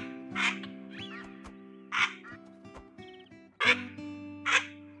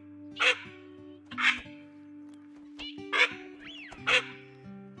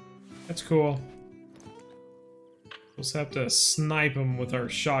 That's cool. We'll just have to snipe him with our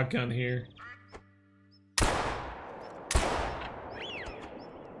shotgun here.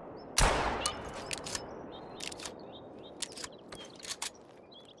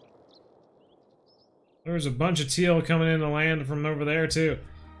 There's a bunch of teal coming in to land from over there, too.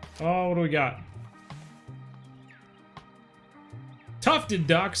 Oh, what do we got? Tufted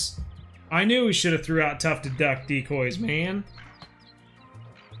ducks! I knew we should have threw out tufted duck decoys, man.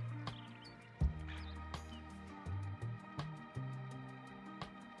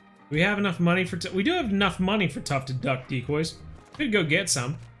 Do we have enough money for... We do have enough money for tufted duck decoys. Could go get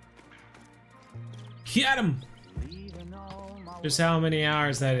some. Get them! Just how many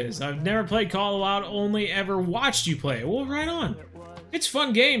hours that is. I've never played Call of Wild, only ever watched you play it. Well, right on. It's a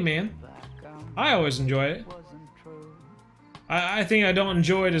fun game, man. I always enjoy it. I think I don't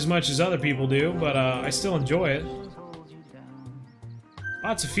enjoy it as much as other people do, but I still enjoy it.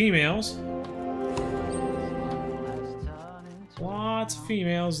 Lots of females. Lots of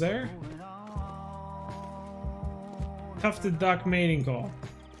females there. Tufted duck mating call.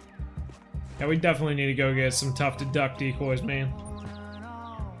 Yeah, we definitely need to go get some tufted duck decoys, man.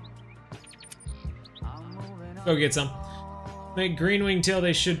 Go get some. Make green-winged teal,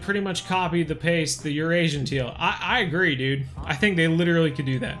 they should pretty much copy the paste, the Eurasian teal. I agree, dude. I think they literally could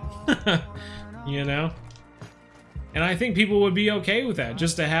do that. You know? And I think people would be okay with that,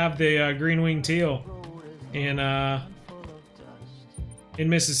 just to have the green-winged teal in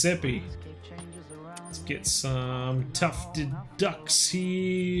Mississippi. Let's get some tufted ducks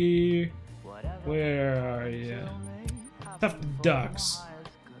here. Where are you? Tufted ducks.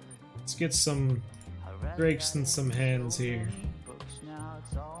 Let's get some drakes and some hens here.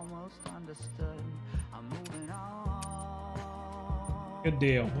 Good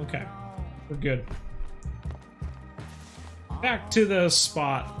deal. Okay. We're good. Back to the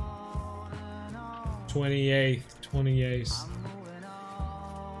spot. 28th. 28th.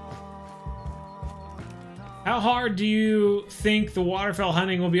 How hard do you think the waterfowl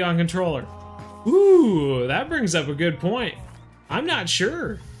hunting will be on controller? Ooh, that brings up a good point. I'm not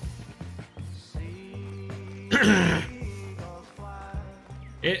sure.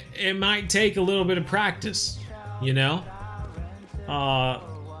 It might take a little bit of practice. You know? I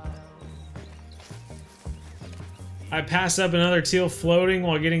passed up another teal floating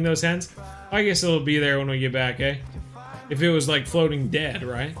while getting those hens. I guess it'll be there when we get back, eh? If it was like floating dead,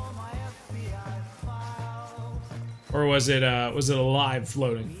 right? Or was it alive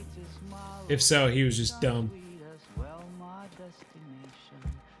floating? If so, he was just dumb.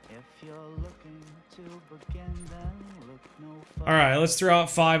 Alright, let's throw out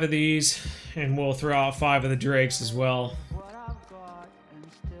 5 of these, and we'll throw out 5 of the drakes as well.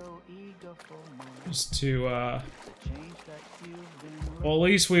 Just to, well, at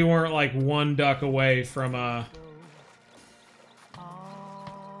least we weren't like 1 duck away from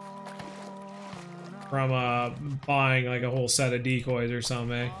buying like a whole set of decoys or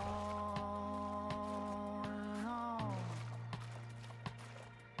something, eh?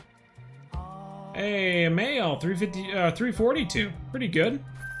 Hey, a male, 342, pretty good.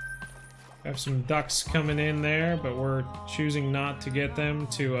 Have some ducks coming in there, but we're choosing not to get them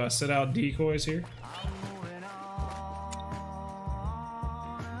to set out decoys here.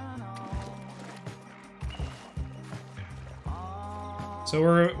 So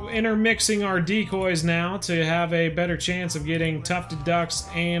we're intermixing our decoys now to have a better chance of getting tufted ducks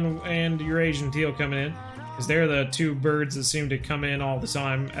and Eurasian teal coming in, because they're the 2 birds that seem to come in all the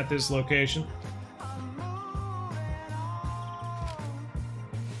time at this location.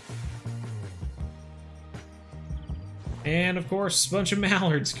 And of course, a bunch of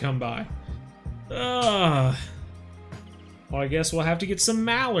mallards come by. Well, I guess we'll have to get some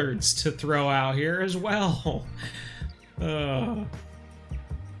mallards to throw out here as well. I'm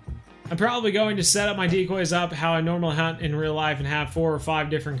probably going to set up my decoys up how I normally hunt in real life and have 4 or 5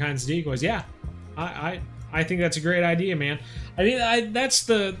 different kinds of decoys. Yeah, I think that's a great idea, man. I mean,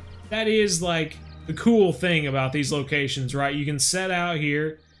 that is like the cool thing about these locations, right? You can set out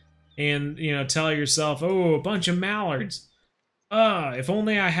here and, you know, tell yourself, oh, a bunch of mallards. If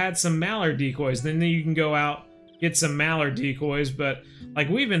only I had some mallard decoys. Then you can go out, get some mallard decoys. But, like,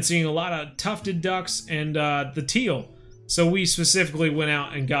 we've been seeing a lot of tufted ducks and the teal. So we specifically went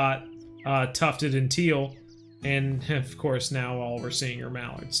out and got tufted and teal. And, of course, now all we're seeing are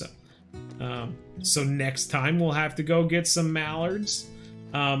mallards. So next time we'll have to go get some mallards.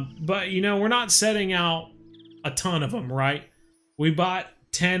 But, you know, we're not setting out a ton of them, right? We bought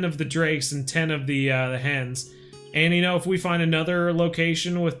 10 of the drakes and 10 of the hens, and you know, if we find another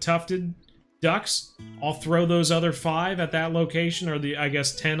location with tufted ducks, I'll throw those other 5 at that location, or I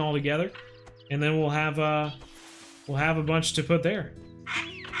guess 10 altogether, and then we'll have a bunch to put there.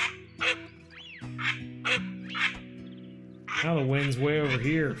 Now the wind's way over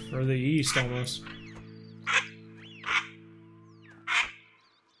here, or the east almost.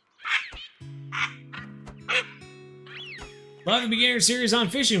 Love the beginner series on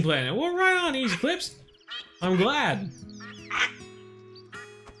Fishing Planet. Well, right on, Easy Clips. I'm glad.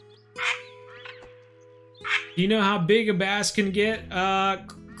 Do you know how big a bass can get?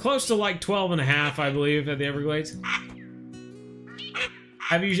 Close to like 12.5, I believe, at the Everglades.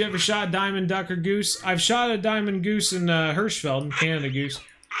 Have you ever shot a diamond duck or goose? I've shot a diamond goose in Hirschfeld, Canada goose,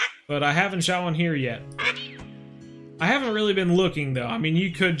 but I haven't shot one here yet. I haven't really been looking, though. I mean,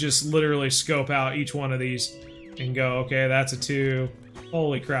 you could just literally scope out each one of these and go, okay, that's a 2.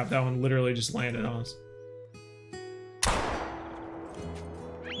 Holy crap, that one literally just landed on us.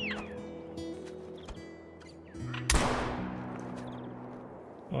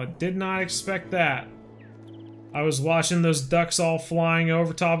 Oh, I did not expect that. I was watching those ducks all flying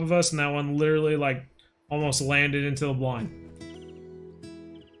over top of us, and that one literally, like, almost landed into the blind.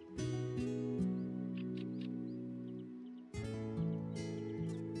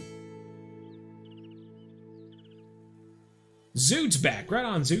 Zoot's back. Right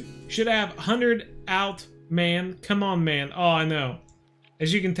on, Zoot. Should have 100 out, man. Come on, man. Oh, I know.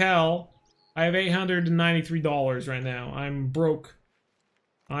 As you can tell, I have $893 right now. I'm broke.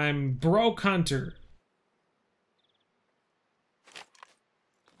 I'm broke hunter.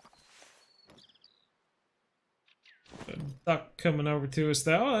 A duck coming over to us,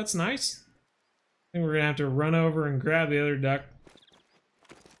 though. Oh, that's nice. I think we're gonna have to run over and grab the other duck.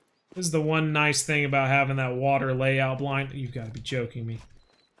 This is the one nice thing about having that water layout blind. You've got to be joking me.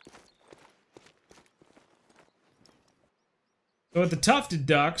 So with the tufted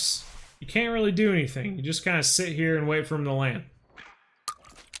ducks, you can't really do anything. You just kind of sit here and wait for them to land.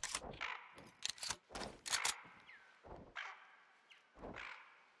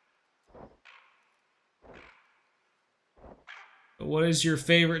 But what is your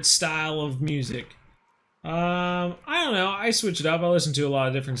favorite style of music? I don't know. I switch it up. I listen to a lot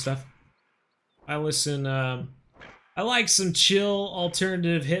of different stuff. I listen I like some chill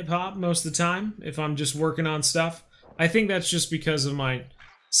alternative hip-hop most of the time if I'm just working on stuff. I think that's just because of my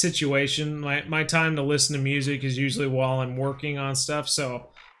situation. My time to listen to music is usually while I'm working on stuff, so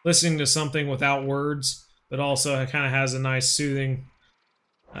listening to something without words, but also kind of has a nice soothing,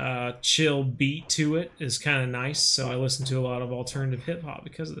 chill beat to it is kind of nice, so I listen to a lot of alternative hip-hop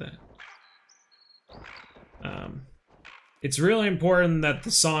because of that. It's really important that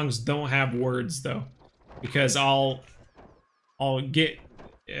the songs don't have words, though, because I'll get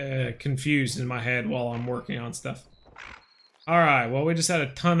confused in my head while I'm working on stuff. Alright, well, we just had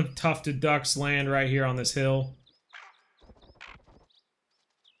a ton of tufted ducks land right here on this hill.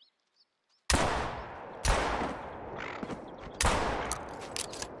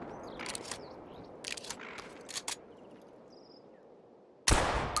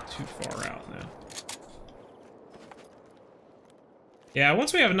 Too far out now. Yeah,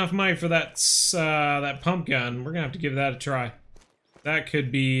 once we have enough money for that that pump gun, we're gonna have to give that a try. That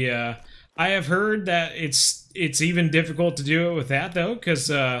could be. I have heard that it's even difficult to do it with that though,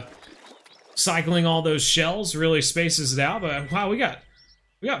 because cycling all those shells really spaces it out. But wow, we got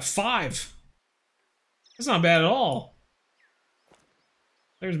 5. That's not bad at all.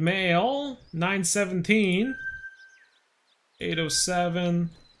 There's male 917, 807,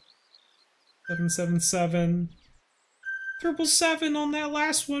 777. 777 on that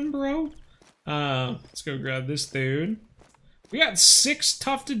last one, bro. Let's go grab this dude. We got 6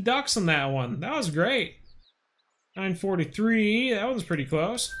 tufted ducks on that one. That was great. 943. That was pretty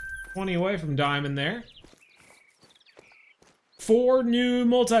close. 20 away from diamond there. 4 new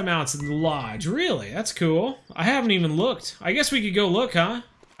multi-mounts in the lodge. Really? That's cool. I haven't even looked. I guess we could go look, huh?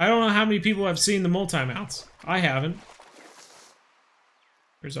 I don't know how many people have seen the multi-mounts. I haven't.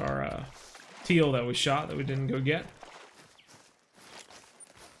 Here's our teal that we shot that we didn't go get.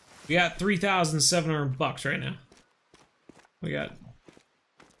 We got 3,700 bucks right now. We got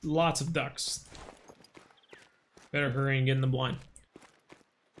lots of ducks. Better hurry and get in the blind.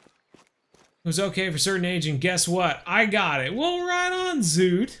 It was okay for certain age, and guess what? I got it. Well, right on,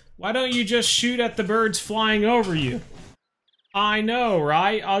 Zoot. Why don't you just shoot at the birds flying over you? I know,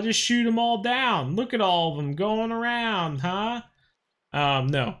 right? I'll just shoot them all down. Look at all of them going around, huh?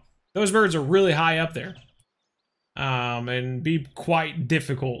 No. Those birds are really high up there. And be quite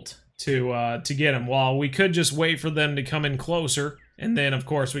difficult to get them. While we could just wait for them to come in closer, and then of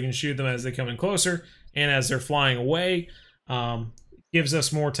course we can shoot them as they come in closer, and as they're flying away, gives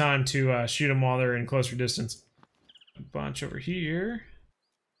us more time to shoot them while they're in closer distance. A bunch over here.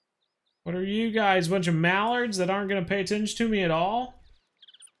 What are you guys? A bunch of mallards that aren't going to pay attention to me at all?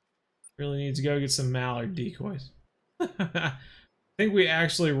 Really need to go get some mallard decoys. I think we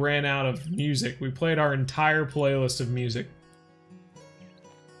actually ran out of music. We played our entire playlist of music.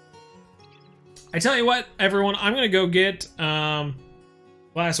 I tell you what, everyone, I'm gonna go get a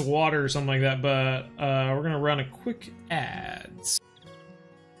glass of water or something like that, but we're gonna run a quick ads.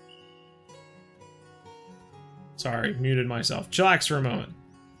 Sorry, muted myself. Chillax for a moment.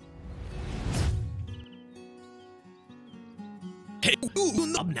 Hey,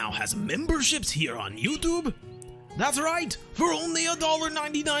 YouTube now has memberships here on YouTube. That's right, for only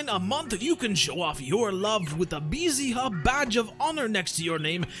 $1.99 a month, you can show off your love with a BZ Hub badge of honor next to your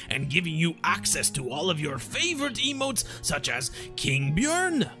name and giving you access to all of your favorite emotes such as King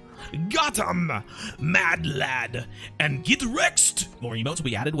Björn, Gotham, Mad Lad, and Get Rexed. More emotes will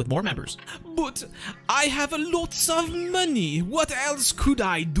be added with more members. But I have lots of money. What else could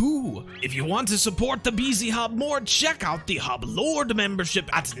I do? If you want to support the BZ Hub more, check out the Hub Lord membership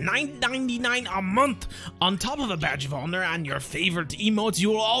at $9.99 a month. On top of a badge of honor and your favorite emotes,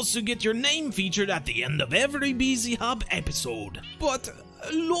 you will also get your name featured at the end of every BZ Hub episode. But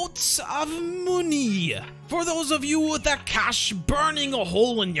lots of money. For those of you with that cash burning a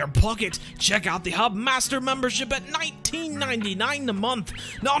hole in your pocket, check out the Hub Master membership at $19.99 a month.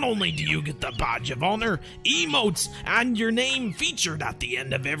 Not only do you get the badge of honor, emotes, and your name featured at the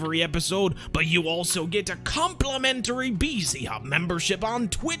end of every episode, but you also get a complimentary BZ Hub membership on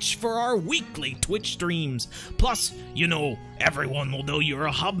Twitch for our weekly Twitch streams. Plus, you know, everyone will know you're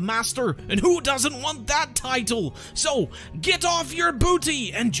a Hub Master, and who doesn't want that title? So, get off your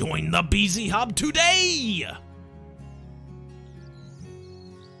booty and join the BZ Hub today!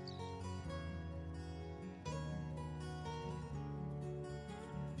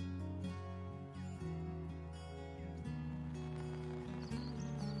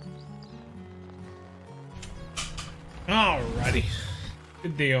 Alrighty.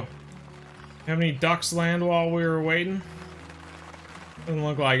 Good deal. Have any ducks land while we were waiting? Doesn't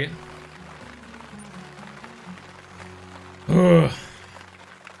look like it. Ugh.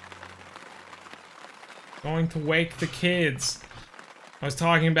 Going to wake the kids. I was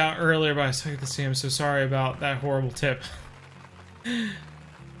talking about earlier, but I was talking to Sam. I'm so sorry about that horrible tip.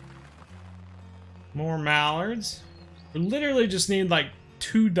 More mallards. We literally just need like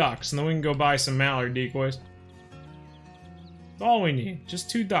 2 ducks, and then we can go buy some mallard decoys. That's all we need. Just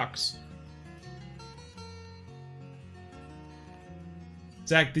 2 ducks.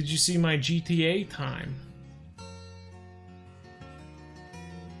 Zach, did you see my GTA time?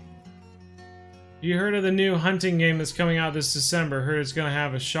 You heard of the new hunting game that's coming out this December? Heard it's gonna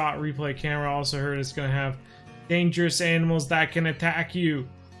have a shot replay camera. Also heard it's gonna have dangerous animals that can attack you.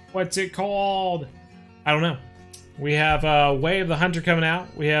 What's it called? I don't know. We have Way of the Hunter coming out.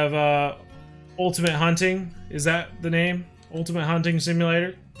 We have Ultimate Hunting. Is that the name? Ultimate Hunting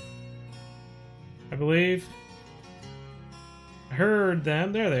Simulator? I believe. I heard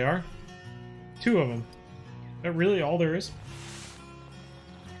them. There they are. 2 of them. Is that really all there is?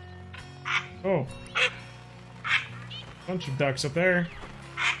 Oh. Bunch of ducks up there.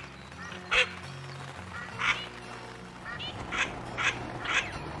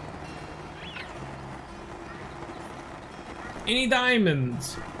 Any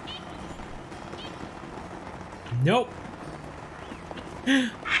diamonds? Nope.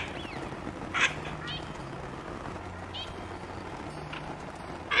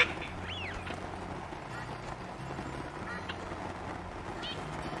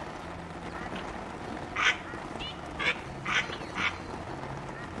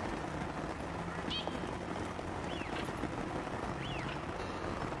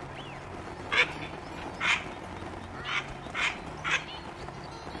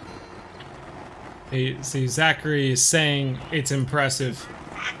 See, Zachary is saying it's impressive,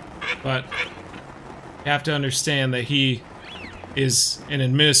 but you have to understand that he is an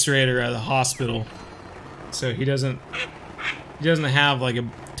administrator at a hospital, so he doesn't have like a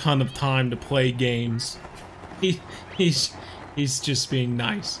ton of time to play games. He's just being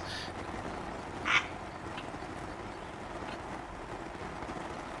nice.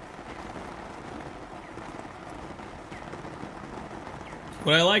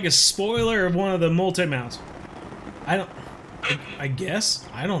 What I like is spoiler of one of the multi-mounts. I guess?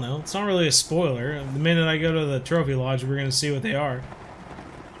 I don't know. It's not really a spoiler. The minute I go to the trophy lodge, we're gonna see what they are.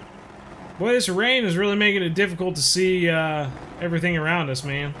 Boy, this rain is really making it difficult to see everything around us,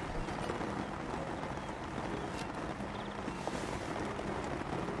 man.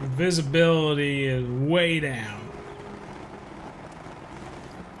 Visibility is way down.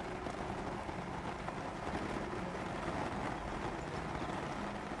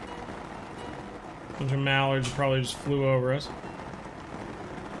 Bunch of mallards probably just flew over us.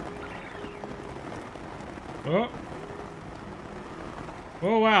 Oh.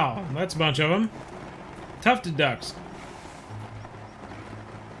 Oh wow, that's a bunch of them. Tufted ducks.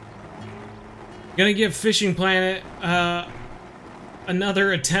 Gonna give Fishing Planet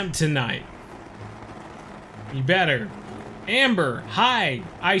another attempt tonight. You better. Amber, hi,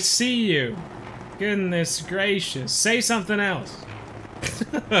 I see you. Goodness gracious, say something else.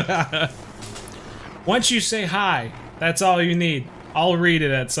 Once you say hi, that's all you need. I'll read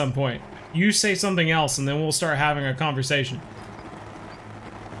it at some point. You say something else and then we'll start having a conversation.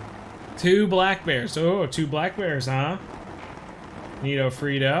 2 black bears. Oh, 2 black bears, huh? Neato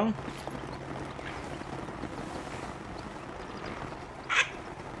Frito.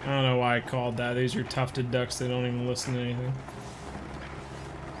 I don't know why I called that. These are tufted ducks. They don't even listen to anything.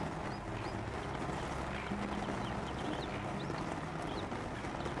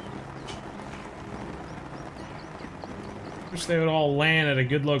 Wish they would all land at a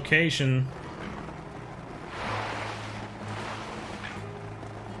good location.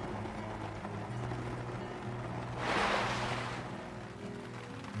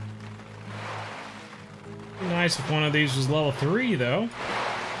 Be nice if one of these was level 3, though.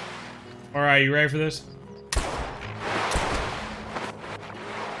 Alright, you ready for this?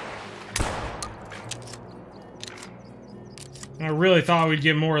 I really thought we'd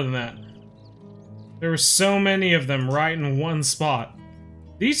get more than that. There were so many of them right in one spot.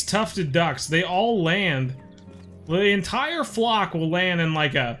 These tufted ducks, they all land. Well, the entire flock will land in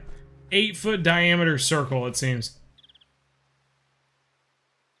like a 8-foot diameter circle, it seems.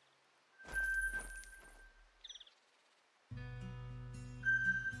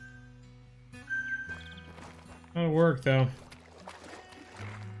 That'll work though.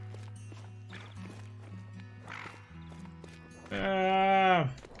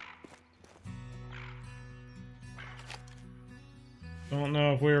 Don't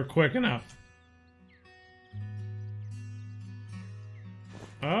know if we were quick enough.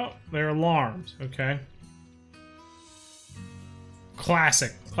 Oh, they're alarmed. Okay.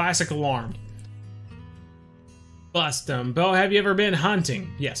 Classic. Classic alarmed. Bust 'em. Bo, have you ever been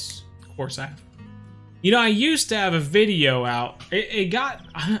hunting? Yes, of course I have. You know, I used to have a video out. It got...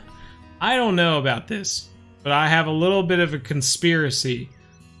 I don't know about this, but I have a little bit of a conspiracy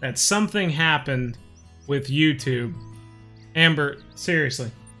that something happened with YouTube. Amber,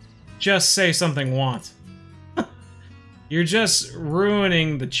 seriously, just say something once. You're just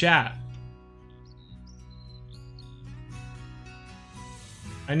ruining the chat.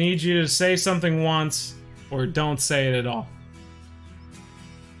 I need you to say something once, or don't say it at all.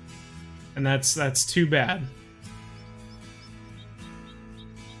 And that's too bad.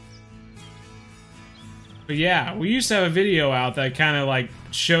 But yeah, we used to have a video out that kind of like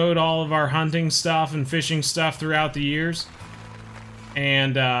showed all of our hunting stuff and fishing stuff throughout the years.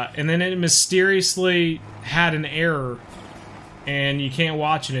 And then it mysteriously had an error, and you can't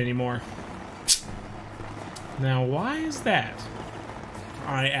watch it anymore. Now, why is that?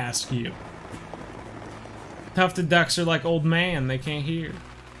 I ask you. Tufted ducks are like old man, they can't hear.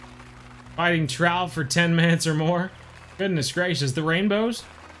 Fighting trout for 10 minutes or more? Goodness gracious, the rainbows?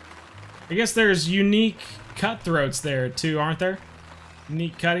 I guess there's unique cutthroats there too, aren't there?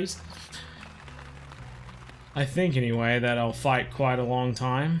 Unique cutties? I think anyway, that'll fight quite a long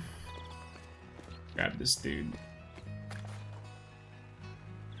time. Grab this dude.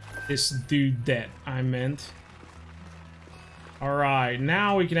 This dude that I meant. Alright,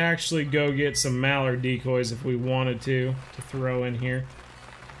 now we can actually go get some mallard decoys if we wanted to throw in here.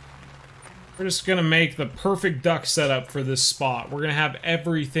 We're just gonna make the perfect duck setup for this spot. We're gonna have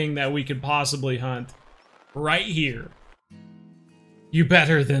everything that we could possibly hunt right here. You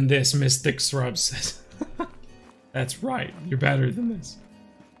better than this, Mystic Shrub says. That's right, you're better than this.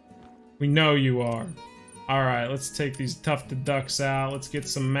 We know you are. Alright, let's take these tufted ducks out. Let's get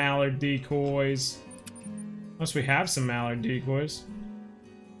some mallard decoys. Unless we have some mallard decoys.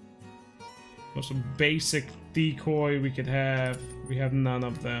 Most basic decoy we could have. We have none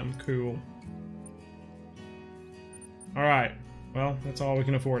of them. Cool. Alright. Well, that's all we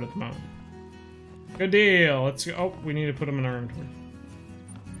can afford at the moment. Good deal. Let's go. Oh, we need to put them in our inventory.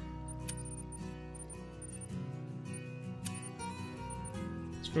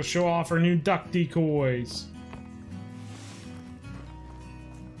 Let's go show off our new duck decoys.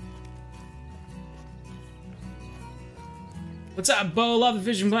 What's up, Bo? Love the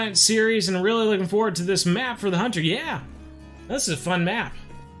Fishing Planet series and really looking forward to this map for the Hunter. Yeah, this is a fun map.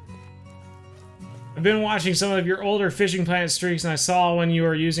 I've been watching some of your older Fishing Planet streaks and I saw when you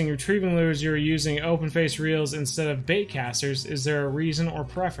were using retrieving lures, you were using open face reels instead of bait casters. Is there a reason or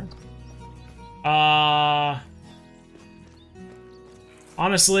preference?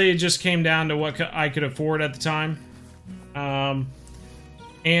 Honestly, it just came down to what I could afford at the time.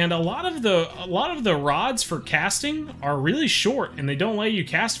 And a lot of the rods for casting are really short, and they don't let you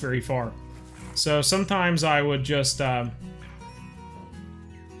cast very far. So sometimes I would just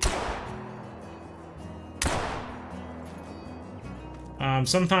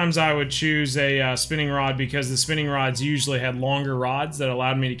sometimes I would choose a spinning rod because the spinning rods usually had longer rods that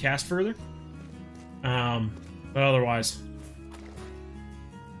allowed me to cast further. But otherwise,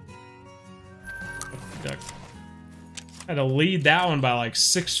 duck. I had to lead that one by like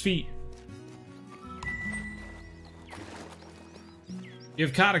 6 feet.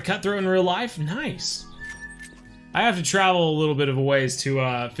 You've caught a cutthroat in real life? Nice. I have to travel a little bit of a ways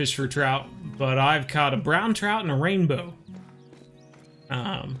to fish for trout, but I've caught a brown trout and a rainbow.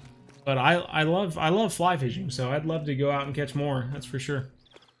 But I love fly fishing, so I'd love to go out and catch more. That's for sure.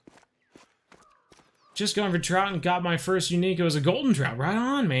 Just going for trout and got my first unique. It was a golden trout. Right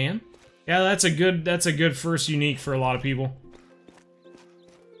on, man. Yeah, that's a good first unique for a lot of people.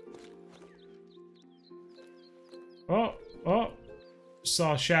 Oh,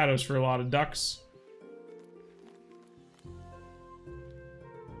 saw shadows for a lot of ducks.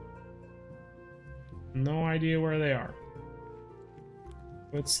 No idea where they are.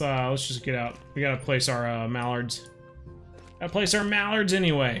 Let's just get out. We gotta place our mallards. Gotta place our mallards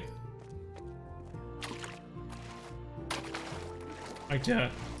anyway. Like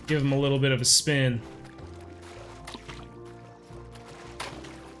to give them a little bit of a spin.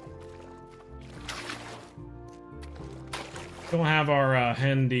 Don't have our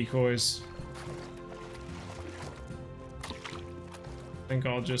hen decoys. I think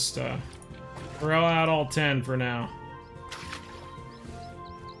I'll just throw out all 10 for now.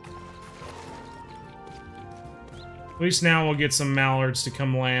 At least now we'll get some mallards to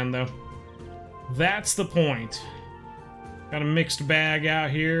come land, though. That's the point. Got a mixed bag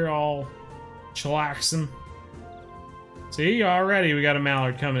out here, all chillaxing. See, already we got a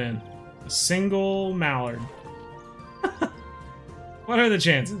mallard coming in. A single mallard. What are the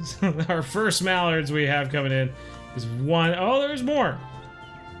chances? Our first mallards we have coming in. There's one. Oh, there's more.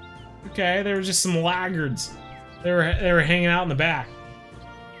 Okay, there were just some laggards. They were hanging out in the back.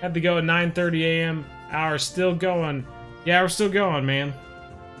 Had to go at 9:30 a.m. Hour still going. Yeah, we're still going, man.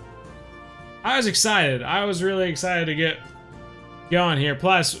 I was excited. I was really excited to get going here.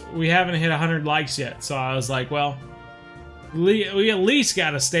 Plus, we haven't hit 100 likes yet, so I was like, well, we at least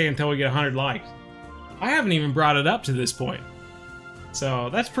got to stay until we get 100 likes. I haven't even brought it up to this point, so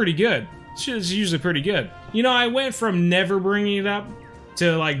that's pretty good. It's usually pretty good. You know, I went from never bringing it up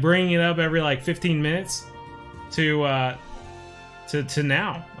to like bringing it up every like 15 minutes to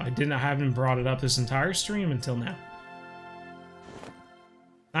now. I haven't brought it up this entire stream until now.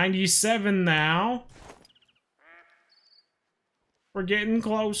 97 now. We're getting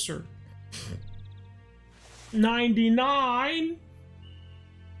closer. 99.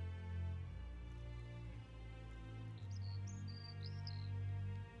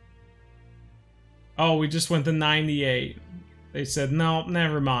 Oh, we just went to 98. They said, no,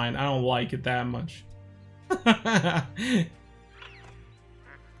 never mind. I don't like it that much. I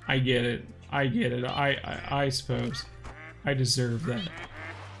get it. I get it. I suppose. I deserve that.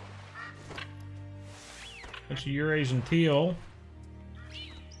 Bunch of Eurasian teal.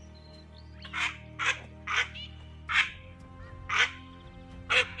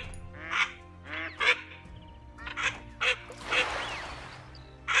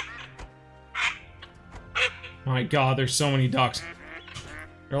 My god, there's so many ducks.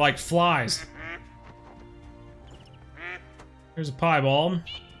 They're like flies. Here's a piebald.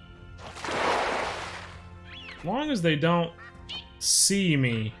 As long as they don't see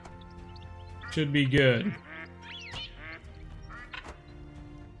me, should be good.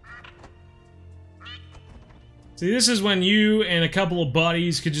 See, this is when you and a couple of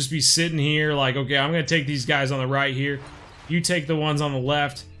buddies could just be sitting here like, okay, I'm gonna take these guys on the right here. You take the ones on the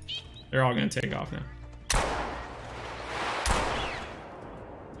left. They're all gonna take off now.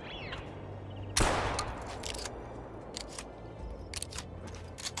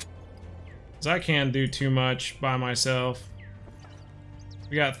 Cause I can't do too much by myself.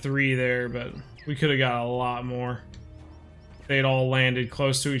 We got 3 there, but we could have got a lot more. They'd all landed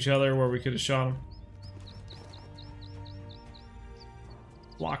close to each other where we could have shot them.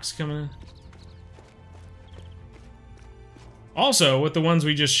 Blocks coming in. Also, with the ones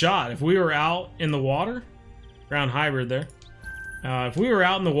we just shot, if we were out in the water, ground hybrid there, if we were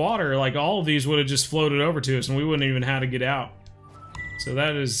out in the water, like all of these would have just floated over to us and we wouldn't even have to get out. So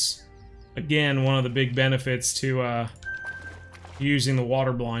that is, again, one of the big benefits to using the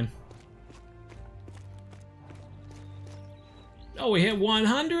water blind. Oh, we hit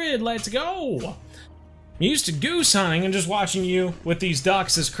 100! Let's go! I'm used to goose hunting and just watching you with these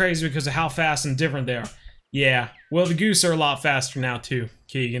ducks is crazy because of how fast and different they are. Yeah, well, the goose are a lot faster now too,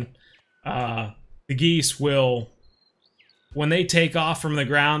 Keegan. The geese will, when they take off from the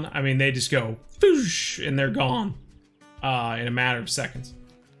ground, I mean, they just go whoosh, and they're gone in a matter of seconds.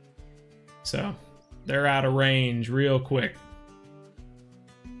 So, they're out of range real quick.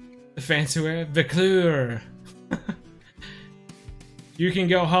 The fancy word, Viclure. You can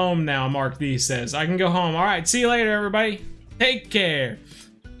go home now, Mark D says. I can go home. Alright, see you later, everybody. Take care.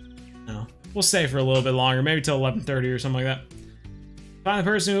 No, we'll stay for a little bit longer, maybe till 11:30 or something like that. Find the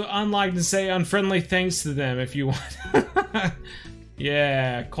person who unliked and say unfriendly things to them if you want.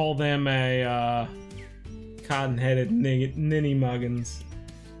 Yeah, call them a cotton-headed ninny muggins.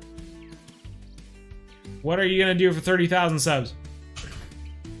 What are you gonna do for 30,000 subs?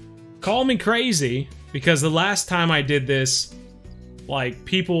 Call me crazy, because the last time I did this, like,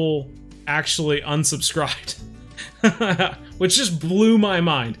 people actually unsubscribed. Which just blew my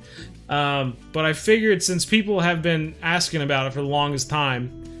mind. But I figured since people have been asking about it for the longest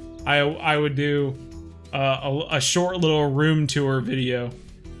time, I would do a short little room tour video.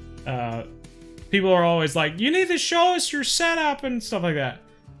 People are always like, you need to show us your setup and stuff like that.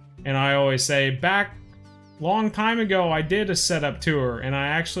 And I always say, back long time ago, I did a setup tour, and I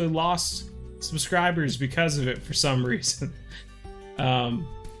actually lost subscribers because of it for some reason.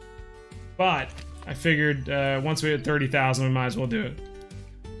 But I figured once we hit 30,000, we might as well do it.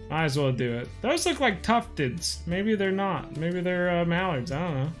 Might as well do it. Those look like tufteds. Maybe they're not. Maybe they're mallards. I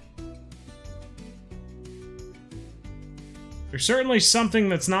don't know. There's certainly something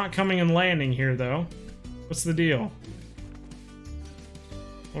that's not coming and landing here, though. What's the deal?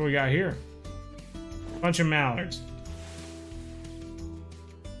 What do we got here? Bunch of mallards.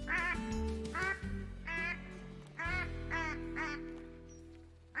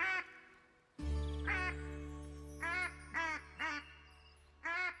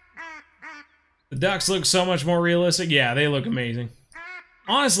 The ducks look so much more realistic. Yeah, they look amazing.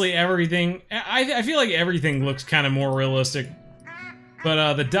 Honestly, everything... I feel like everything looks kind of more realistic.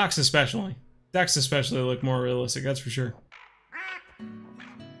 But the ducks especially. Ducks especially look more realistic, that's for sure.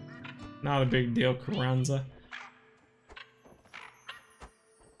 Not a big deal, Carranza.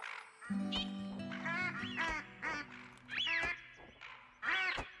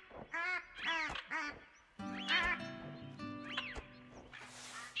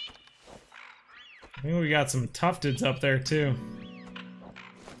 I think we got some tufteds up there too.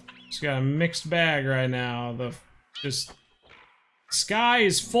 Just got a mixed bag right now. The sky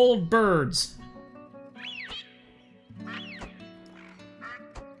is full of birds.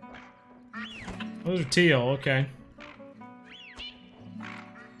 Those are teal, okay.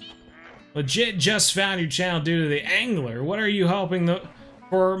 Legit just found your channel due to the angler. What are you hoping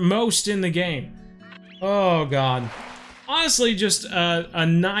for most in the game? Oh god. Honestly, just a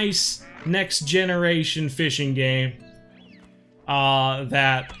nice next generation fishing game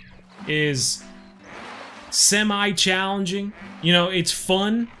that is semi-challenging. You know, it's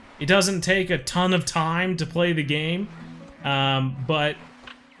fun. It doesn't take a ton of time to play the game, but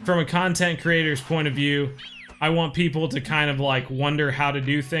from a content creator's point of view, I want people to kind of like wonder how to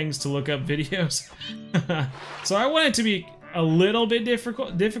do things to look up videos. So I want it to be a little bit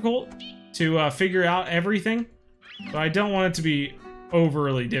difficult to figure out everything, but I don't want it to be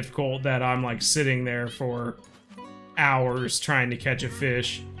overly difficult that I'm like sitting there for hours trying to catch a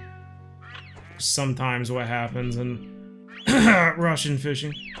fish. Sometimes what happens in Russian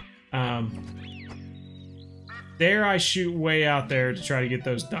fishing. Dare I shoot way out there to try to get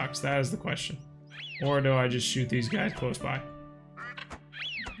those ducks? That is the question. Or do I just shoot these guys close by?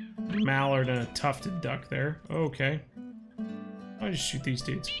 Mallard and a tufted duck there. Okay. I'll just shoot these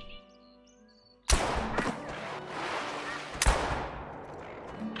dudes.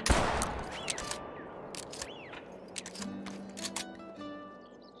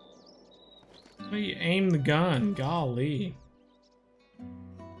 How do you aim the gun? Golly.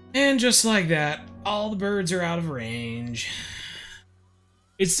 And just like that, all the birds are out of range.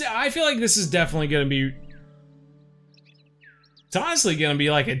 I feel like this is definitely gonna be... It's honestly gonna be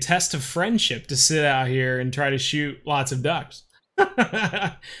like a test of friendship to sit out here and try to shoot lots of ducks.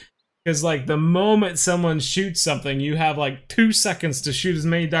 Because like the moment someone shoots something, you have like 2 seconds to shoot as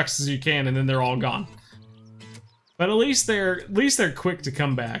many ducks as you can, and then they're all gone. But at least they're quick to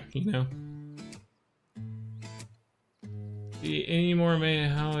come back, you know. Any more,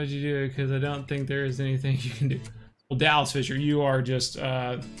 man? How would you do it? Because I don't think there is anything you can do. Well, Dallas Fisher, you are just,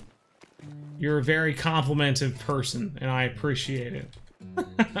 you're a very complimentive person, and I appreciate it.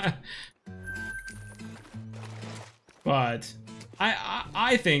 But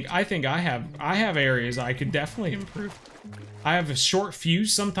I think I have areas I could definitely improve. I have a short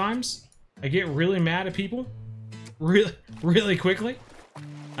fuse sometimes. I get really mad at people, really quickly,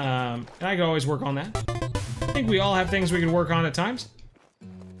 and I can always work on that. I think we all have things we can work on at times.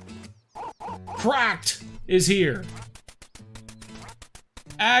 Cracked is here.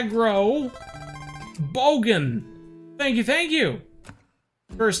 Aggro Bogan. Thank you.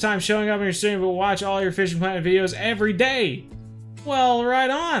 First time showing up on your stream, but watch all your Fishing Planet videos every day. Well, right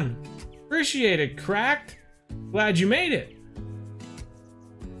on. Appreciate it, Cracked. Glad you made it.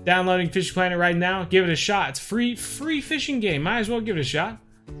 Downloading Fishing Planet right now. Give it a shot. It's free fishing game. Might as well give it a shot.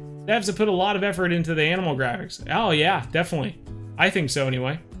 Devs have put a lot of effort into the animal graphics. Oh yeah, definitely. I think so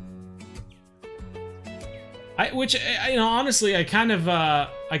anyway. Which you know, honestly, I kind of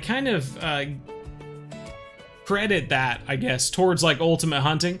credit that, I guess, towards like Ultimate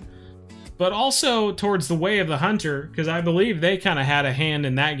Hunting, but also towards the Way of the Hunter, because I believe they kind of had a hand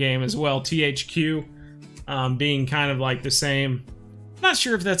in that game as well. THQ being kind of like the same. I'm not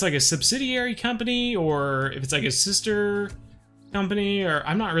sure if that's like a subsidiary company or if it's like a sister company, or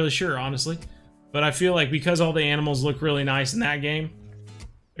I'm not really sure, honestly. But I feel like because all the animals look really nice in that game,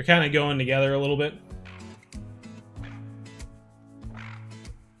 they're kind of going together a little bit.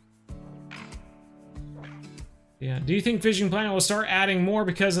 Yeah. Do you think Fishing Planet will start adding more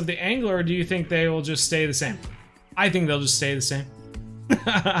because of the angler, or do you think they will just stay the same? I think they'll just stay the same.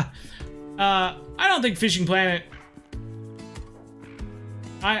 I don't think Fishing Planet...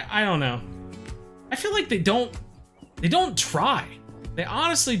 I don't know. I feel like they don't try. They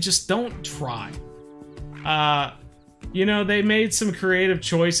honestly just don't try. You know, they made some creative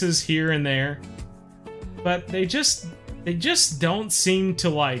choices here and there, but they just don't seem to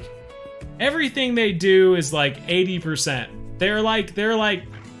like... Everything they do is like 80%. They're like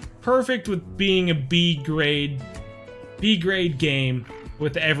perfect with being a B grade game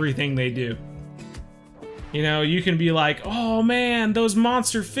with everything they do. You know, you can be like, oh man, those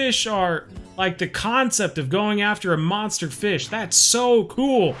monster fish are like the concept of going after a monster fish. That's so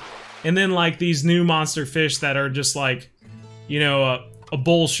cool. And then like these new monster fish that are just like, you know, a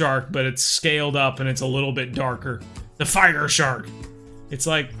bull shark, but it's scaled up and it's a little bit darker. The fighter shark. It's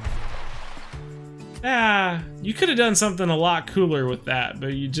like, you could have done something a lot cooler with that,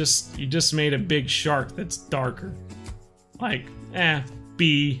 but you just made a big shark that's darker. Like,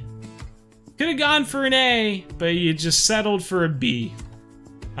 B. Could have gone for an A, but you just settled for a B.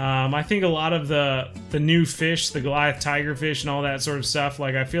 I think a lot of the new fish, the Goliath tigerfish and all that sort of stuff,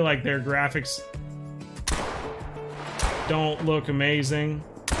 like I feel like their graphics don't look amazing.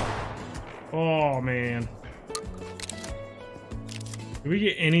 Oh man. Did we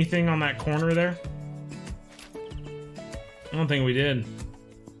get anything on that corner there? I don't think we did.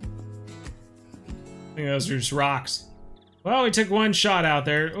 I think those are just rocks. Well, we took one shot out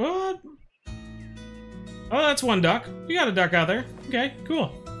there. What? Oh, that's one duck. You got a duck out there. Okay,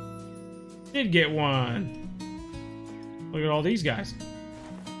 cool. Did get one. Look at all these guys.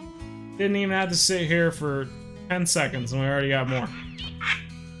 Didn't even have to sit here for 10 seconds and we already got more.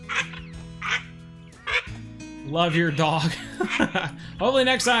 Love your dog. Hopefully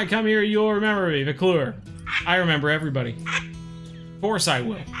next time I come here you'll remember me, McClure. I remember everybody. Of course I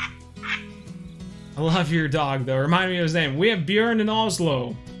will. I love your dog though. Remind me of his name. We have Bjorn and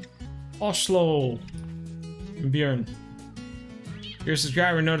Oslo. Oslo. And Bjorn. Your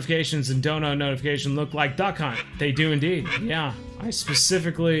subscriber notifications and dono notification look like Duck Hunt. They do indeed. Yeah. I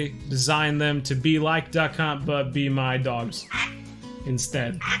specifically designed them to be like Duck Hunt, but be my dogs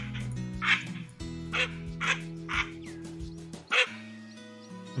instead.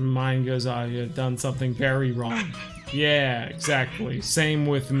 Mine goes, oh, you've done something very wrong. Yeah, exactly. Same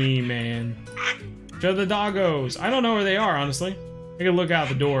with me, man. Show the doggos. I don't know where they are, honestly. I could look out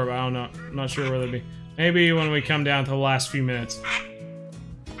the door, but I don't know. I'm not sure where they'll be. Maybe when we come down to the last few minutes.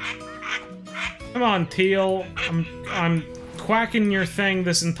 Come on, teal. I'm quacking your thing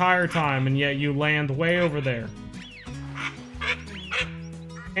this entire time, and yet you land way over there.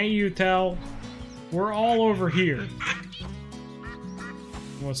 Can't you tell? We're all over here.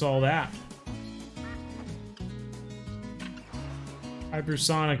 What's all that?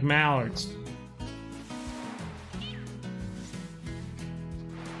 Hypersonic mallards.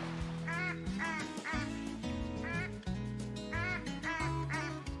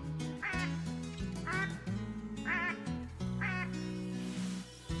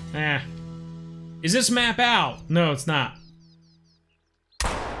 Is this map out? No, it's not.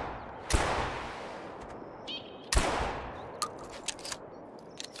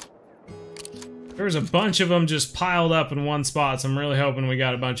 There's a bunch of them just piled up in one spot, so I'm really hoping we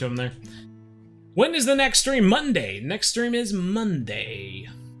got a bunch of them there. When is the next stream? Monday. Next stream is Monday.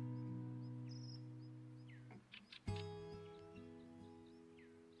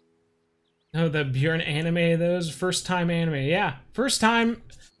 Oh, the Bjorn anime, those first time anime. Yeah, first time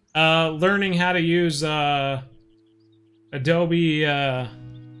learning how to use Adobe,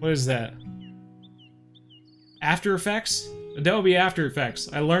 what is that? After Effects? Adobe After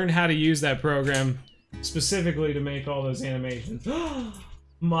Effects. I learned how to use that program specifically to make all those animations.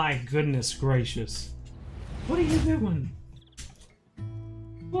 My goodness gracious. What are you doing?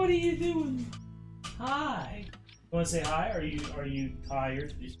 What are you doing? Hi. You want to say hi? Are you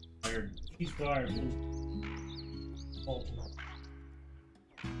tired? He's tired. He's tired. Oh,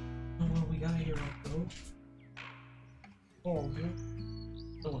 well, we gotta hear our go. Oh, good.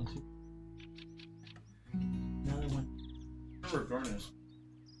 Another one too. Another one. Regardless.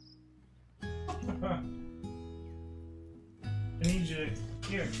 I need you to...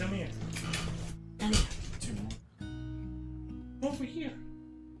 Here, come here. Come here. Two more. Over here.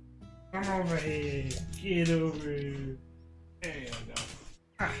 Come over here. Get over here. There you go.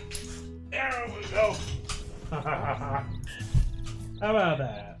 Ah, there we go. How about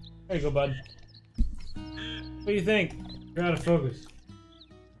that? There you go, bud. What do you think? You're out of focus.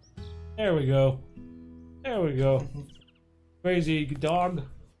 There we go. There we go. Crazy dog.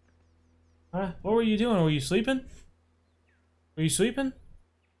 Huh? What were you doing? Were you sleeping? Were you sleeping?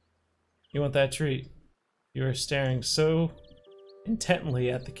 You want that treat. You are staring so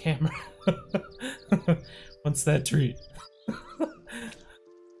intently at the camera. What's that treat?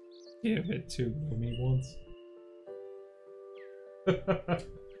 Give it to me once.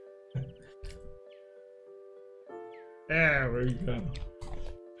 There we go.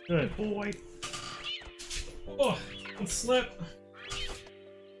 Good boy. Oh, don't slip.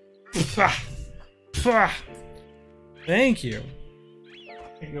 Thank you.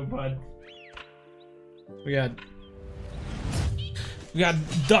 Here you go, bud. We got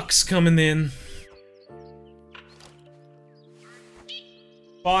ducks coming in.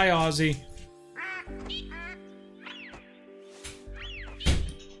 Bye, Ozzy.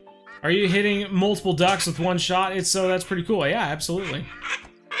 Are you hitting multiple ducks with one shot? It's so that's pretty cool. Yeah, absolutely.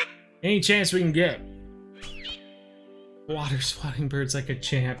 Any chance we can get. Water spotting birds like a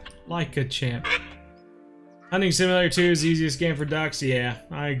champ. Like a champ. Hunting Simulator 2 is the easiest game for ducks. Yeah,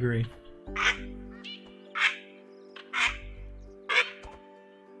 I agree.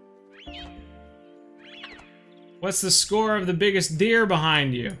 What's the score of the biggest deer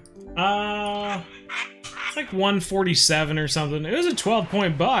behind you? It's like 147 or something. It was a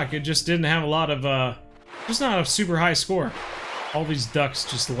 12-point buck. It just didn't have a lot of, just not a super high score. All these ducks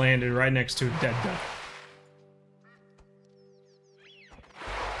just landed right next to a dead duck.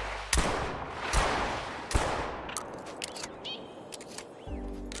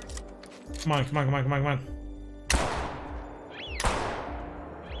 Come on, come on, come on, come on, come on.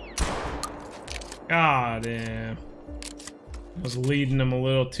 God damn. I was leading them a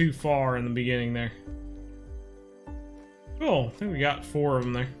little too far in the beginning there. Cool. I think we got 4 of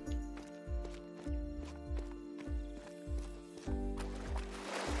them there.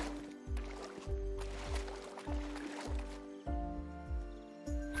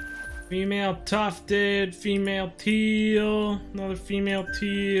 Female tufted, female teal, another female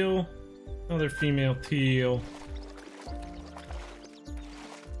teal, another female teal.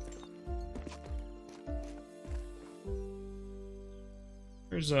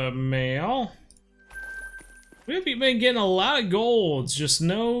 There's a male. We've been getting a lot of golds, just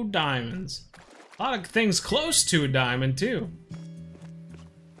no diamonds. A lot of things close to a diamond, too.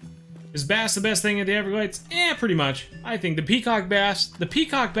 Is bass the best thing at the Everglades? Yeah, pretty much. I think the peacock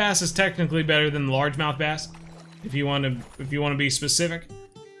bass is technically better than the largemouth bass, if you want to be specific.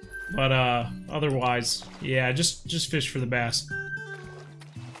 But otherwise, yeah, just fish for the bass.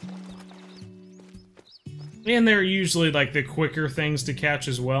 And they're usually like the quicker things to catch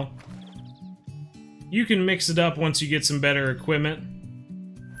as well. You can mix it up once you get some better equipment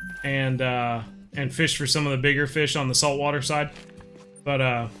and fish for some of the bigger fish on the saltwater side.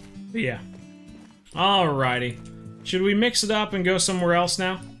 But yeah. Alrighty. Should we mix it up and go somewhere else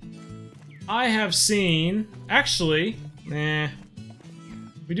now? I have seen... Actually, we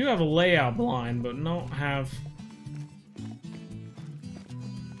do have a layout blind, but don't have...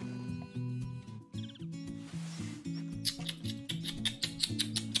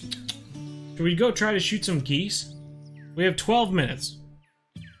 Should we go try to shoot some geese? We have 12 minutes.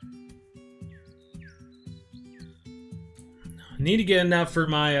 Need to get enough for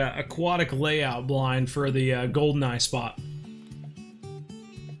my aquatic layout blind for the goldeneye spot.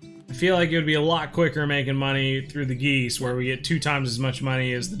 I feel like it would be a lot quicker making money through the geese, where we get 2 times as much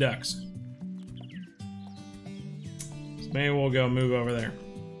money as the ducks. So maybe we'll go move over there.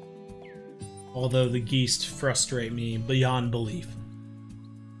 Although the geese frustrate me beyond belief.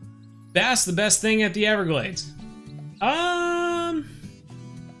 Bass the best thing at the Everglades? I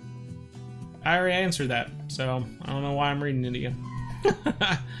already answered that, so I don't know why I'm reading it again.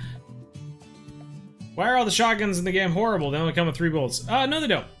 Why are all the shotguns in the game horrible? They only come with 3 bullets. No, they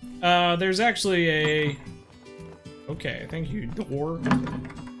don't. There's actually a... Okay, thank you, door.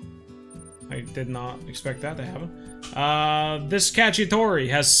 I did not expect that to happen. This Cacciatore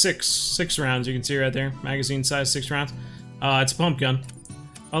has six rounds. You can see right there. Magazine size, 6 rounds. It's a pump gun.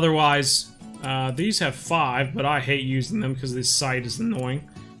 Otherwise, these have 5, but I hate using them because this sight is annoying.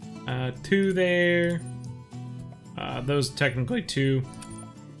 2 there. Those technically 2.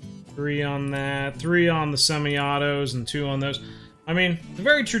 3 on that. 3 on the semi-autos and 2 on those. I mean,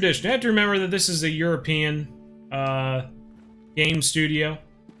 very traditional. You have to remember that this is a European game studio,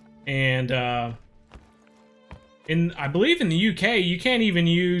 and I believe in the UK you can't even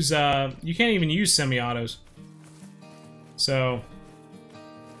use semi-autos. So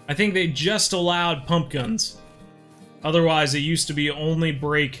I think they just allowed pump guns. Otherwise, it used to be only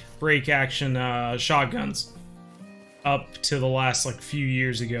break action shotguns up to the last like few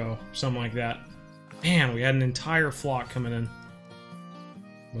years ago, something like that. Man, we had an entire flock coming in.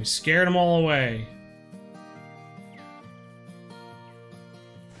 We scared them all away.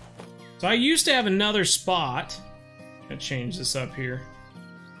 So I used to have another spot. I'll change this up here.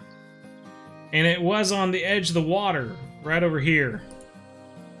 And it was on the edge of the water, right over here.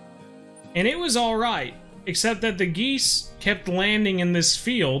 And it was alright. Except that the geese kept landing in this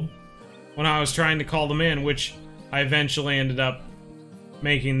field when I was trying to call them in, which I eventually ended up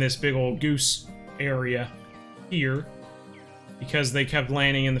making this big old goose area here because they kept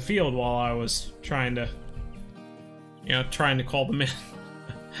landing in the field while I was trying to, trying to call them in.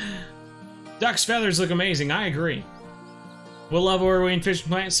 Duck's feathers look amazing, I agree. We'll love Orween Fishing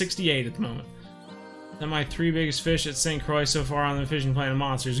Plant 68 at the moment. They're my 3 biggest fish at St. Croix so far on the Fishing Plant of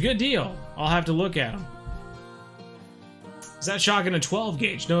Monsters. Good deal. I'll have to look at them. Is that shotgun a 12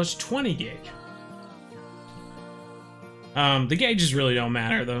 gauge? No, it's 20 gauge. The gauges really don't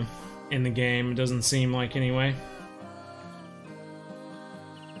matter, though, in the game. It doesn't seem like, anyway.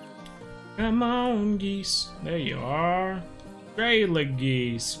 Come on, geese. There you are. Greylag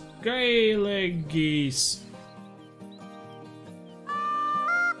geese. Greylag geese.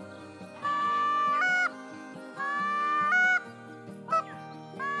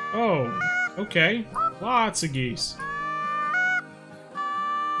 Oh, okay. Lots of geese.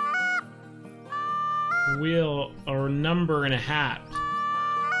 Wheel or number in a hat.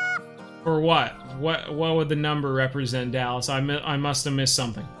 For what? What would the number represent, Dallas? I must have missed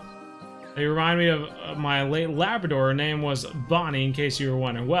something. They remind me of my late Labrador. Her name was Bonnie, in case you were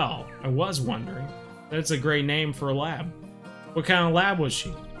wondering. Well, I was wondering. That's a great name for a lab. What kind of lab was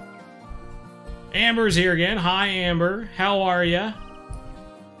she? Amber's here again. Hi, Amber. How are ya?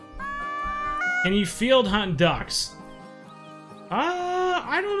 Can you field hunt ducks?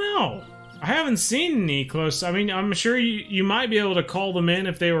 I don't know. I haven't seen any close. I mean, I'm sure you might be able to call them in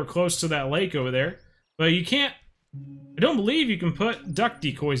if they were close to that lake over there. But you can't... I don't believe you can put duck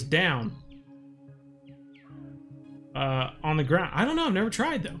decoys down. On the ground. I don't know. I've never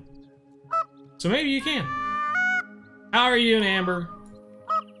tried, though. So maybe you can. How are you, Amber?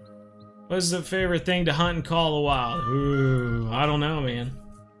 What's the favorite thing to hunt and call the wild? Ooh, I don't know, man.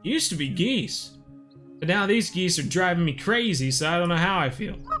 Used to be geese. But now these geese are driving me crazy, so I don't know how I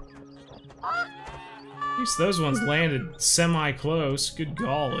feel. At least those ones landed semi-close. Good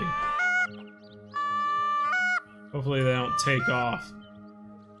golly. Hopefully they don't take off.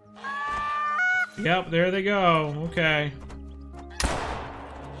 Yep, there they go. Okay.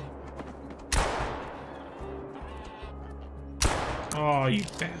 Oh, you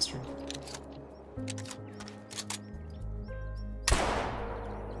bastard.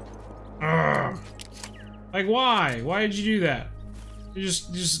 Ugh. Like, why? Why did you do that? You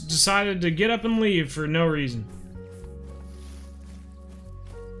just decided to get up and leave for no reason.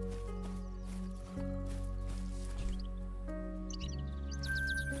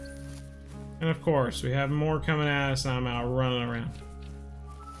 And of course, we have more coming at us and I'm out running around.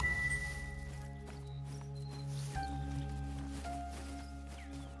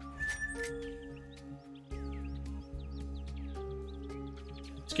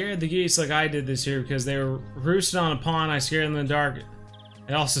 Scared the geese like I did this year because they were roosted on a pond. I scared them in the dark.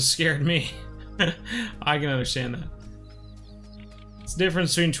 It also scared me. I can understand that. It's the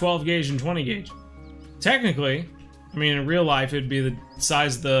difference between 12 gauge and 20 gauge. Technically, I mean, in real life, it'd be the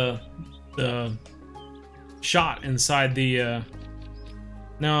size of the shot inside the,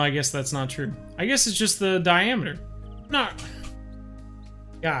 No, I guess that's not true. I guess it's just the diameter. No.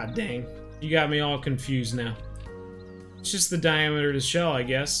 God dang. You got me all confused now. It's just the diameter of the shell, I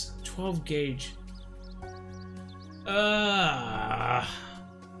guess. 12 gauge.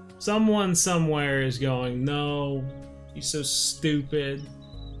 Someone somewhere is going, no, you're so stupid.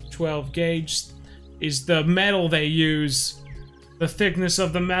 12 gauge is the metal they use. The thickness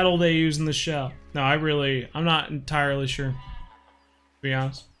of the metal they use in the shell. No, I'm not entirely sure. To be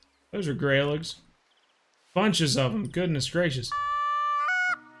honest. Those are greylags. Bunches of them, goodness gracious.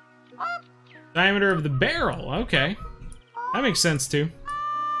 Diameter of the barrel, okay. That makes sense too.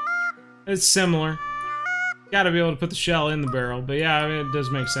 It's similar. Gotta be able to put the shell in the barrel, but yeah, I mean, it does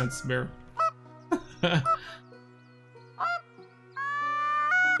make sense, the barrel.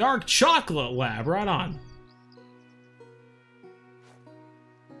 Dark chocolate lab, right on.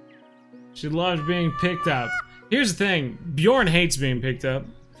 She loves being picked up. Here's the thing, Bjorn hates being picked up.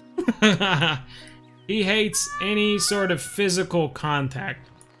 He hates any sort of physical contact.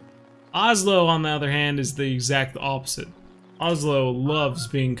 Oslo, on the other hand, is the exact opposite. Oslo loves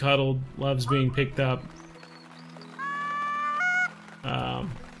being cuddled, loves being picked up.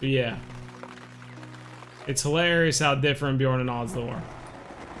 But yeah. It's hilarious how different Bjorn and Oslo are.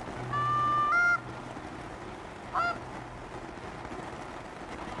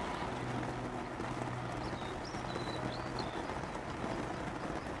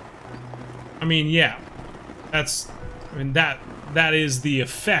 I mean, yeah. That is the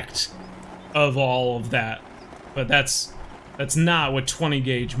effect of all of that. But that's not what 20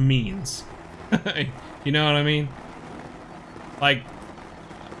 gauge means. You know what I mean? Like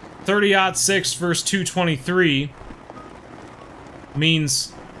 30-06 versus 223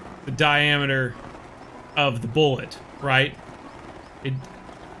 means the diameter of the bullet, right?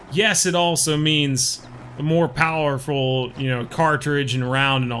 Yes, it also means the more powerful, you know, cartridge and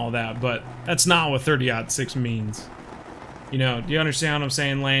round and all that, but that's not what 30-06 means. You know, do you understand what I'm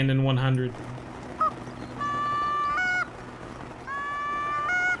saying, Landon 100?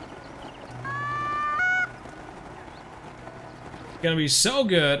 Gonna be so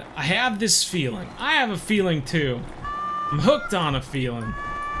good. I have this feeling. I have a feeling too. I'm hooked on a feeling.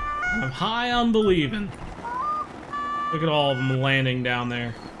 I'm high on believing. Look at all of them landing down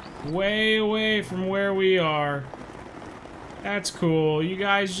there. Way away from where we are. That's cool. You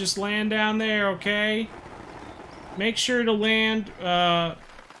guys just land down there, okay? Make sure to land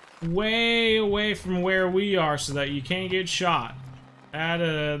way away from where we are so that you can't get shot.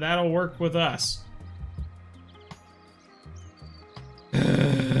 That'll work with us.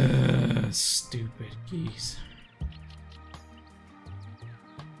 Stupid geese.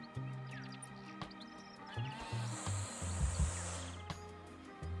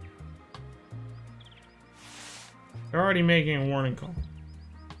 They're already making a warning call.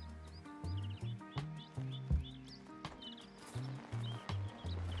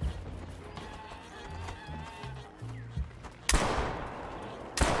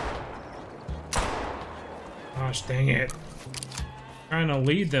 Gosh, dang it. Trying to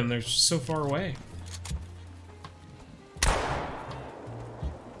lead them, they're just so far away.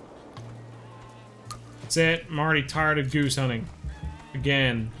 That's it. I'm already tired of goose hunting.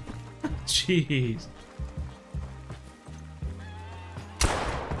 Again. Jeez.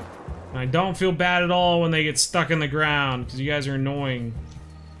 I don't feel bad at all when they get stuck in the ground, because you guys are annoying.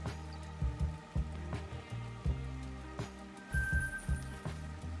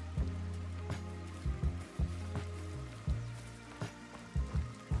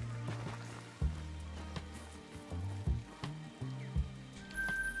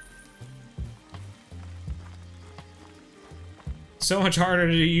 So much harder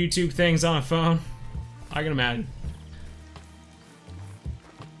to do YouTube things on a phone. I can imagine.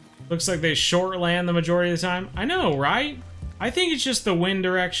 Looks like they short land the majority of the time. I know, right? I think it's just the wind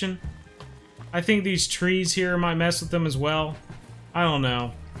direction. I think these trees here might mess with them as well. I don't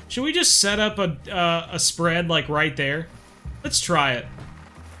know. Should we just set up a spread like right there? Let's try it.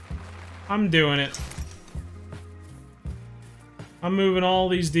 I'm doing it. I'm moving all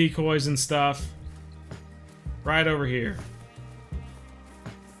these decoys and stuff right over here.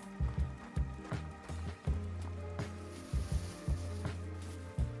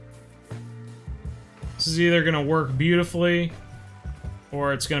 This is either gonna work beautifully,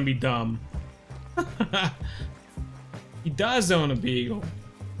 or it's gonna be dumb. He does own a beagle.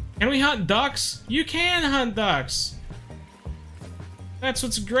 Can we hunt ducks? You can hunt ducks! That's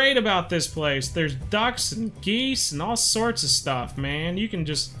what's great about this place. There's ducks and geese and all sorts of stuff, man. You can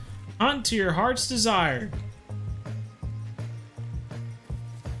just hunt to your heart's desire.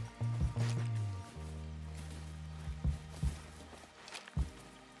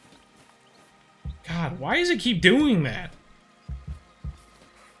 God, why does it keep doing that?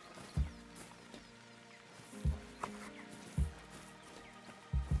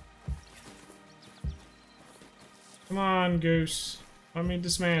 Come on, goose. Let me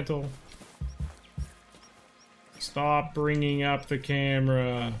dismantle. Stop bringing up the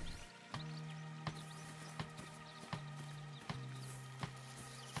camera.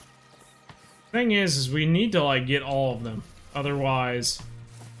 Thing is we need to, like, get all of them. Otherwise,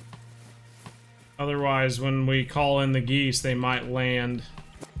 when we call in the geese, they might land.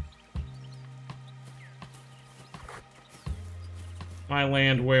 Might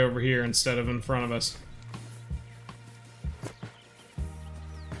land way over here instead of in front of us.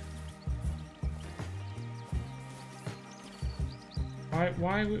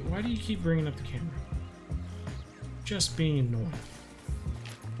 Why do you keep bringing up the camera? Just being annoying.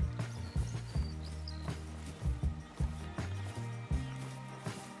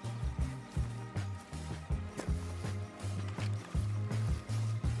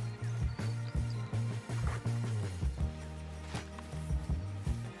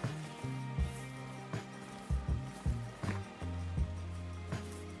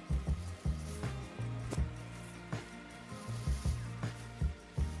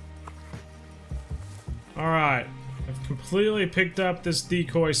 Alright, I've completely picked up this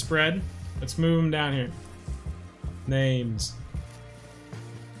decoy spread. Let's move them down here. Names.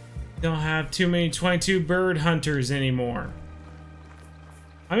 Don't have too many 22 bird hunters anymore.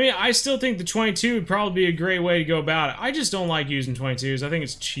 I mean, I still think the 22 would probably be a great way to go about it. I just don't like using 22s. I think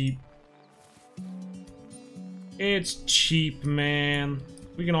it's cheap. It's cheap, man.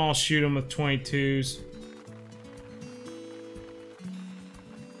 We can all shoot them with 22s.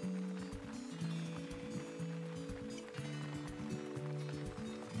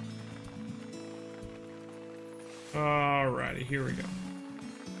 Alrighty, here we go.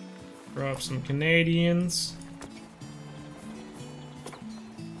 Throw up some Canadians.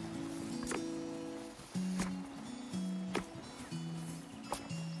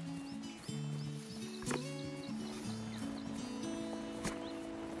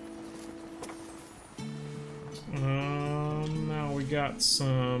 got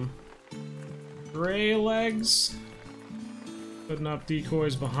some greylags putting up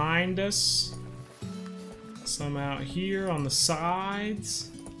decoys behind us. Some out here on the sides.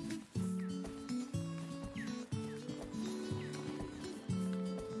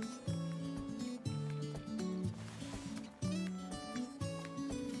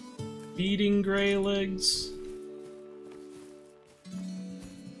 Feeding greylags.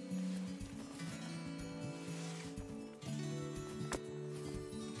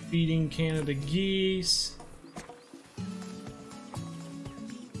 Feeding Canada geese.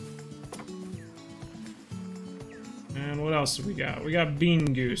 And what else do we got? We got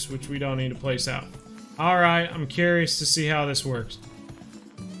bean goose, which we don't need to place out. Alright, I'm curious to see how this works.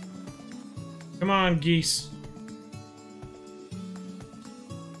 Come on, geese.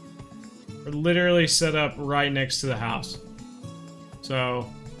 We're literally set up right next to the house. So,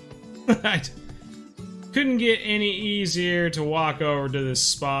 I couldn't get any easier to walk over to this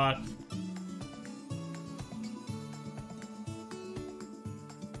spot.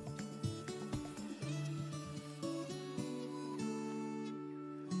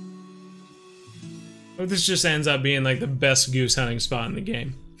 But this just ends up being like the best goose hunting spot in the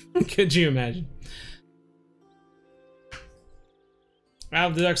game. Could you imagine?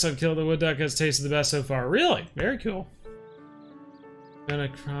 Out of the ducks I've killed, the wood duck has tasted the best so far. Really? Very cool. Been a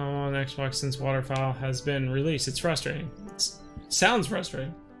problem on Xbox since Waterfowl has been released. It's frustrating. It sounds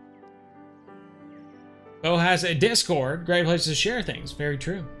frustrating. Bo has a Discord. Great place to share things. Very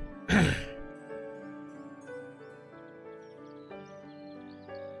true.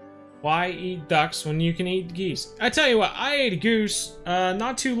 Why eat ducks when you can eat geese? I tell you what, I ate a goose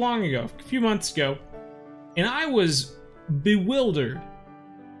not too long ago, a few months ago, and I was bewildered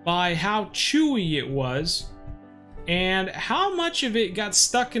by how chewy it was and how much of it got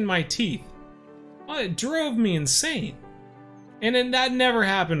stuck in my teeth. Oh, it drove me insane. And then that never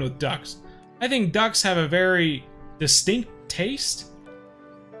happened with ducks. I think ducks have a very distinct taste.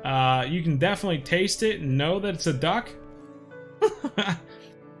 You can definitely taste it and know that it's a duck.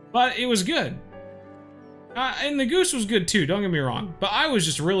 But it was good. And the goose was good too, don't get me wrong. But I was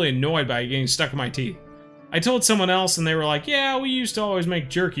just really annoyed by it getting stuck in my teeth. I told someone else and they were like, yeah, we used to always make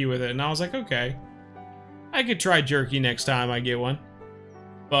jerky with it. And I was like, okay. I could try jerky next time I get one.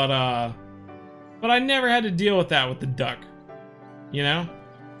 But I never had to deal with that with the duck. You know?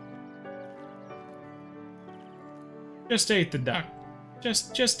 Just ate the duck.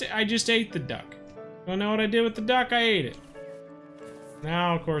 I just ate the duck. Don't know what I did with the duck? I ate it.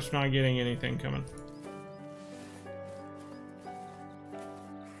 Now, of course, we're not getting anything coming.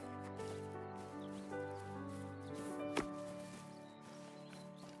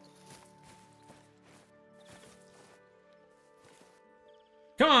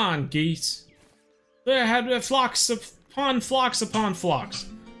 Come on, geese. They had flocks upon flocks upon flocks.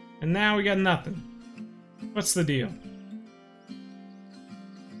 And now we got nothing. What's the deal?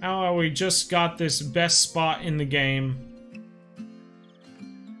 How we just got this best spot in the game.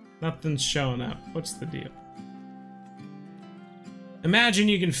 Nothing's showing up. What's the deal? Imagine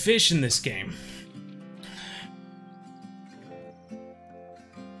you can fish in this game.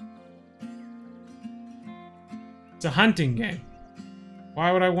 It's a hunting game.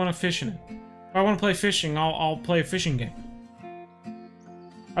 Why would I want to fish in it? If I want to play fishing, I'll play a fishing game.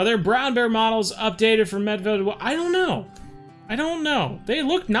 Are there brown bear models updated for Medvedev? I don't know. I don't know. They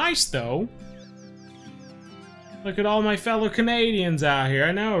look nice, though. Look at all my fellow Canadians out here.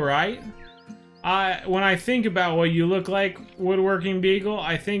 I know, right? When I think about what you look like, woodworking beagle,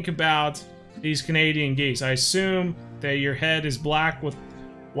 I think about these Canadian geese. I assume that your head is black with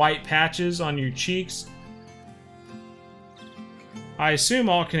white patches on your cheeks. I assume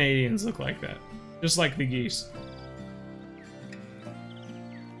all Canadians look like that. Just like the geese.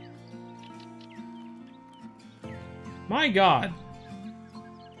 My God.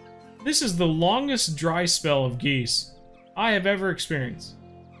 This is the longest dry spell of geese I have ever experienced.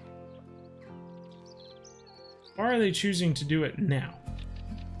 Why are they choosing to do it now?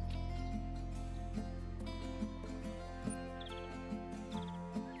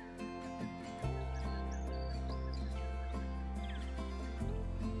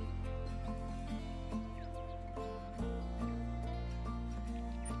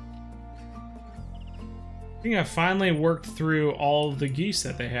 I think I finally worked through all of the geese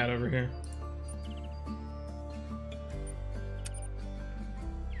that they had over here.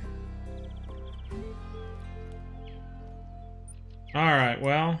 Alright,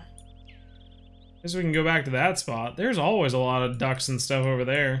 well. Guess we can go back to that spot. There's always a lot of ducks and stuff over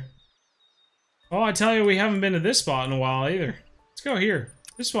there. Oh, I tell you, we haven't been to this spot in a while either. Let's go here.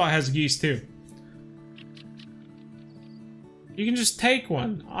 This spot has geese too. You can just take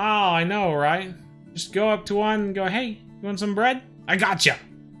one. Oh, I know, right? Just go up to one and go, hey, you want some bread? I gotcha.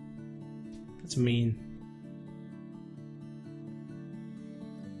 That's mean.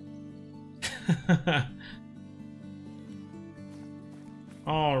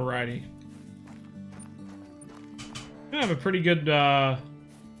 Alrighty. I have a pretty good, I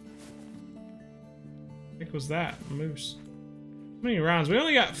think was that, a moose. How many rounds? We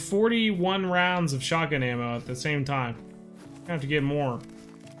only got 41 rounds of shotgun ammo at the same time. I have to get more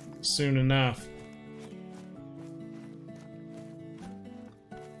soon enough.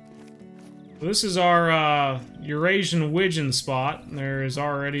 So this is our Eurasian wigeon spot. There is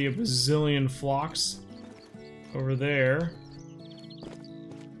already a bazillion flocks over there.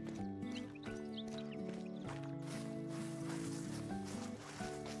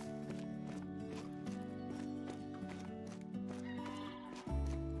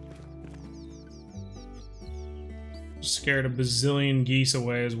 Scared a bazillion geese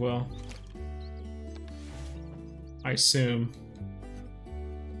away as well. I assume.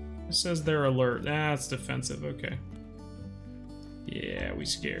 It says they're alert. That's defensive, okay. Yeah, we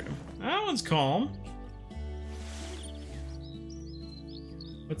scared them. That one's calm.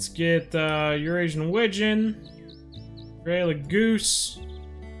 Let's get Eurasian wigeon, greylag goose.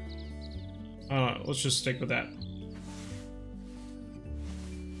 Let's just stick with that.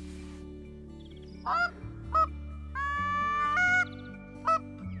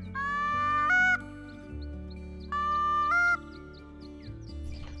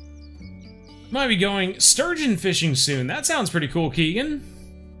 Might be going sturgeon fishing soon. That sounds pretty cool, Keegan.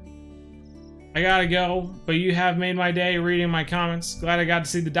 I gotta go, but you have made my day reading my comments. Glad I got to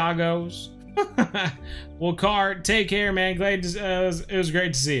see the doggos. Well, Cart, take care, man. Glad to, it was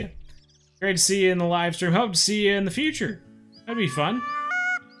great to see you. Great to see you in the live stream. Hope to see you in the future. That'd be fun.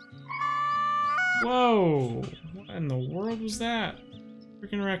 Whoa. What in the world was that?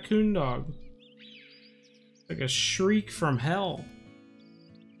 Freaking raccoon dog. Like a shriek from hell.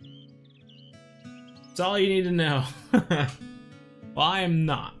 That's all you need to know. Well, I am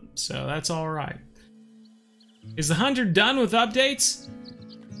not, so that's alright. Is the hunter done with updates?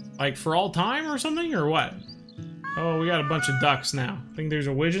 Like for all time or something, or what? Oh, we got a bunch of ducks now. Think there's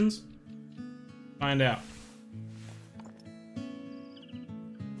a wigeons? Find out.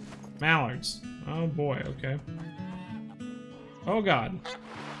 Mallards. Oh boy, okay. Oh god.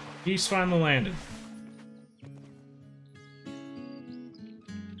 Geese finally landed.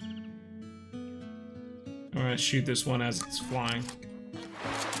 I'm gonna shoot this one as it's flying.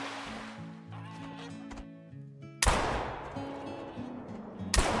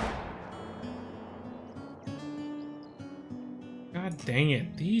 God dang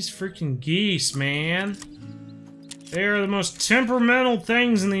it. These freaking geese, man. They are the most temperamental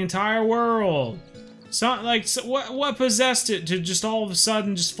things in the entire world. What possessed it to just all of a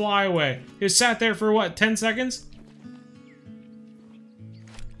sudden just fly away? It sat there for what, 10 seconds?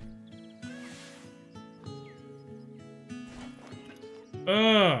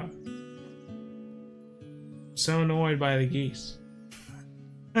 Ugh. So annoyed by the geese.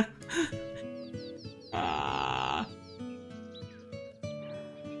 Ah.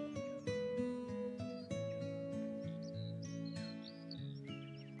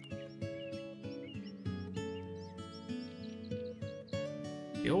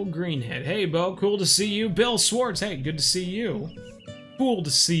 The old greenhead. Hey, Bo, cool to see you. Bill Swartz, hey, good to see you. Cool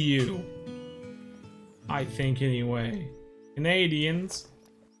to see you. I think, anyway. Canadians.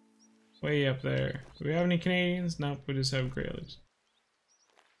 Way up there. Do we have any Canadians? Nope, we just have greylags.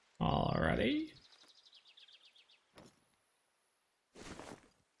 Alrighty.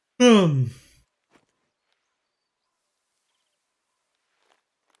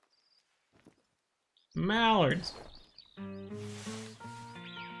 Mallards.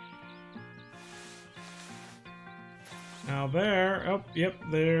 Now there. Oh, yep,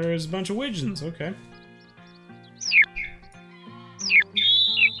 there's a bunch of wigeons. Okay.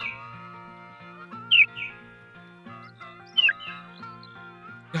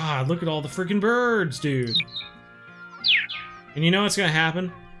 God, look at all the freaking birds, dude. And you know what's gonna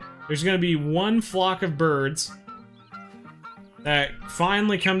happen? There's gonna be one flock of birds that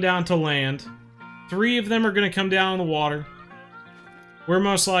finally come down to land. 3 of them are gonna come down in the water. We're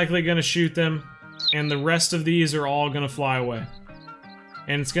most likely gonna shoot them, and the rest of these are all gonna fly away.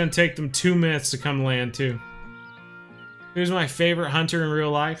 And it's gonna take them 2 minutes to come land, too. Who's my favorite hunter in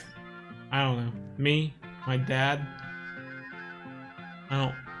real life? I don't know. Me? My dad? I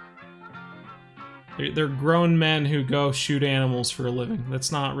don't... They're grown men who go shoot animals for a living.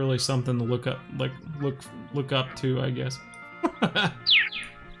 That's not really something to look up, like, look up to, I guess.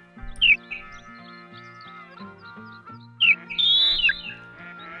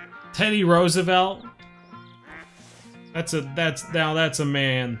 Teddy Roosevelt. That's a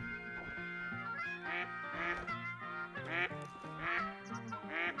man.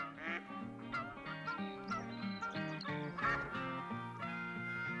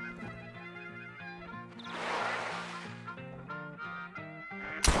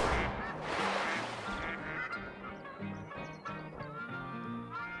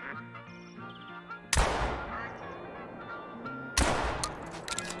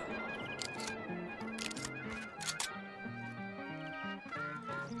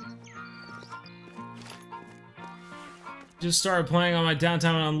 Just started playing on my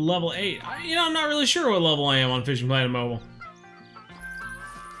downtime on level 8. You know, I'm not really sure what level I am on Fishing Planet Mobile.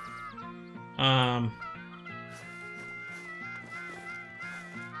 I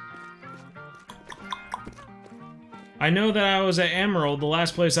know that I was at Emerald. The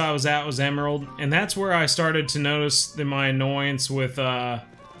last place I was at was Emerald, and that's where I started to notice my annoyance with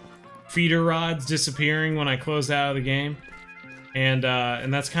feeder rods disappearing when I closed out of the game, and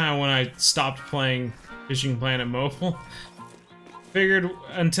that's kind of when I stopped playing Fishing Planet Mobile. Figured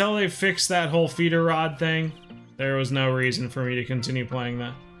until they fixed that whole feeder rod thing, there was no reason for me to continue playing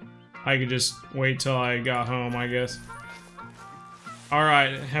that. I could just wait till I got home, I guess.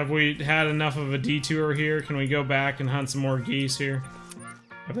 Alright, have we had enough of a detour here? Can we go back and hunt some more geese here?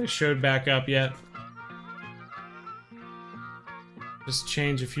 Have they showed back up yet? Just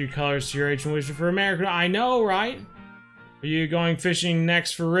change a few colors to your ancient wisdom for America. I know, right? Are you going fishing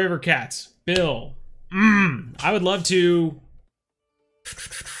next for river cats? Bill. I would love to...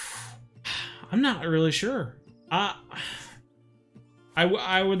 I'm not really sure. I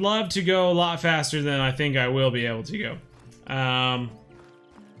would love to go a lot faster than I think I will be able to go.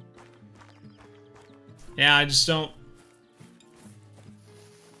 Yeah, I just don't...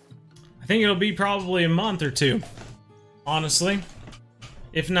 I think it'll be probably a month or two, honestly.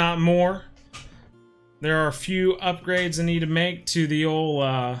 If not more. There are a few upgrades I need to make to the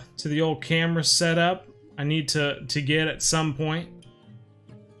old camera setup. I need to get at some point.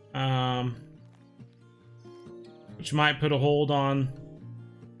 Which might put a hold on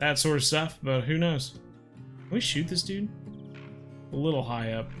that sort of stuff, but who knows? Can we shoot this dude? A little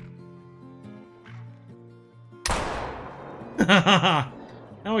high up.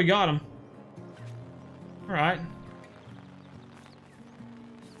 Now we got him. Alright.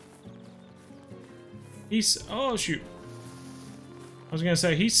 He's... oh, shoot. I was gonna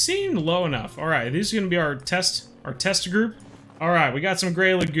say, he seemed low enough. Alright, this is gonna be our test group. Alright, we got some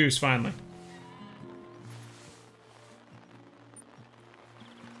greylag goose, finally.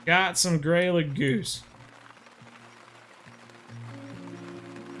 Got some greylag goose.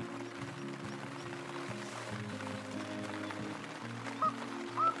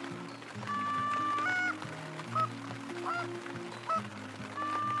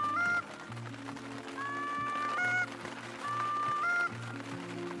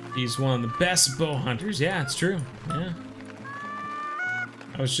 He's one of the best bow hunters. Yeah, it's true. Yeah.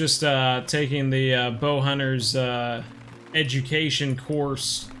 I was just taking the bow hunters education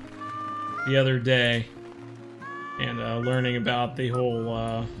course the other day, and learning about the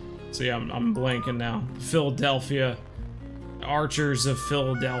whole. See, I'm blanking now. Philadelphia, Archers of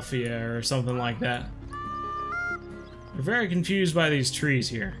Philadelphia, or something like that. We're very confused by these trees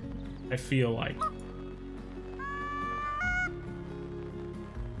here, I feel like.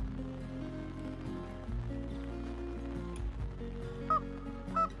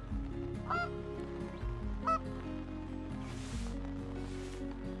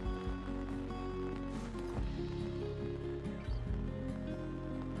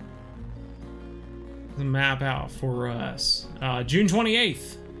 The map out for us. June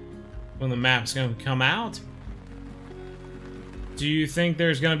 28th, when the map's gonna come out. Do you think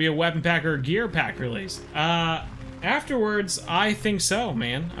there's gonna be a weapon pack or a gear pack released? Afterwards, I think so,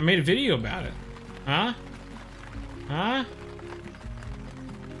 man. I made a video about it. Huh? Huh?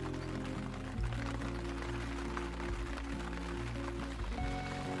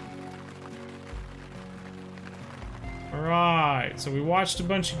 Alright, so we watched a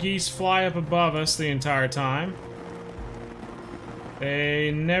bunch of geese fly up above us the entire time.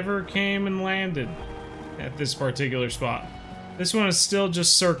 They never came and landed at this particular spot. This one is still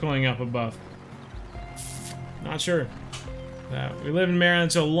just circling up above. Not sure. We live in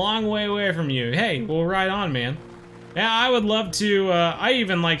Maryland, so a long way away from you. Hey, well, right on, man. Yeah, I would love to, I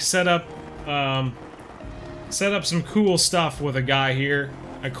even, like, set up some cool stuff with a guy here.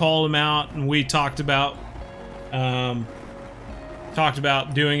 I called him out, and we talked about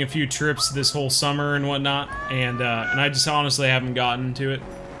doing a few trips this whole summer and whatnot, and I just honestly haven't gotten to it.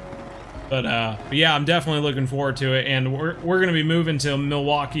 But yeah, I'm definitely looking forward to it, and we're gonna be moving to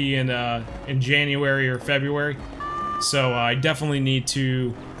Milwaukee in January or February, so I definitely need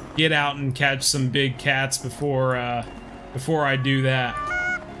to get out and catch some big cats before I do that.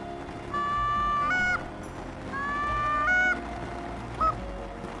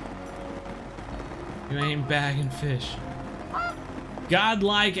 You ain't bagging fish.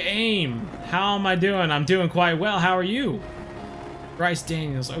 Godlike aim. How am I doing? I'm doing quite well. How are you? Bryce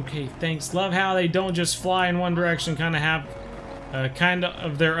Daniels. Okay, thanks. Love how they don't just fly in one direction, kind of have kind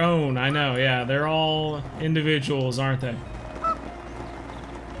of their own. I know, yeah. They're all individuals, aren't they?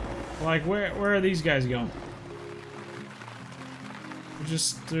 Like, where are these guys going?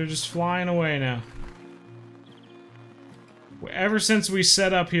 They're just flying away now. Ever since we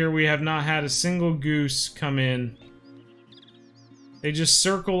set up here, we have not had a single goose come in. They just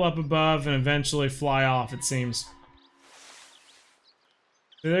circle up above and eventually fly off, it seems.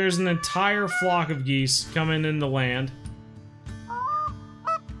 There's an entire flock of geese coming into land.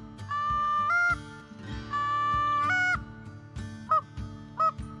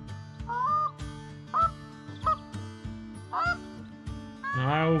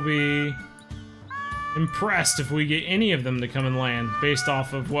 I will be impressed if we get any of them to come and land, based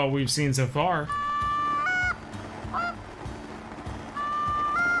off of what we've seen so far.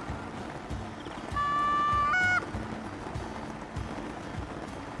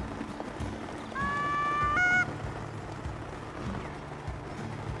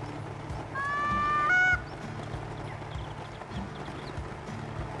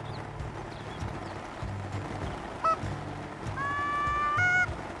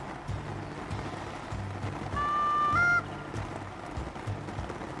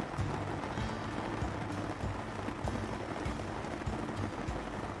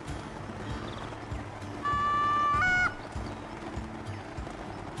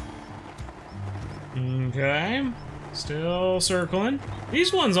 Okay, still circling.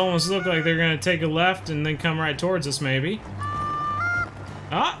 These ones almost look like they're gonna take a left and then come right towards us, maybe.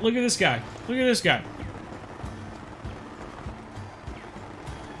 Ah, look at this guy. Look at this guy.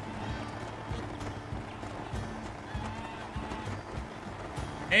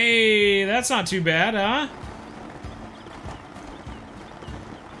 Hey, that's not too bad, huh?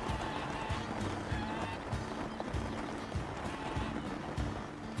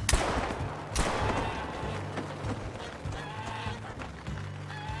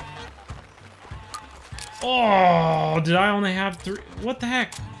 Oh, did I only have 3? What the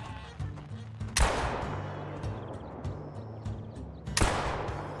heck?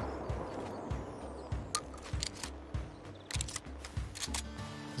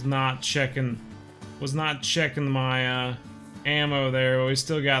 Was not checking my ammo there. We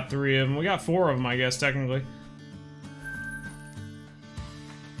still got 3 of them. We got 4 of them, I guess, technically.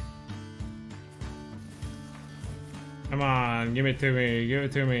 Come on, give it to me. Give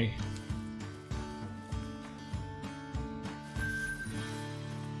it to me.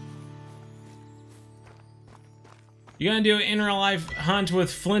 You gonna do an in real life hunt with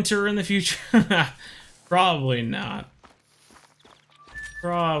Flinter in the future? Probably not.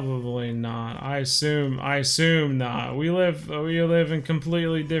 Probably not. I assume not. We live in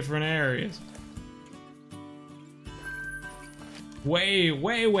completely different areas. Way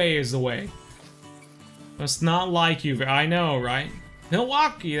is the way. That's not like you. I know, right?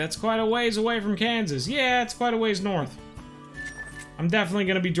 Milwaukee, that's quite a ways away from Kansas. Yeah, it's quite a ways north. I'm definitely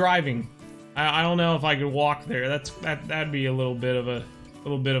gonna be driving. I don't know if I could walk there. That'd be a little bit of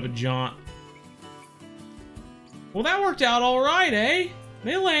a jaunt. Well, that worked out all right, eh?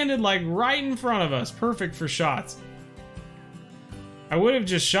 They landed like right in front of us. Perfect for shots. I would have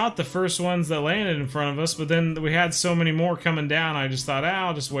just shot the first ones that landed in front of us, but then we had so many more coming down, I just thought,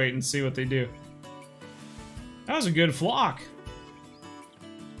 I'll just wait and see what they do. That was a good flock.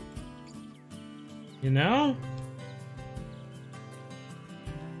 You know?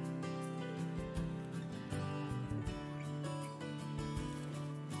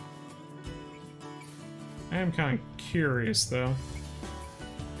 I am kind of curious, though.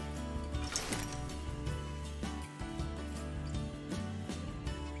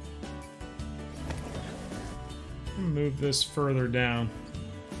 Move this further down.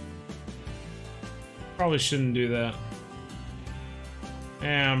 Probably shouldn't do that.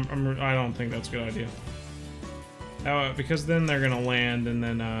 Yeah, I don't think that's a good idea. Because then they're gonna land and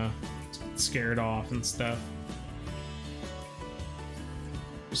then scared off and stuff.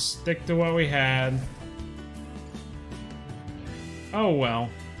 Just stick to what we had. Oh well.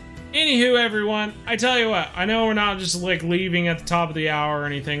 Anywho, everyone, I tell you what, I know we're not just like leaving at the top of the hour or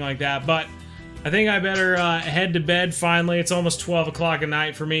anything like that, but I think I better head to bed finally. It's almost 12 o'clock at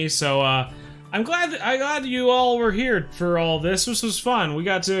night for me, so I'm glad you all were here for all this. This was fun. We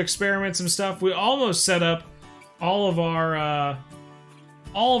got to experiment some stuff. We almost set up all of our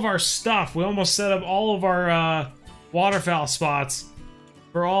stuff. We almost set up all of our waterfowl spots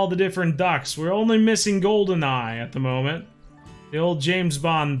for all the different ducks. We're only missing goldeneye at the moment, the old James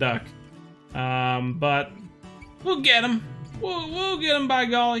Bond duck. But we'll get him. We'll get him, by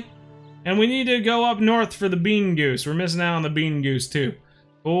golly. And we need to go up north for the bean goose. We're missing out on the bean goose too.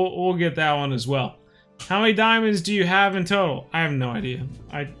 We'll get that one as well. How many diamonds do you have in total? I have no idea.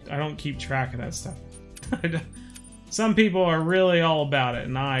 I don't keep track of that stuff. Some people are really all about it,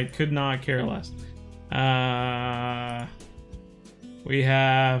 and I could not care less. We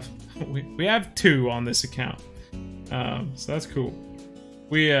have 2 on this account, so that's cool.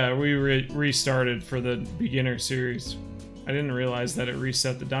 We restarted for the beginner series. I didn't realize that it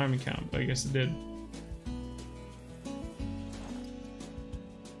reset the diamond count, but I guess it did.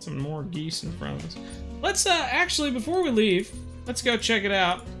 Some more geese in front of us. Let's actually, before we leave, let's go check it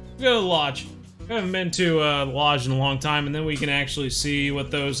out. Go to the lodge. I haven't been to the lodge in a long time, and then we can actually see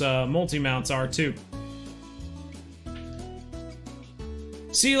what those multi-mounts are too.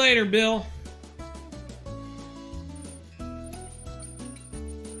 See you later, Bill.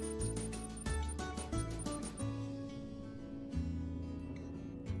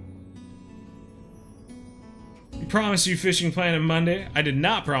 Promise you fishing plan on Monday. I did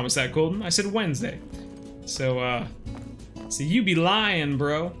not promise that, Golden. I said Wednesday. So you be lying,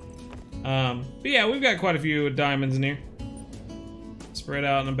 bro. But yeah, we've got quite a few diamonds in here. Spread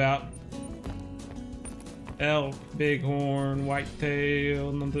out and about. Elk, bighorn,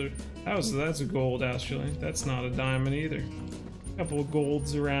 whitetail, another. That's a gold actually. That's not a diamond either. A couple of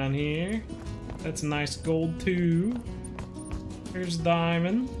golds around here. That's a nice gold too. Here's a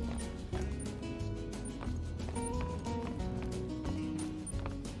diamond.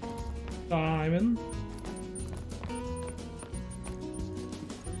 Diamond.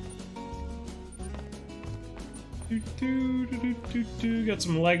 Got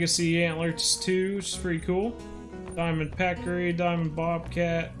some legacy antlers too, which is pretty cool. Diamond peccary, diamond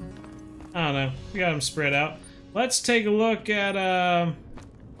bobcat. I don't know. We got them spread out. Let's take a look at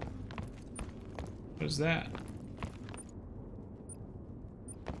what is that?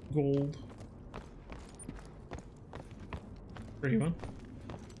 Gold. Pretty one.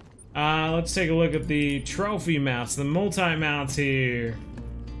 Let's take a look at the trophy mounts, the multi-mounts here.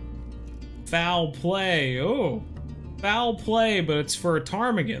 Foul play. Oh, foul play, but it's for a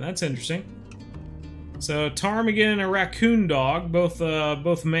ptarmigan. That's interesting. So ptarmigan and a raccoon dog,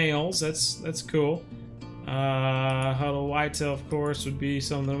 both males. That's cool. Huddle whitetail, of course, would be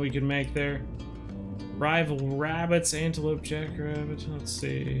something we could make there. Rival rabbits, antelope, jackrabbit. Let's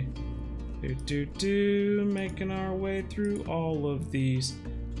see. Making our way through all of these.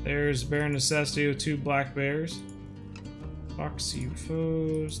 There's Bear Necessity with 2 black bears. Foxy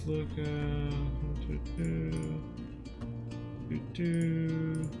foes, look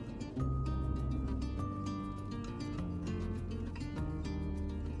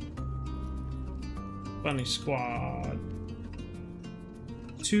Bunny squad.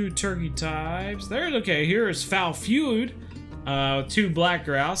 2 turkey types. There's okay, here is Foul Feud. 2 black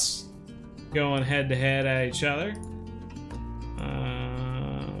grouse going head to head at each other.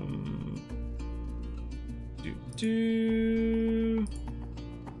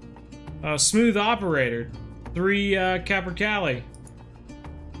 Smooth operator, 3 capercaillie.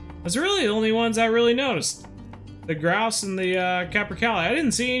 That's really the only ones I really noticed. The grouse and the capercaillie. I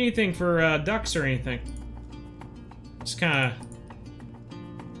didn't see anything for ducks or anything. Just kind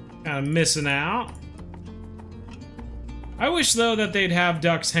of missing out. I wish though that they'd have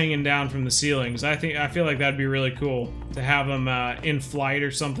ducks hanging down from the ceilings. I feel like that'd be really cool to have them in flight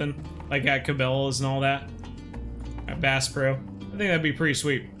or something, like at Cabela's and all that. At Bass Pro. I think that'd be pretty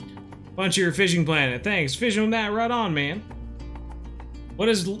sweet. Bunch of your fishing planet. Thanks. Fishing with that right on, man. What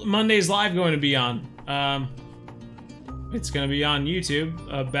is Monday's live going to be on? It's going to be on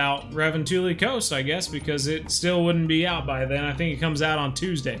YouTube about Revontuli Coast, I guess, because it still wouldn't be out by then. I think it comes out on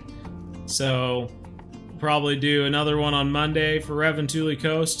Tuesday. So we'll probably do another one on Monday for Revontuli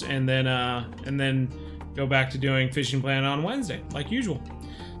Coast, and then go back to doing Fishing Planet on Wednesday, like usual.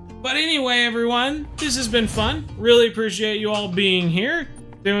 But anyway, everyone, this has been fun. Really appreciate you all being here,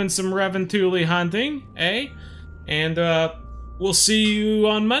 doing some Revontuli hunting, eh? And we'll see you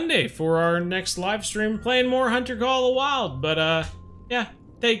on Monday for our next live stream, playing more Hunter Call of the Wild. But yeah,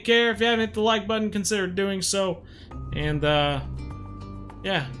 take care. If you haven't hit the like button, consider doing so. And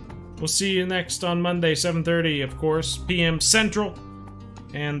yeah, we'll see you next on Monday, 7:30, of course, p.m. Central.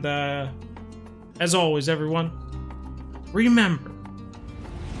 And as always, everyone, remember.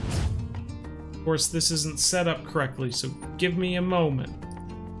 Of course, this isn't set up correctly, so give me a moment.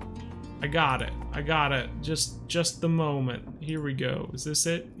 I got it. I got it. Just the moment. Here we go. Is this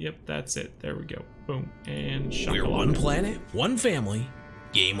it? Yep, that's it. There we go. Boom. And we're one planet, one family.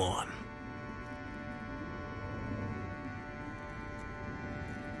 Game on.